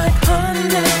just like honey,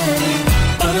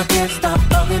 but I can't stop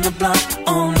bugging the block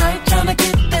all night trying to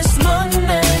get this money.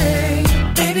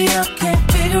 Baby, I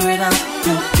can't figure it out.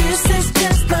 Your kiss is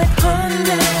just like honey,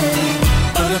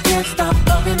 but I can't stop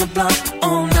bugging the block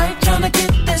all night trying to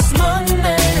get this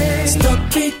money. Stuck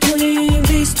between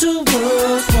these two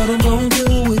worlds, what I'm gonna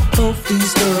do with both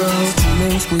these girls? Two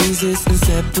main squeezes in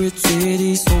separate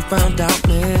cities, so found out,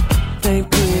 man, ain't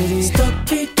pretty. Stuck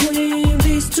between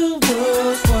these two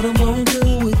worlds, what I'm gonna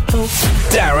do with both.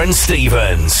 Darren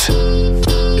Stevens.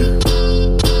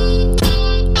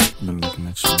 Been looking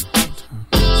at you.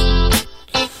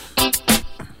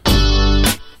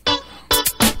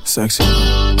 Sexy.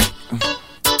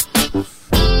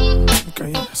 Okay,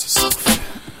 yeah, that's a selfie.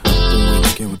 Been waiting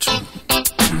to get with you.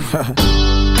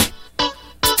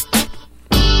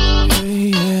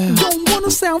 Yeah. Don't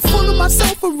wanna sound full of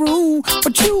myself or rude,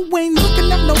 but you ain't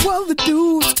looking at no other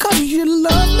dudes, cause you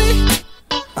love me.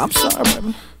 I'm sorry,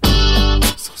 baby.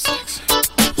 So sexy.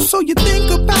 So you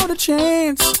think about a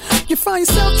chance, you find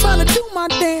yourself trying to do my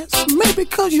dance, maybe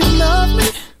cause you love me.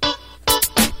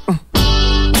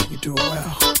 You do it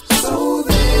well. So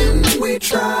then we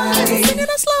tried singing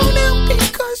it slow down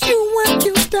because you weren't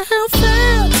used to how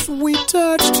fast we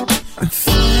touched.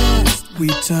 Fast we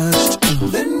touched.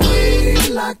 Then we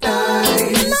locked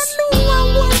eyes, and I knew I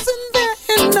wasn't there,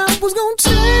 and I was gonna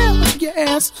tear your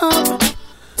ass up.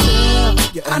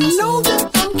 I know that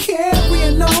I'm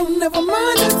carrying on, never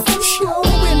mind if I'm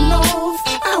showing off.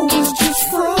 I was just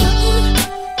frontin'.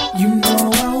 You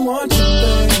know I want you,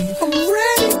 babe. I'm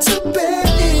ready to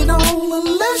bet it on,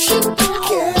 unless you don't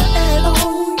care at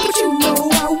all. But you know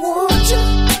I want you.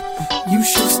 You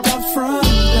should stop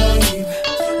frontin', babe.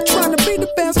 Trying to be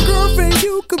the best girlfriend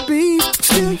you could be.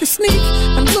 Still you sneak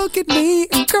and look at me,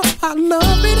 and girl, I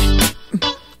love it.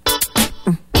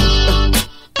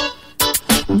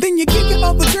 Then you give your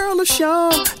other girl a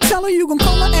shove. Tell her you gon'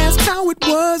 call her, ask how it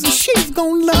was, and she's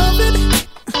gon' love it.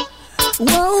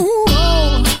 Whoa,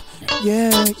 whoa.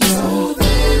 Yeah, yeah. So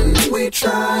then we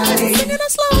tried singing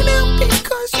it slow down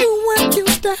because you weren't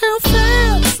used to how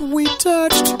fast we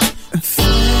touched.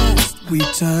 Fast we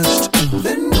touched.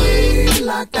 Then we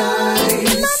locked eyes,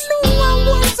 and I knew I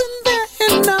wasn't there,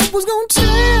 and I was gonna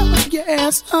tear your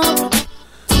ass up.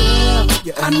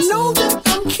 I know that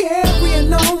I'm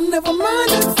carrying on, never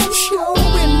mind if I'm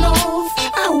showing off.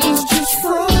 I was just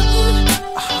frontin'.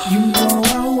 You know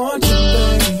I want you,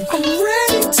 babe. I'm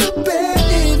ready to bet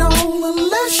it on,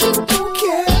 unless you don't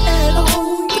care at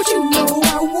all. But you know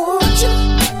I want you.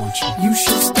 You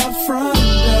should stop frontin',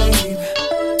 babe.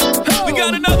 We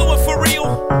got another one for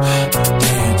real.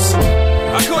 Dance.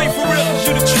 I call you for real 'cause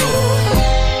you the truth.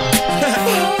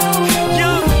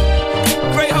 Young,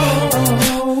 great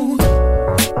home.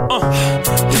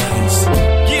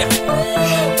 Yeah.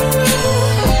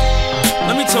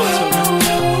 Let me talk to you.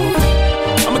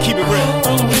 I'ma keep it real.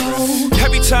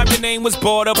 Every time your name was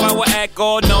brought up, I would act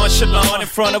all nonchalant in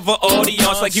front of an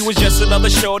audience, like you was just another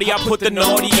shorty. I put the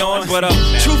naughty on, but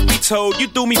truth be told, you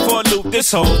threw me for a loop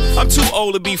this whole. I'm too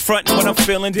old to be frontin' what I'm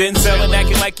feeling, Denzel, and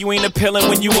acting like you ain't appealing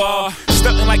when you are,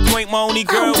 stuntin' like you ain't my only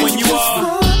girl when you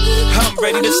are. I'm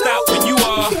ready to stop when you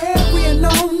are. Carrying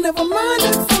on, never mind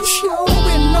if I'm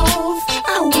showing off.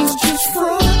 I was just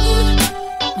frontin'.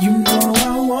 You know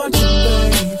I want you,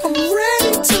 babe. I'm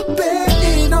ready to bet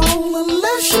it on,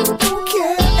 unless you don't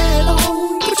care at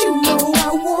all. But you know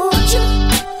I want you.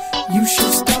 You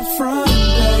should stop frontin',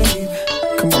 babe.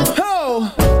 Come on.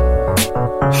 Oh.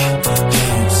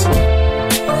 Dance.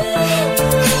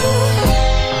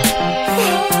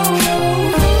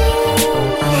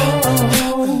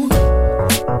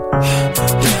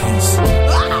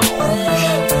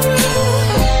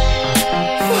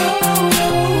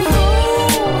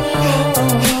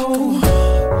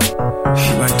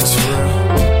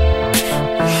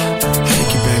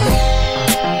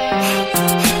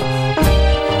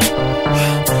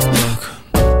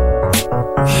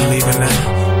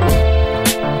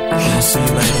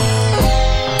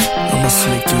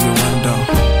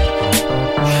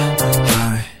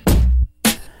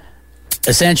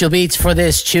 Essential Beats for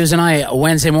this Tuesday night,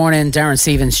 Wednesday morning. Darren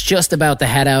Stevens just about to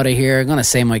head out of here. I'm going to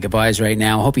say my goodbyes right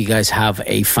now. Hope you guys have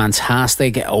a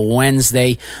fantastic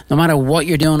Wednesday. No matter what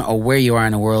you're doing or where you are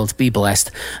in the world, be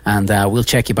blessed. And we'll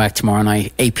check you back tomorrow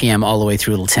night, 8 p.m. all the way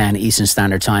through till 10 Eastern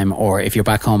Standard Time. Or if you're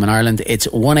back home in Ireland, it's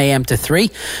 1 a.m. to 3.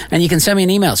 And you can send me an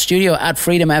email,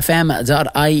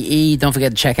 studio@freedomfm.ie. Don't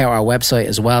forget to check out our website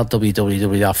as well,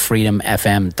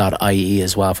 www.freedomfm.ie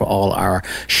as well, for all our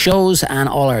shows and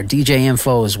all our DJ info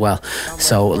as well.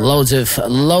 So loads of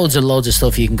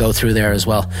stuff you can go through there as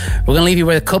well. We're going to leave you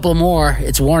with a couple more.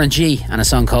 It's Warren G and a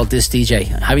song called This DJ.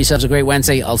 Have yourselves a great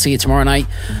Wednesday. I'll see you tomorrow night,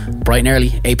 bright and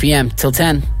early, 8 p.m. till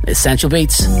 10. Essential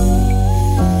Beats.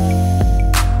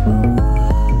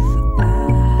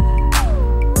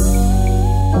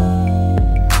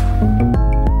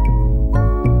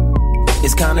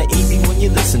 It's kinda easy when you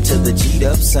listen to the G'd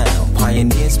up sound.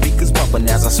 Pioneer speakers bumping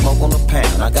as I smoke on a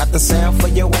pound. I got the sound for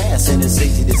your ass and it's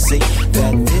easy to see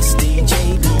that this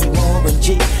DJ be Warren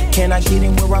G. Can I get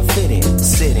in where I fit in?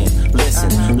 Sit in,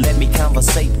 listen, let me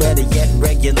conversate, better yet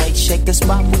regulate. Shake the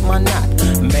spot with my knot,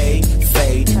 made,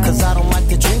 fade. Cause I don't like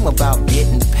to dream about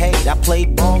getting paid. I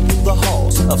played ball through the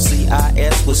halls of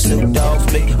CIS with Snoop Dogg's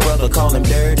big brother, call him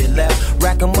Dirty Left.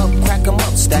 Rack 'em up, crack 'em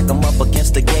up, stack 'em up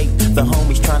against the gate. The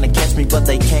homies trying to catch me but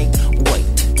they can't wait.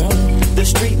 The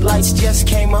street lights just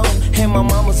came on, and my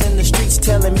mama's in the streets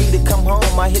telling me to come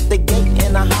home. I hit the gate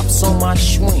and I hops on my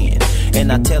Schwinn,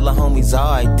 and I tell the homies,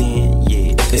 alright then,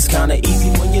 yeah. It's kinda easy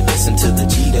when you listen to the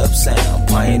G'd up sound.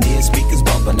 Pioneer speakers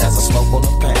bumping as I smoke on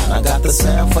a pound. I got the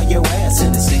sound for your ass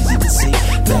and it's easy to see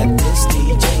that this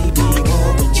DJ be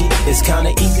Warren G. It's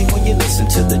kinda easy when you listen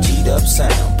to the G'd up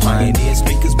sound. Pioneer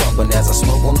speakers bumping as I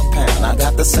smoke on a pound. I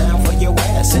got the sound for your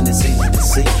ass and it's easy to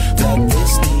see that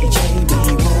this DJ be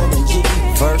Warren G.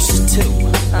 Verse 2.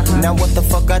 Now what the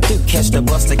fuck I do? Catch the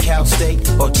bus to Cal State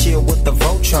or chill with the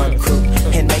Voltron crew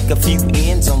and make a few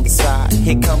ends on the side.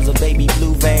 Here comes a baby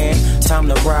blue van, time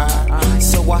to ride.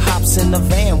 So I hops in the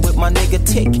van with my nigga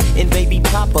Tick and baby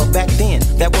Papa. Back then,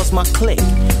 that was my clique.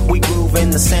 We groove in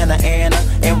the Santa Ana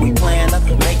and we plan to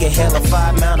make a hell of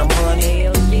 $5 amount of money.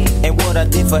 And what I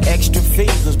did for extra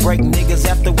fees was break niggas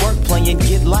after work playing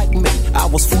Get Like Me. I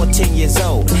was 14 years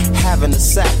old, having a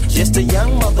sack, just a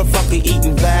young motherfucker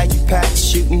eating value packs,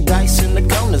 shooting dice in the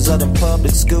corners of the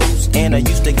public schools. And I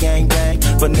used to gang bang,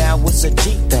 but now it's a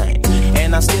G thing.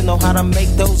 And I still know how to make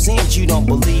those ends. You don't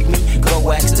believe me? Go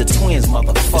ask the twins,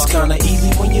 motherfucker. It's kinda easy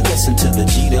when you listen to the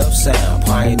G'd up sound.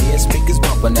 Pioneer speakers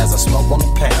bumping as I smoke on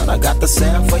a pound. I got the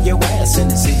sound for your ass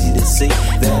and it's easy to see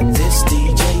that this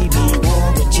DJ be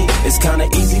Warren G. It's kinda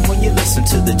easy when you listen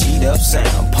to the G'd up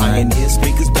sound. Pioneer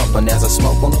speakers bumping as I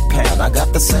smoke on a pound. I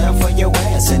got the sound for your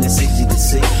ass and it's easy to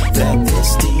see that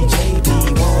this DJ be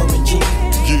Warren G.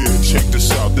 Yeah, check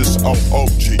this out, this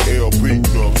OOGLB, you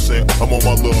know what I'm saying? I'm on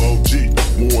my little OG,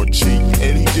 Warren G.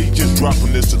 And he just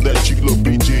dropping this to let you little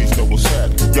BGs know what's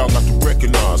happening. Y'all got to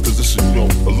recognize, cause this is, you know,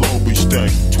 a Long Beach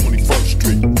thing, 21st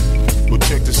Street. But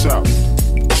check this out,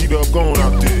 G'd up going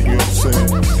out there, you know what I'm saying?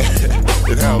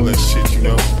 And how that shit, you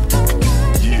know?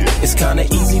 It's kinda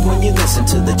easy when you listen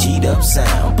to the G'd up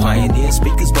sound. Pioneer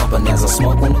speakers bumping as I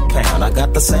smoke on a pound. I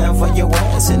got the sound for your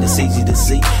ass and it's easy to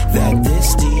see that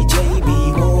this DJ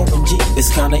be Warren G. It's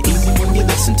kinda easy when you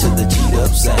listen to the G'd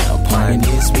up sound.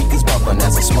 Pioneer speakers bumping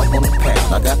as I smoke on a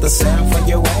pound. I got the sound for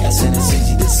your ass and it's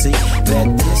easy to see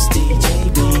that this DJ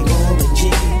be Warren G.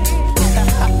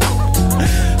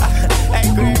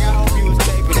 Hey Greg, I hope you was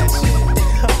taping that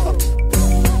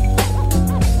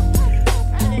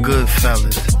shit. Good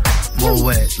fellas.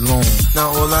 Moet, Loon. Now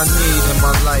all I need in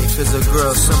my life is a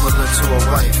girl similar to a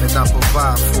wife, and I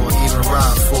provide for, even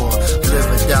ride for, live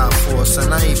and die for,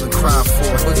 son, I even cry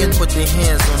for. Forget put their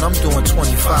hands on, I'm doing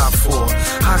 25 for.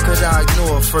 How could I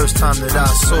ignore first time that I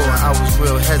saw her? I was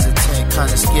real hesitant,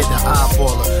 kinda scared to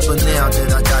eyeball her, but now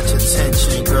that I got your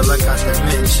attention, girl, I got the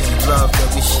mention, love that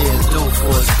we share due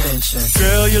for extension.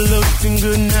 Girl, you're looking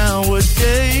good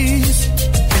nowadays,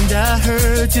 and I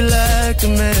heard you like a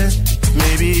man.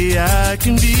 Maybe I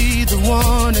can be the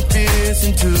one that fits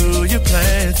into your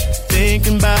plans.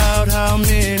 Thinking about how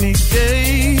many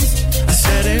days I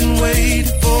sat and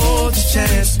waited for the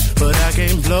chance, but I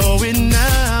can't blow it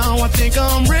now. I think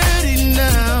I'm ready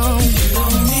now.